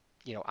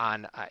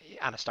 on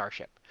a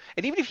starship.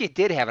 And even if you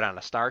did have it on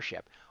a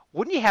starship,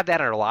 wouldn't you have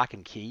that under lock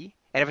and key?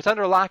 And if it's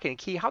under lock and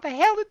key, how the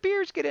hell did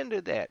Pierce get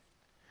into that?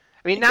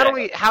 I mean, not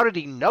only how did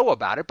he know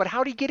about it, but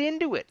how did he get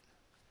into it?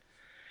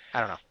 I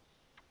don't know.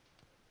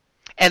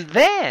 And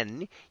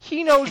then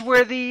he knows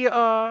where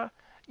the,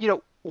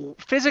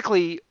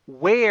 physically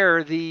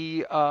where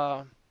the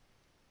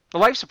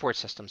life support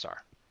systems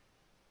are.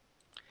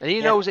 And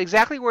he knows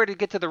exactly where to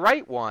get to the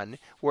right one,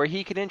 where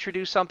he can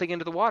introduce something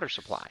into the water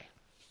supply.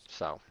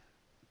 So.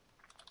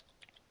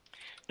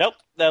 Nope,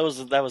 that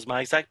was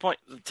my exact point.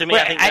 To me,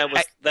 I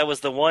think that was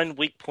the one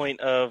weak point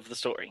of the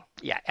story.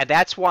 Yeah, and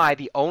that's why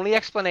the only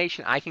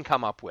explanation I can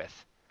come up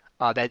with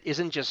that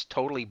isn't just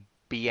totally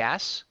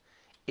BS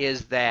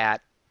is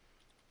that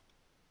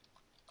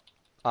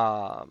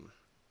Captain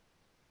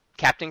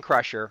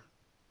Crusher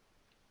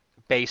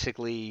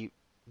basically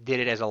did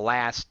it as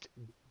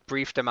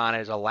briefed him on it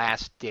as a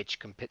last-ditch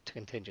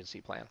contingency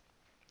plan.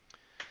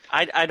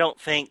 I don't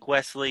think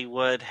Wesley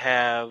would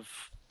have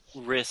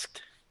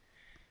risked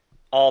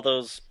all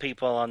those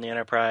people on the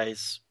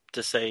Enterprise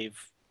to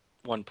save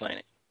one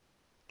planet.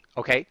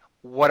 Okay,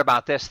 what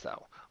about this,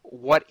 though?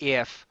 What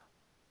if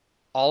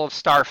all of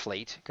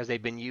Starfleet, because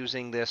they've been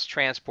using this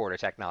transporter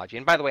technology,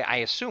 and by the way, I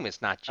assume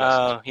it's not just...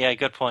 Oh, yeah,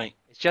 good point.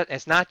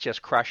 It's not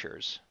just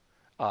Crusher's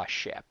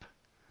ship.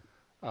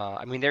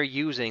 I mean, they're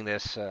using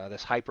this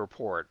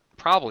hyperport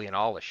probably in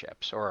all the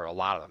ships, or a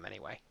lot of them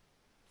anyway.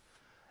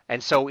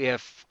 And so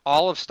if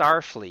all of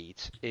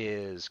Starfleet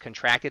is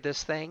contracted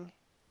this thing,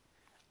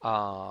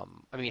 I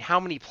mean, how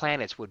many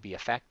planets would be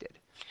affected?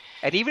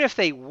 And even if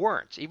they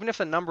weren't, even if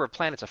the number of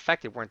planets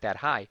affected weren't that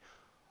high,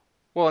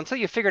 well, until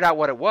you figured out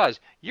what it was,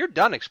 you're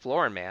done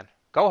exploring, man.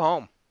 Go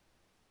home.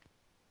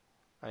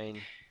 I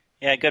mean...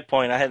 Yeah, good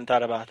point. I hadn't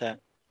thought about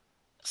that.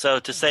 So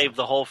to save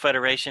the whole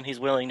Federation, he's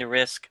willing to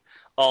risk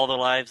all the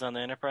lives on the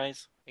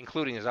Enterprise?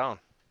 Including his own.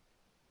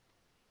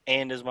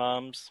 And his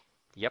mom's?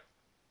 Yep.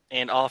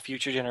 And all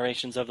future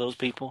generations of those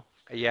people?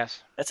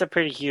 Yes. That's a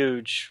pretty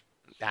huge...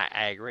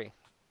 I agree.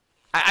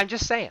 I'm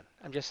just saying.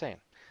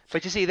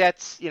 But you see,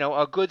 that's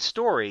a good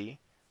story.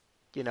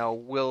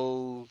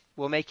 Will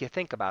make you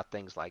think about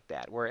things like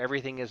that, where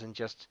everything isn't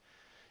just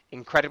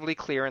incredibly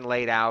clear and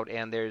laid out,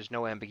 and there's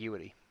no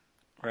ambiguity.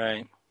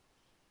 Right.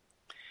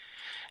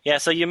 Yeah,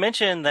 so you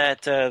mentioned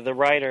that the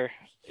writer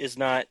is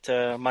not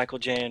Michael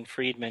Jan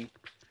Friedman,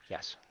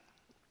 Yes.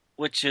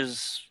 which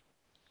is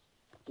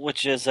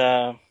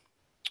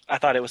I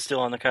thought it was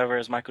still on the cover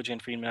as Michael Jan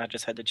Friedman. I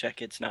just had to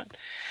check it's not.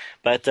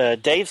 But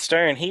Dave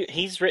Stern,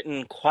 he's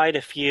written quite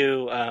a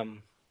few.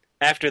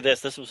 After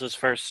this was his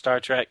first Star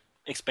Trek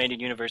expanded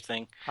universe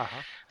thing.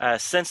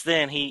 Since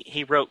then,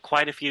 he wrote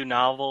quite a few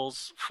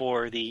novels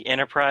for the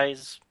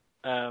Enterprise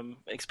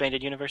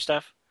expanded universe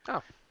stuff.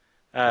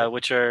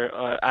 Which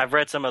are I've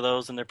read some of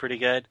those and they're pretty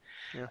good.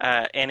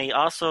 Yeah. And he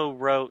also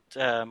wrote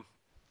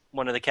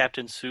one of the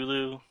Captain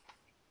Sulu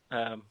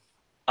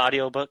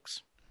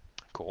audiobooks.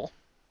 Cool.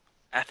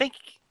 I think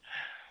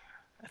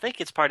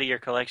it's part of your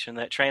collection,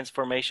 that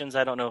Transformations.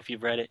 I don't know if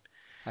you've read it.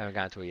 I haven't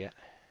gotten to it yet.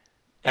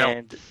 I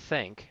don't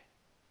think.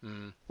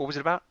 What was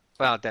it about?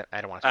 Well, I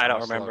don't want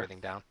to slow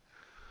everything down.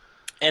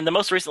 And the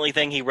most recently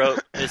thing he wrote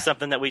is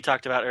something that we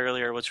talked about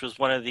earlier, which was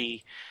one of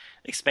the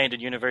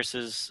expanded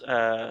universes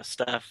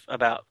stuff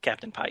about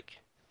Captain Pike.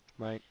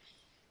 Right.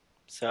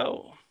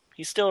 So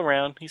he's still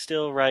around. He's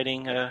still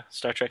writing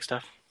Star Trek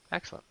stuff.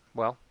 Excellent.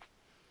 Well,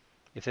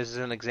 if this is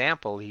an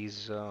example,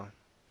 he's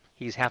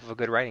half of a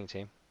good writing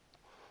team.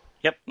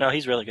 Yep. No,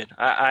 he's really good.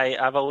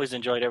 I've always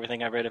enjoyed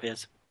everything I've read of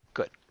his.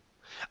 Good.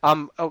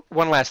 One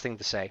last thing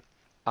to say.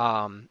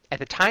 At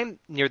the time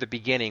near the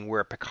beginning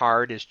where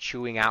Picard is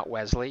chewing out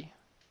Wesley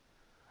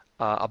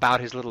about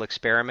his little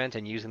experiment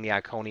and using the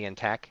Iconian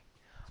tech,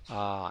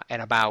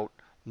 and about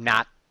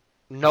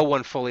no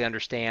one fully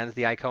understands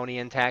the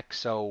Iconian tech,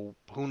 so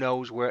who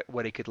knows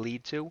what it could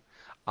lead to.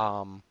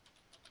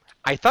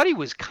 I thought he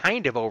was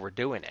kind of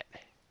overdoing it.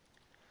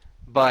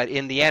 But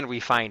in the end, we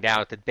find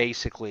out that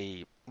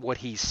basically what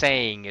he's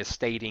saying is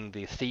stating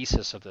the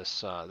thesis of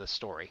this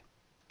story.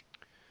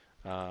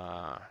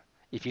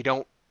 If you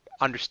don't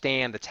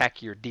understand the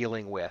tech you're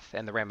dealing with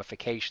and the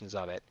ramifications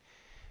of it,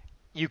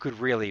 you could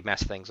really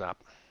mess things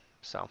up.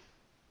 So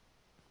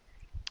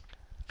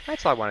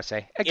that's all I want to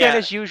say. Again,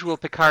 as usual,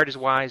 Picard is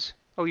wise.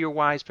 Oh, you're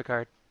wise,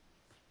 Picard.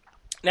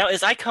 Now,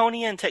 is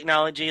Iconian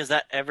technology, is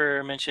that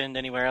ever mentioned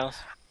anywhere else?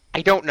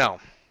 I don't know.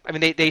 I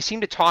mean, they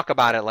seem to talk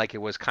about it like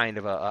it was kind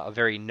of a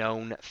very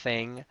known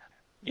thing.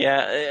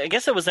 Yeah, I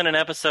guess it was in an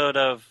episode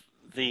of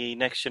The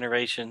Next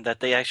Generation that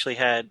they actually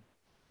had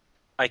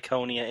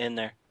Iconia in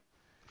there.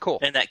 Cool.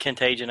 In that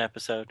Contagion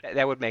episode.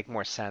 That would make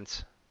more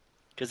sense.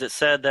 Because it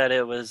said that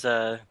it was...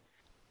 but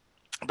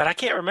I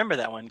can't remember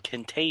that one.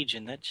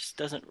 Contagion. That just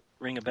doesn't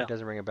ring a bell. It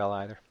doesn't ring a bell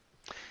either.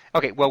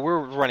 Okay, well, we're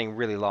running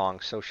really long,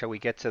 so shall we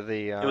get to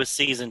the... It was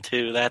season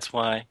 2, that's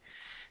why.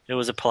 It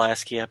was a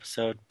Pulaski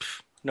episode.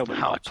 Pfft,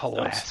 nobody watches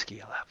Pulaski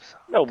those. Episode.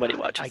 Nobody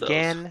watches those.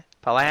 Again,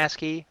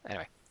 Pulaski.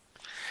 Anyway.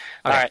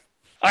 Okay.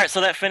 All right,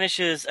 so that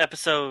finishes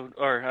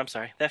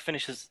that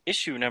finishes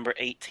issue number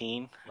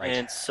 18. Right.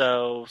 And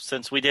so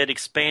since we did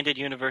expanded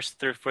universe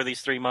for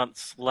these 3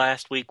 months,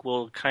 last week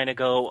we'll kind of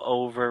go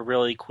over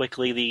really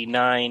quickly the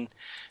 9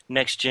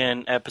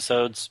 next-gen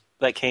episodes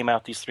that came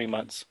out these 3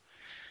 months.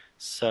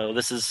 So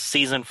this is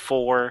season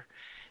 4,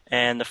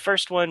 and the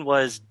first one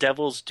was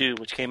Devil's Due,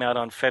 which came out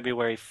on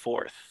February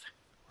 4th.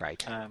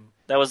 Right.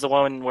 That was the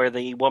one where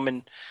the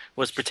woman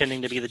was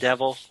pretending to be the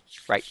devil.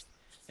 Right.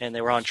 And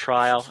they were on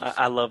trial.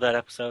 I love that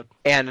episode.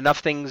 And enough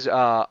things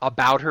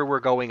about her were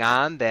going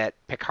on that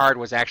Picard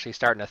was actually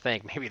starting to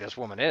think, maybe this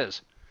woman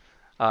is.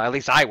 At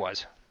least I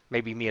was.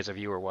 Maybe me as a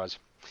viewer was.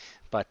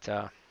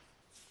 But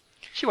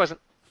she wasn't.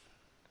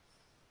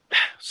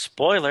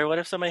 Spoiler, what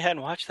if somebody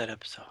hadn't watched that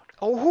episode?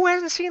 Oh, who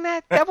hasn't seen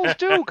that? Devil's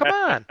Due, come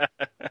on.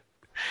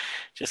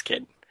 Just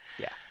kidding.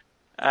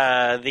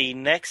 Yeah. The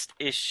next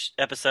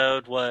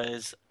episode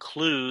was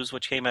Clues,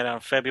 which came out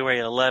on February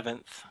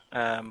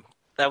 11th.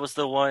 That was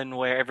the one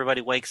where everybody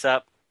wakes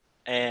up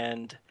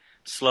and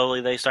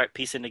slowly they start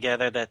piecing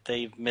together that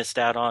they've missed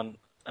out on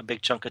a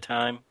big chunk of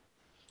time.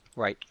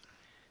 Right.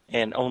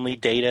 And only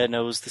Data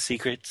knows the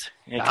secrets.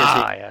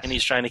 Yes. And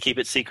he's trying to keep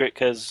it secret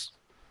because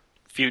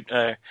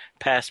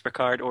past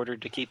Picard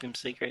ordered to keep him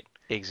secret.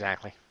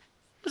 Exactly.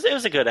 It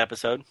was a good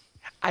episode.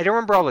 I don't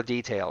remember all the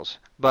details,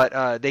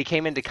 but they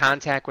came into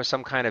contact with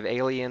some kind of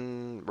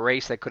alien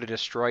race that could have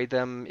destroyed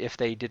them if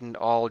they didn't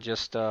all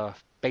just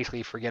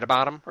basically forget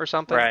about them or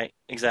something. Right,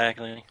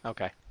 exactly.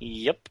 Okay.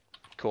 Yep.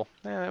 Cool.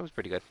 Yeah, that was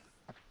pretty good.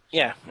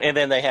 Yeah, and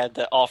then they had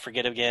the all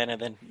forget again, and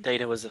then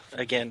Data was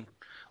again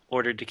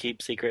ordered to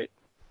keep secret.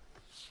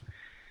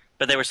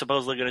 But they were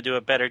supposedly going to do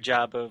a better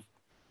job of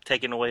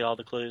taking away all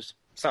the clues.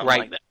 Something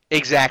like that.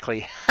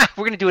 Exactly.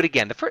 We're going to do it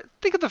again.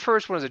 Think of the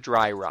first one as a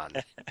dry run.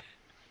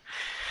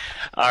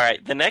 All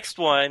right. The next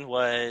one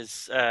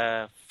was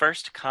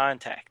First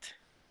Contact.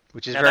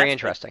 Which is very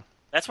interesting.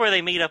 That's where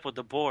they meet up with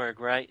the Borg,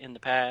 right, in the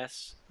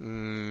past?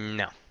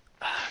 No.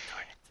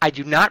 I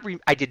did not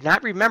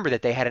remember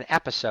that they had an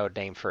episode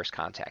named First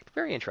Contact.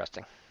 Very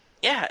interesting.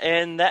 Yeah,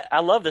 and I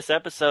love this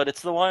episode.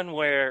 It's the one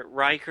where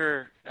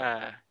Riker,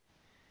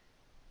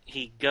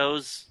 he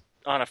goes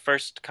on a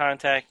first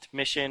contact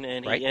mission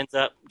and Right. he ends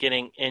up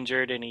getting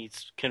injured and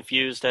he's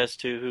confused as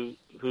to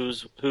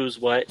who's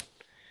what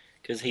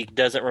because he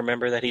doesn't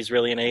remember that he's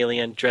really an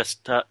alien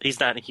dressed up. He's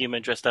not a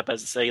human dressed up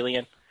as this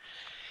alien.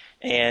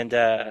 And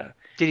Did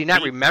he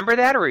not he, remember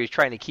that, or he was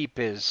trying to keep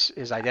his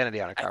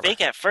identity on a I cover?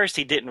 think at first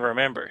he didn't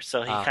remember,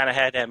 so he kind of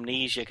had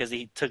amnesia because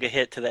he took a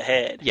hit to the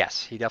head.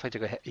 Yes, he definitely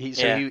took a hit.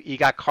 Yeah. He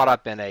got caught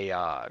up in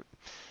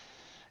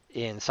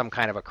in some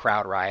kind of a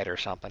crowd riot or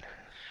something.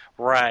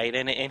 Right,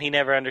 and he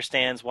never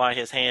understands why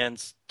his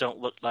hands don't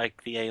look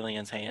like the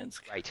alien's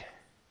hands. Right.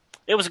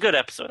 It was a good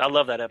episode. I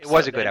love that It episode.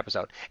 was a good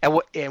episode. And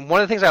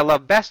one of the things I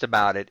love best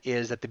about it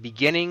is that the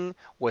beginning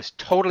was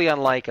totally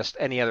unlike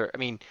any other. I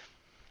mean,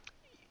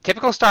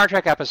 typical Star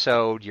Trek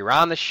episode, you're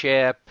on the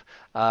ship,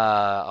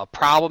 a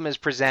problem is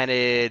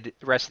presented,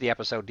 the rest of the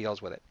episode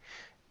deals with it.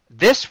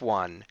 This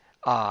one,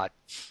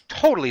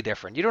 totally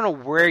different. You don't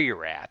know where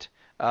you're at.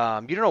 You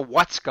don't know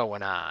what's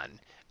going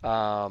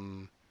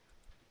on.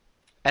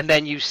 And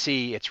then you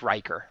see it's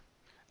Riker.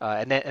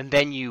 And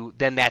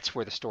then that's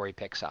where the story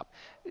picks up.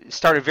 It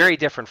started very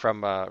different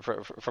from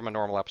a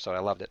normal episode. I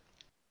loved it.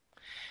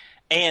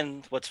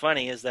 And what's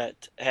funny is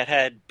that it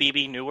had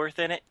BB Newirth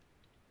in it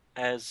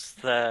as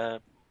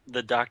the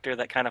doctor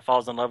that kind of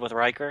falls in love with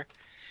Riker,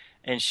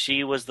 and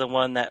she was the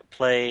one that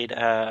played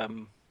what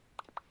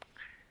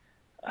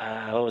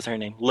was her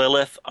name?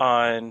 Lilith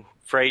on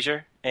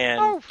Frasier and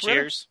Oh, really?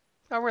 Cheers.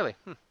 Oh, really?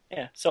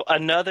 Yeah, so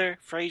another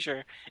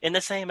Frasier in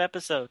the same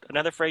episode,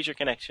 another Frasier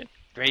connection.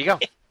 There you go.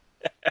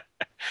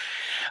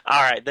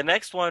 All right, the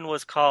next one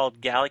was called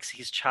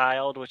Galaxy's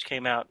Child, which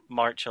came out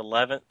March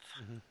 11th.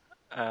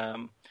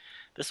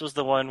 This was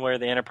the one where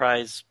the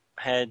Enterprise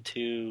had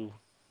to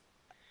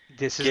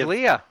This is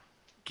Leah.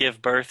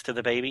 give birth to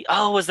the baby.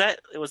 Oh, was that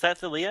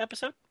the Leah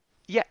episode?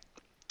 Yeah.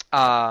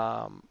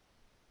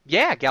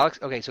 Yeah,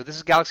 Galaxy. Okay, so this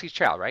is Galaxy's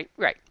Child, right?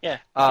 Right. Yeah.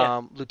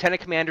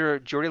 Lieutenant Commander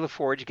Geordi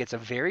LaForge gets a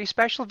very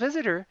special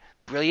visitor,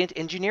 brilliant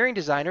engineering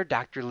designer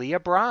Dr. Leah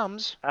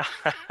Brahms.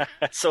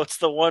 So it's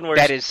the one where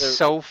That is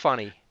so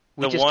funny.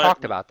 We just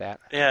talked about that.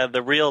 Yeah,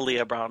 the real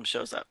Leah Brahms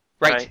shows up.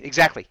 Right,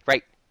 exactly.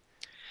 Right.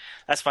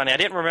 That's funny. I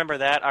didn't remember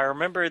that. I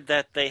remembered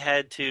that they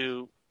had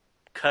to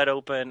cut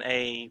open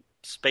a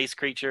space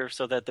creature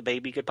so that the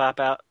baby could pop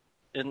out.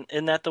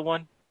 Isn't that the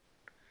one?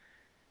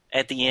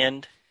 At the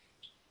end?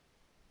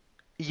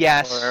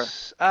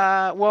 Yes.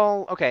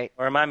 Well, okay.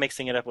 Or am I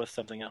mixing it up with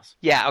something else?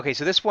 Yeah, okay,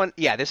 so this one,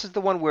 this is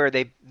the one where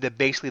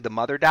basically the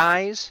mother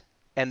dies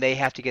and they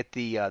have to get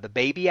the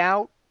baby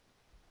out.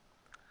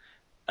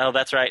 Oh,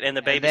 that's right. And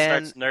the baby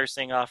then, starts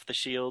nursing off the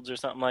shields or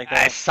something like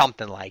that?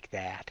 Something like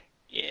that.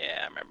 Yeah,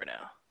 I remember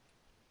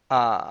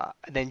now.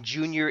 Then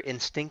Junior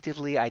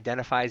instinctively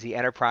identifies the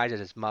Enterprise as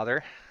his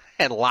mother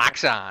and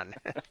locks on,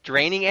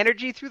 draining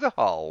energy through the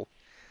hull.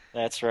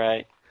 That's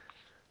right.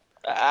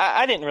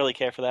 I didn't really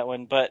care for that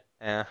one, but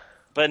now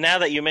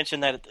that you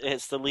mentioned that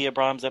it's the Leah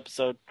Brahms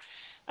episode,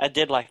 I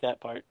did like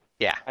that part.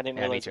 Yeah. I didn't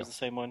realize it was the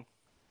same one.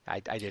 I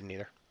didn't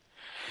either.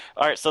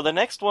 All right, so the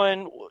next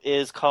one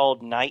is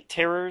called Night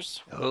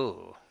Terrors.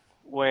 Oh.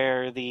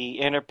 Where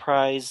the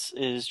Enterprise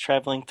is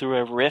traveling through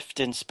a rift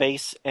in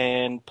space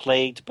and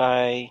plagued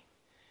by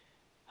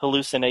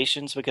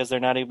hallucinations because they're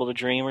not able to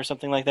dream or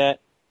something like that.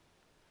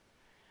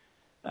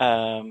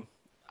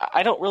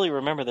 I don't really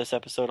remember this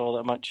episode all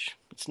that much.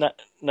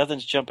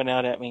 Nothing's jumping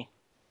out at me.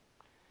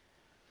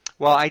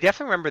 Well, I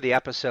definitely remember the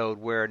episode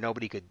where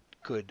nobody could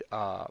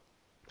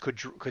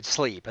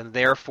sleep, and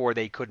therefore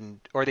they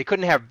couldn't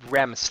have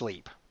REM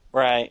sleep.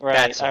 Right.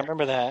 I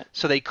remember that.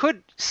 So they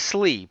could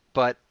sleep,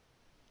 but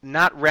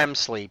not REM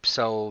sleep,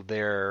 so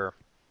their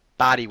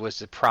body was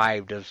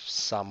deprived of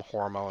some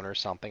hormone or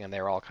something, and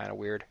they were all kind of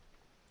weird.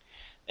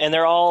 And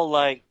they're all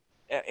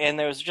and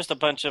there was just a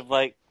bunch of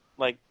like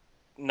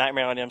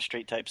Nightmare on Elm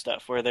Street type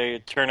stuff, where they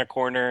turn a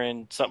corner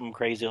and something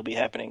crazy will be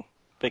happening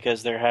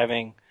because they're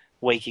having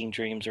waking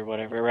dreams or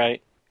whatever,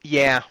 right?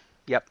 Yeah.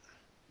 Yep.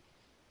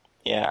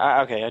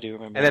 Yeah. Okay, I do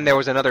remember. And then there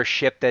was another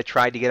ship that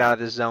tried to get out of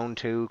the zone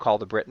too,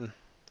 called the Britain,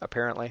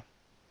 apparently.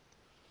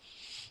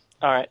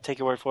 All right, take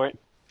your word for it.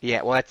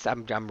 Yeah, well,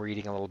 I'm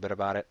reading a little bit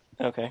about it.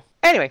 Okay.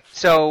 Anyway,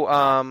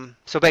 so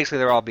basically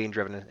they're all being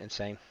driven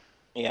insane.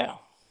 Yeah.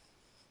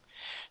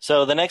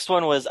 So the next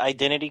one was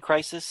Identity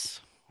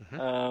Crisis.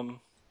 Mm-hmm.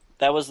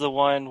 That was the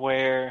one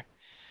where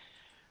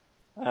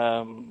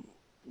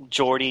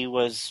Geordi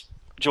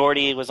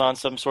was on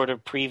some sort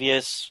of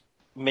previous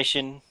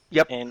mission.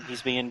 Yep. And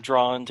he's being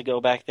drawn to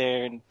go back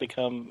there and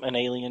become an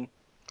alien.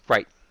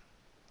 Right.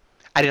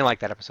 I didn't like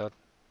that episode.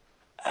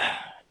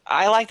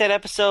 I like that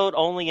episode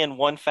only in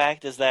one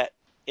fact, is that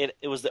it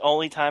was the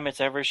only time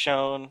it's ever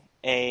shown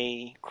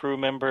a crew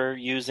member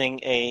using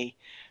a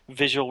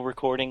visual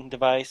recording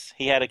device.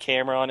 He had a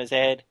camera on his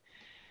head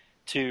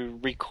to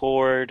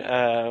record,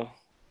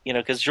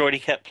 because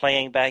Geordi kept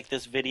playing back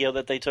this video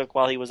that they took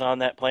while he was on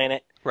that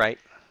planet. Right.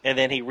 And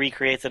then he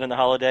recreates it in the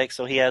holodeck,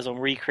 so he has them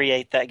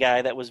recreate that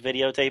guy that was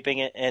videotaping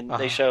it, and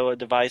they show a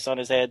device on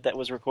his head that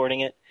was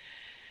recording it.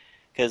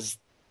 Because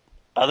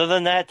other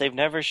than that, they've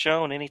never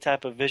shown any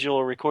type of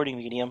visual recording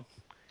medium.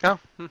 Oh,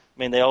 I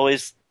mean, they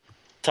always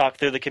talk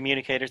through the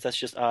communicators. That's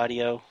just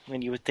audio.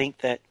 And you would think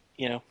that,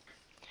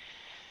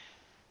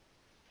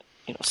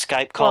 Skype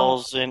well,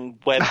 calls and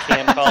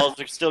webcam calls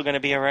are still going to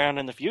be around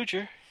in the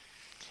future.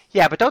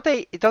 yeah, but don't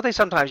they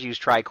sometimes use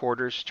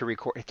tricorders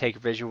to take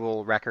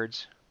visual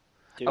records?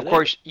 Do Of they?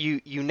 course,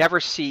 you never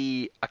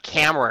see a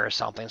camera or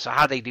something, so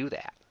how do they do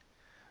that?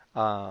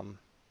 Um,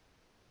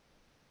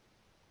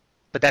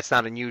 but that's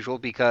not unusual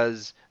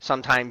because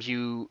sometimes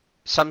you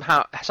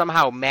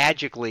somehow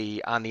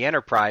magically on the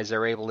Enterprise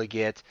they're able to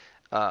get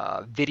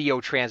video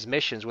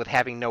transmissions with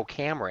having no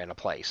camera in a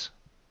place.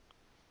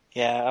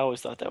 Yeah, I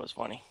always thought that was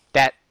funny.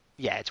 That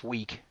yeah, it's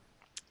weak.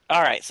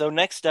 All right, so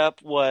next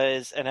up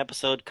was an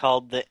episode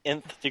called The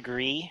Nth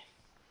Degree.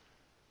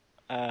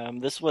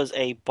 This was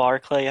a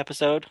Barclay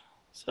episode,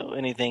 so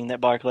anything that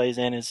Barclay's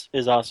in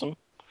is awesome.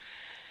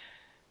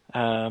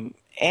 And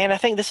I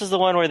think this is the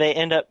one where they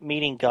end up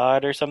meeting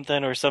God or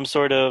something, or some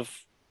sort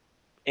of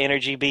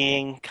energy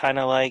being, kind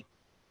of like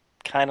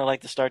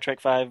the Star Trek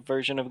V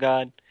version of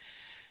God,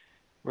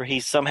 where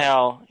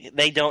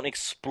they don't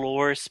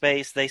explore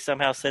space. They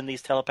somehow send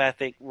these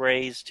telepathic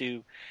rays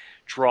to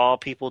draw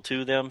people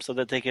to them so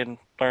that they can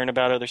learn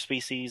about other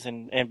species.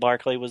 And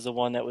Barclay was the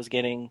one that was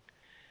getting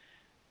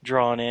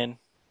drawn in.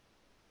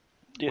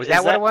 Was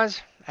that what it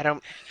was? I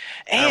don't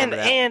And remember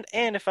that.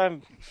 and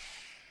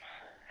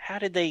how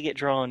did they get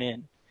drawn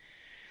in?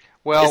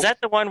 Well, Is that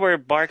the one where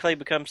Barclay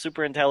becomes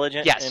super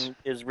intelligent yes, and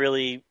is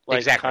really like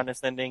exactly.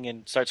 condescending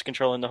and starts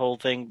controlling the whole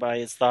thing by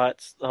his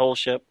thoughts, the whole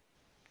ship?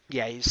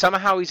 Yeah,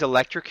 somehow he's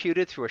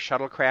electrocuted through a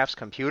shuttlecraft's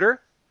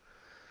computer,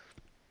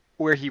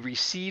 where he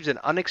receives an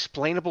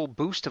unexplainable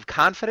boost of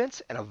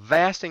confidence and a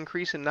vast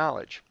increase in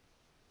knowledge.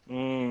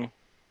 Mm.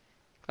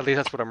 At least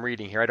that's what I'm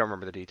reading here. I don't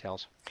remember the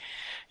details.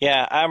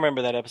 Yeah, I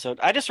remember that episode.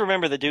 I just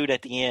remember the dude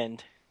at the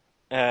end,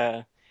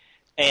 and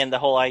the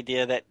whole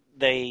idea that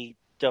they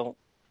don't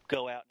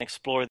go out and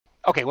explore.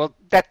 Okay, well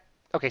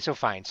okay, so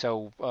fine.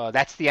 So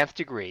that's the Nth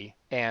Degree,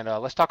 and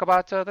let's talk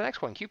about the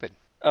next one, Cupid.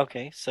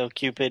 Okay, so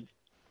Cupid,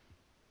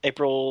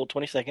 April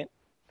 22nd.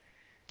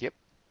 Yep.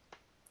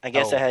 I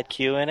guess it had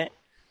Q in it.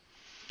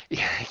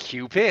 Yeah,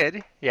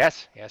 Cupid.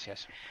 Yes.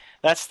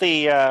 That's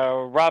the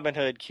Robin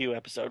Hood Q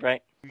episode,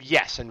 right?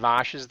 Yes, and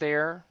Vosh is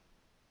there.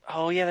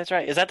 Oh yeah, that's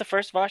right. Is that the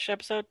first Vosh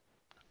episode?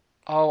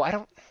 Oh, I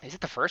don't. Is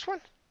it the first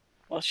one?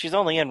 Well, she's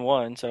only in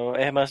one, so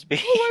it must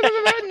be.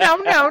 No.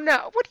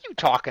 What are you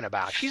talking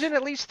about? She's in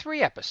at least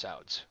 3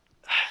 episodes.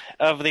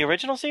 Of the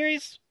original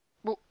series?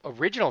 Well,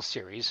 original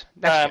series.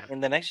 Next gen.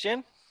 In the next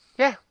gen?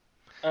 Yeah.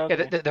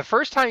 Okay. Yeah, the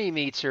first time he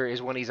meets her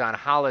is when he's on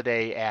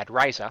holiday at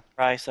Risa.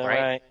 Risa,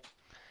 right.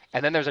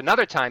 And then there's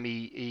another time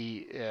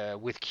he's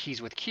with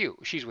Q.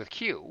 She's with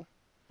Q.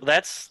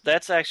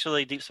 That's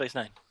actually Deep Space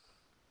Nine.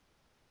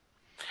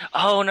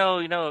 Oh no,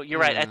 you're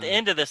right. At the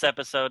end of this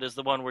episode is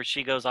the one where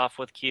she goes off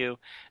with Q,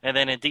 and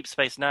then in Deep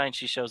Space Nine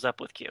she shows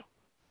up with Q.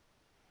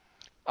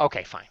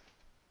 Okay, fine.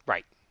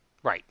 Right.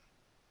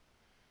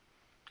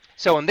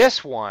 So in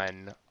this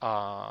one,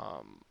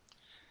 Vaj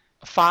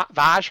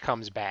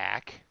comes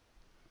back.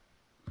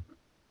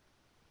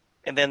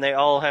 And then they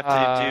all have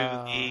to do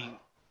the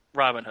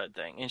Robin Hood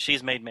thing, and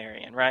she's made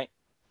Marion, right?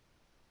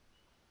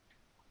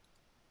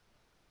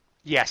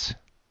 Yes,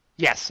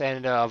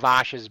 and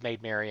Vash is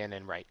made Marion,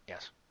 and right,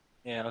 yes.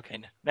 Yeah, okay.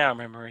 Now I'm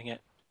remembering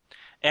it.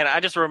 And I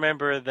just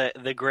remember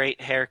the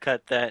great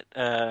haircut that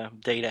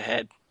Data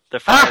had. The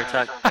Friar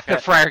Tuck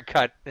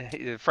haircut.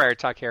 The Friar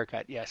Tuck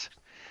haircut, yes.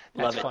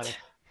 That's Love funny. it.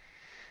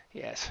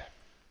 Yes.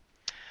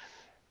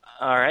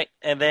 All right.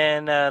 And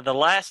then the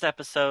last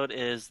episode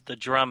is the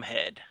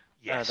Drumhead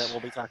Yes. that we'll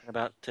be talking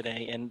about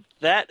today. And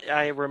that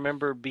I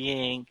remember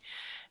being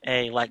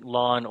a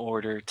Law and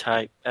Order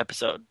type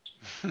episode.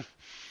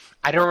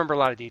 I don't remember a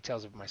lot of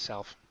details of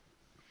myself.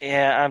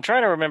 Yeah, I'm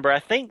trying to remember. I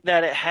think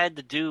that it had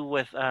to do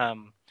with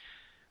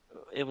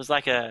it was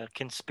like a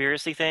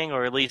conspiracy thing,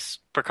 or at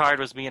least Picard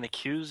was being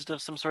accused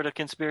of some sort of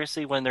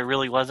conspiracy when there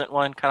really wasn't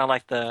one. Kind of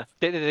like the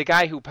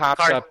guy who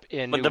pops up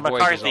in New the Voyages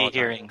McCarthy all the time.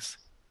 hearings.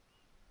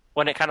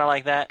 Wasn't it kind of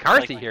like that?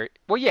 McCarthy here.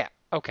 Well, yeah.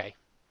 Okay.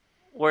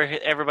 Where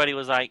everybody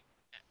was like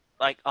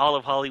all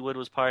of Hollywood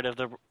was part of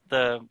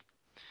the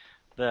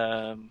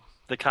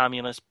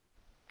communist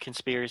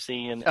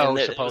conspiracy, and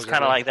it was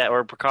kind of like that,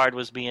 where Picard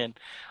was being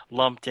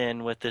lumped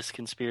in with this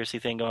conspiracy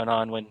thing going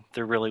on when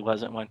there really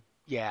wasn't one.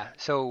 Yeah,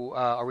 so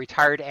a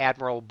retired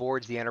admiral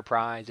boards the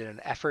Enterprise in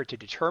an effort to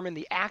determine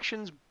the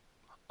actions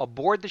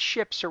aboard the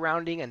ship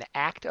surrounding an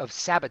act of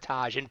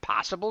sabotage and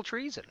possible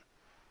treason.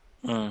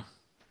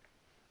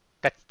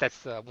 That's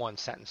the one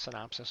sentence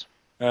synopsis.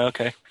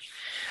 Okay.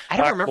 I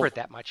don't remember it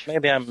that much.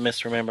 Maybe I'm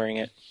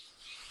misremembering it.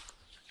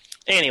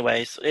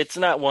 Anyways, it's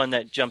not one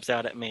that jumps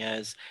out at me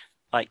as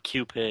like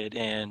Cupid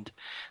and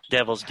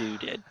Devil's Due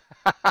did.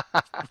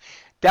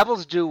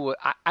 Devil's Due,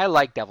 I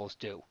like Devil's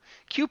Due.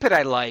 Cupid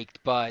I liked,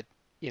 but,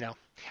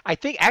 I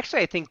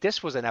think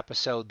this was an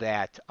episode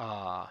that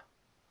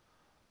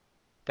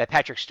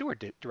Patrick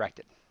Stewart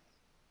directed.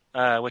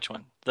 Which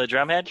one? The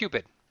Drumhead?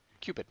 Cupid.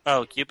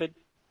 Oh, Cupid?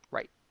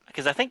 Right.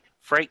 Because I think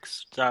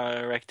Frakes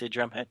directed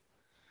Drumhead.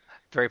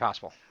 Very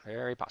possible.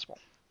 Very possible.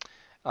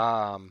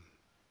 Because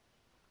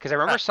I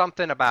remember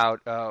something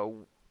about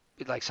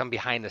like some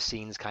behind the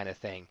scenes kind of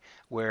thing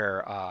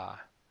where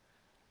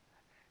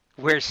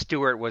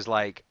Stewart was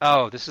like,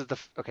 "Oh, this is so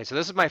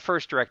this is my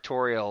first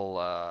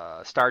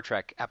directorial Star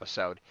Trek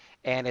episode,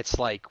 and it's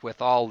like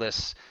with all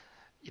this,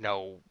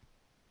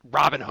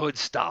 Robin Hood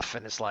stuff,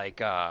 and it's like,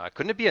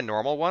 couldn't it be a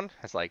normal one?"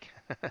 It's like,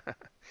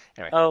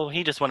 anyway. Oh,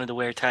 he just wanted to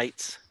wear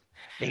tights.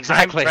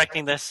 Exactly. I'm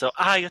directing this, so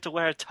I get to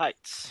wear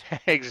tights.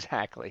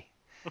 Exactly.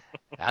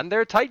 And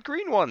they're tight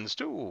green ones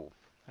too.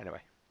 Anyway.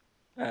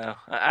 Oh,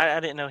 I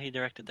didn't know he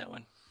directed that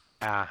one.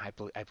 I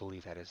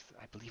believe that is the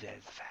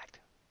fact.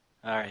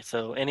 All right,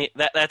 so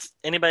that's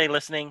anybody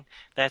listening.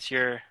 That's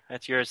your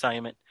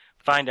assignment.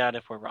 Find out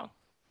if we're wrong.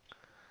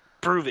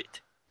 Prove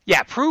it.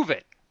 Yeah, prove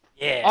it.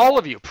 Yeah. All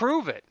of you,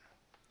 prove it.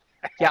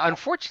 Yeah,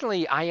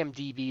 unfortunately,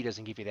 IMDb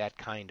doesn't give you that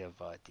kind of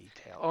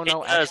detail. Oh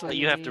no, it does, actually, but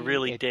you have to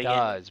really dig in. It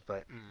does,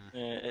 but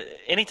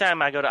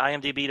anytime I go to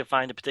IMDb to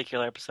find a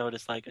particular episode,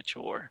 it's like a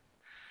chore.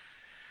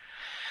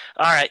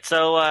 All right,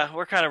 so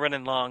we're kind of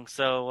running long,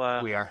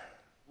 so we are.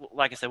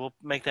 Like I said, we'll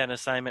make that an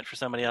assignment for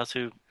somebody else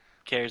who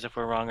cares if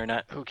we're wrong or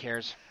not. Who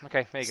cares?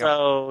 Okay, there you go.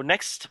 So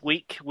next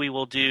week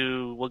we'll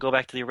go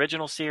back to the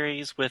original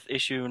series with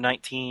issue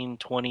 19,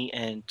 20,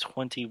 and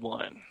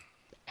 21.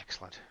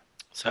 Excellent.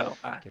 So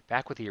get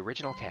back with the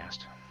original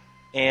cast.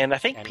 And I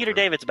think Peter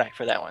David's back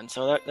for that one,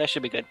 so that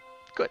should be good.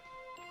 Good.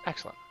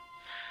 Excellent.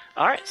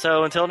 All right,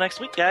 so until next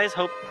week, guys,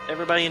 hope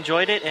everybody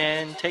enjoyed it,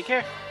 and take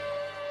care.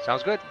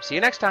 Sounds good. See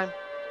you next time.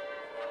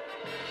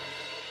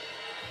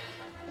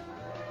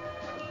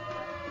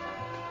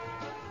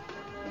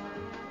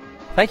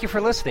 Thank you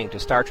for listening to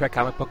Star Trek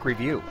Comic Book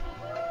Review.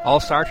 All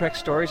Star Trek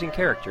stories and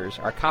characters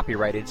are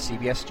copyrighted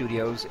CBS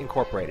Studios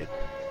Incorporated.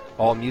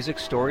 All music,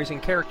 stories,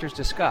 and characters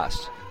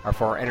discussed are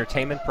for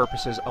entertainment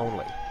purposes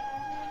only.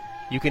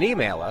 You can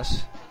email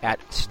us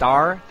at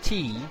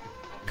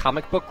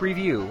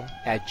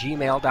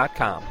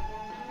startcomicbookreview@gmail.com.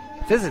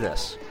 Visit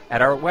us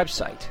at our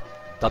website,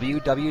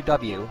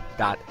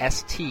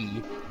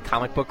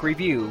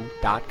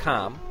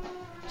 www.stcomicbookreview.com.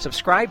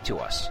 Subscribe to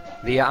us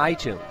via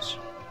iTunes,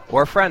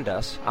 or friend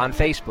us on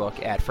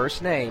Facebook at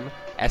first name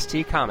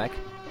ST Comic,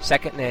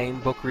 second name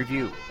Book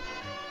Review.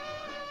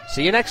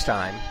 See you next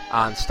time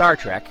on Star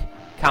Trek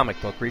Comic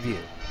Book Review.